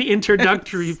it. That's the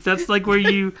introductory. That's like where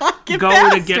you go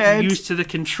to get used to the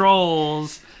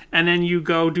controls, and then you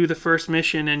go do the first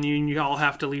mission, and you all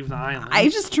have to leave the island. I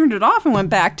just turned it off and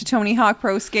went back to Tony Hawk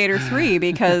Pro Skater 3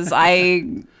 because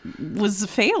I was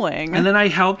failing. And then I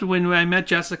helped when I met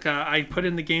Jessica. I put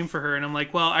in the game for her, and I'm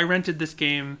like, well, I rented this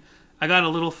game. I got a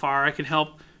little far. I can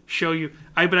help show you.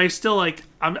 But I still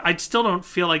I still don't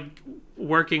feel like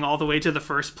working all the way to the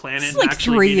first planet. It's like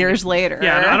 3 years later.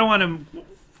 Yeah, I don't want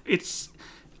to.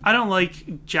 I don't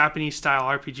like Japanese style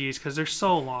RPGs because they're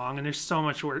so long and there's so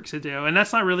much work to do. And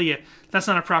that's not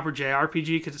a proper JRPG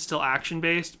because it's still action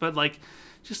based. But like,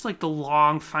 just like the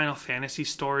long Final Fantasy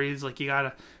stories, like you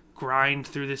gotta grind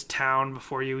through this town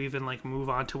before you even like move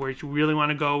on to where you really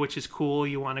want to go, which is cool.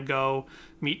 You want to go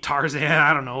meet Tarzan.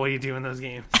 I don't know what you do in those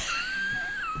games.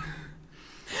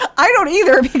 I don't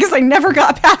either because I never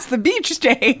got past the beach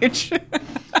stage.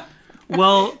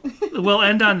 Well, we'll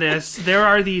end on this. There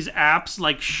are these apps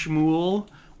like Shmuel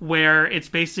where it's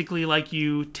basically like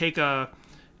you take a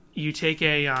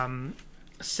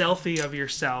selfie of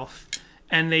yourself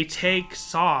and they take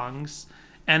songs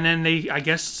and then they, I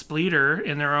guess, Spleeter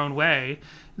in their own way,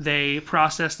 they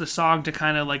process the song to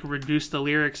kind of like reduce the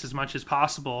lyrics as much as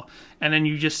possible, and then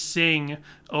you just sing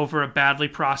over a badly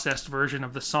processed version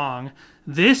of the song.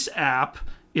 This app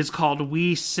is called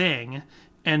We Sing,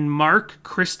 and Mark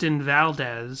Kristen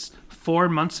Valdez, 4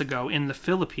 months ago in the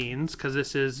Philippines, because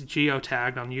this is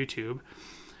geotagged on YouTube,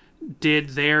 did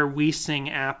their We Sing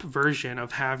app version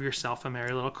of Have Yourself a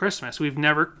Merry Little Christmas. We've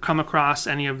never come across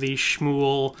any of these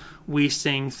Shmuel We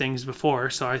Sing things before,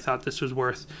 so I thought this was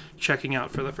worth checking out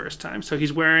for the first time. So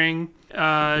he's wearing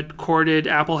corded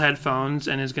Apple headphones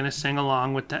and is going to sing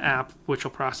along with the app, which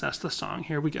will process the song.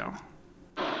 Here we go.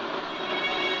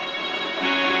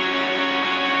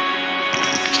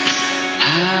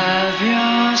 Have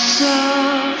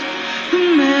yourself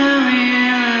a merry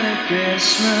little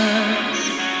Christmas.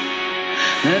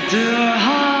 Let your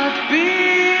heart be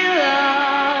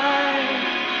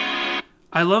light.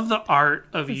 I love the art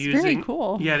of using. It's very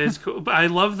cool. Yeah, it is cool. But I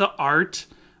love the art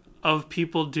of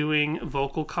people doing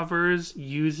vocal covers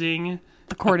using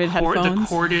the corded headphones. The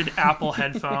corded Apple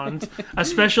headphones,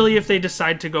 especially if they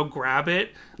decide to go grab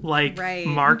it, like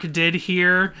Mark did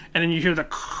here, and then you hear the.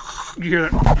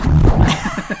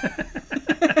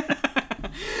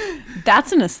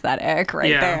 That's an aesthetic right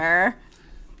there.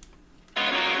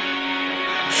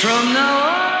 From now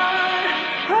on,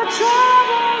 our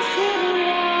troubles will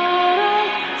be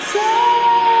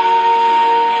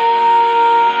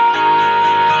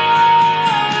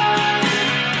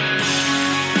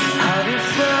out of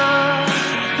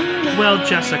sight. Well,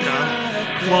 Jessica,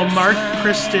 while Mark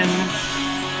Kristen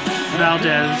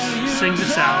Valdez sings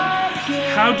us out,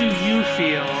 how do you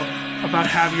feel about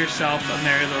Have Yourself a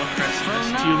Merry Little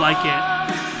Christmas? Do you like it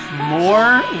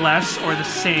more, less, or the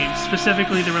same?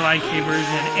 Specifically the Relient K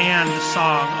version and the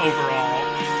song overall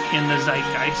in the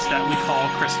zeitgeist that we call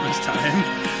Christmas time.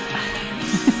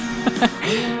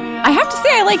 I have to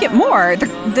say I like it more,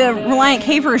 the Relient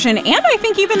K version, and I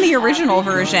think even the original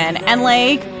version. And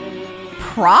like,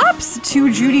 props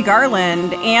to Judy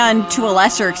Garland and to a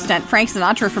lesser extent Frank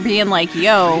Sinatra for being like,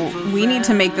 yo, we need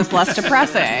to make this less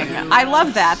depressing. I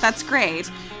love that. That's great.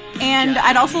 And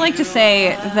I'd also like to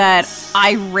say that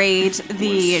I rate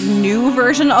the new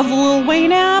version of the Lil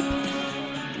Wayne app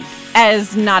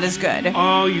as not as good.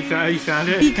 Oh, you found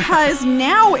it? Because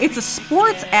now it's a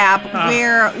sports app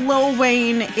where Lil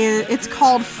Wayne it's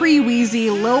called Free Wheezy,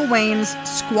 Lil Wayne's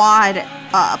Squad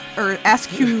Up, or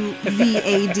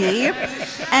SQVAD.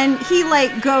 And he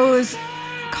like goes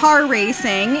car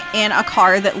racing in a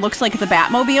car that looks like the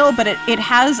Batmobile, but it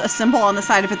has a symbol on the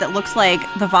side of it that looks like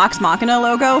the Vox Machina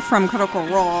logo from Critical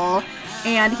Role.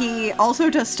 And he also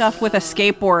does stuff with a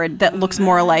skateboard that looks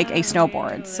more like a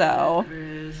snowboard. So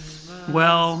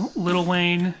Well, Lil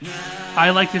Wayne,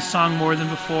 I like this song more than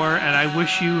before, and I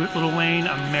wish you, Lil Wayne,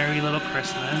 a Merry Little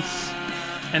Christmas.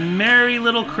 And Merry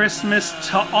Little Christmas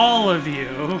to all of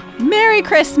you. Merry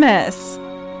Christmas!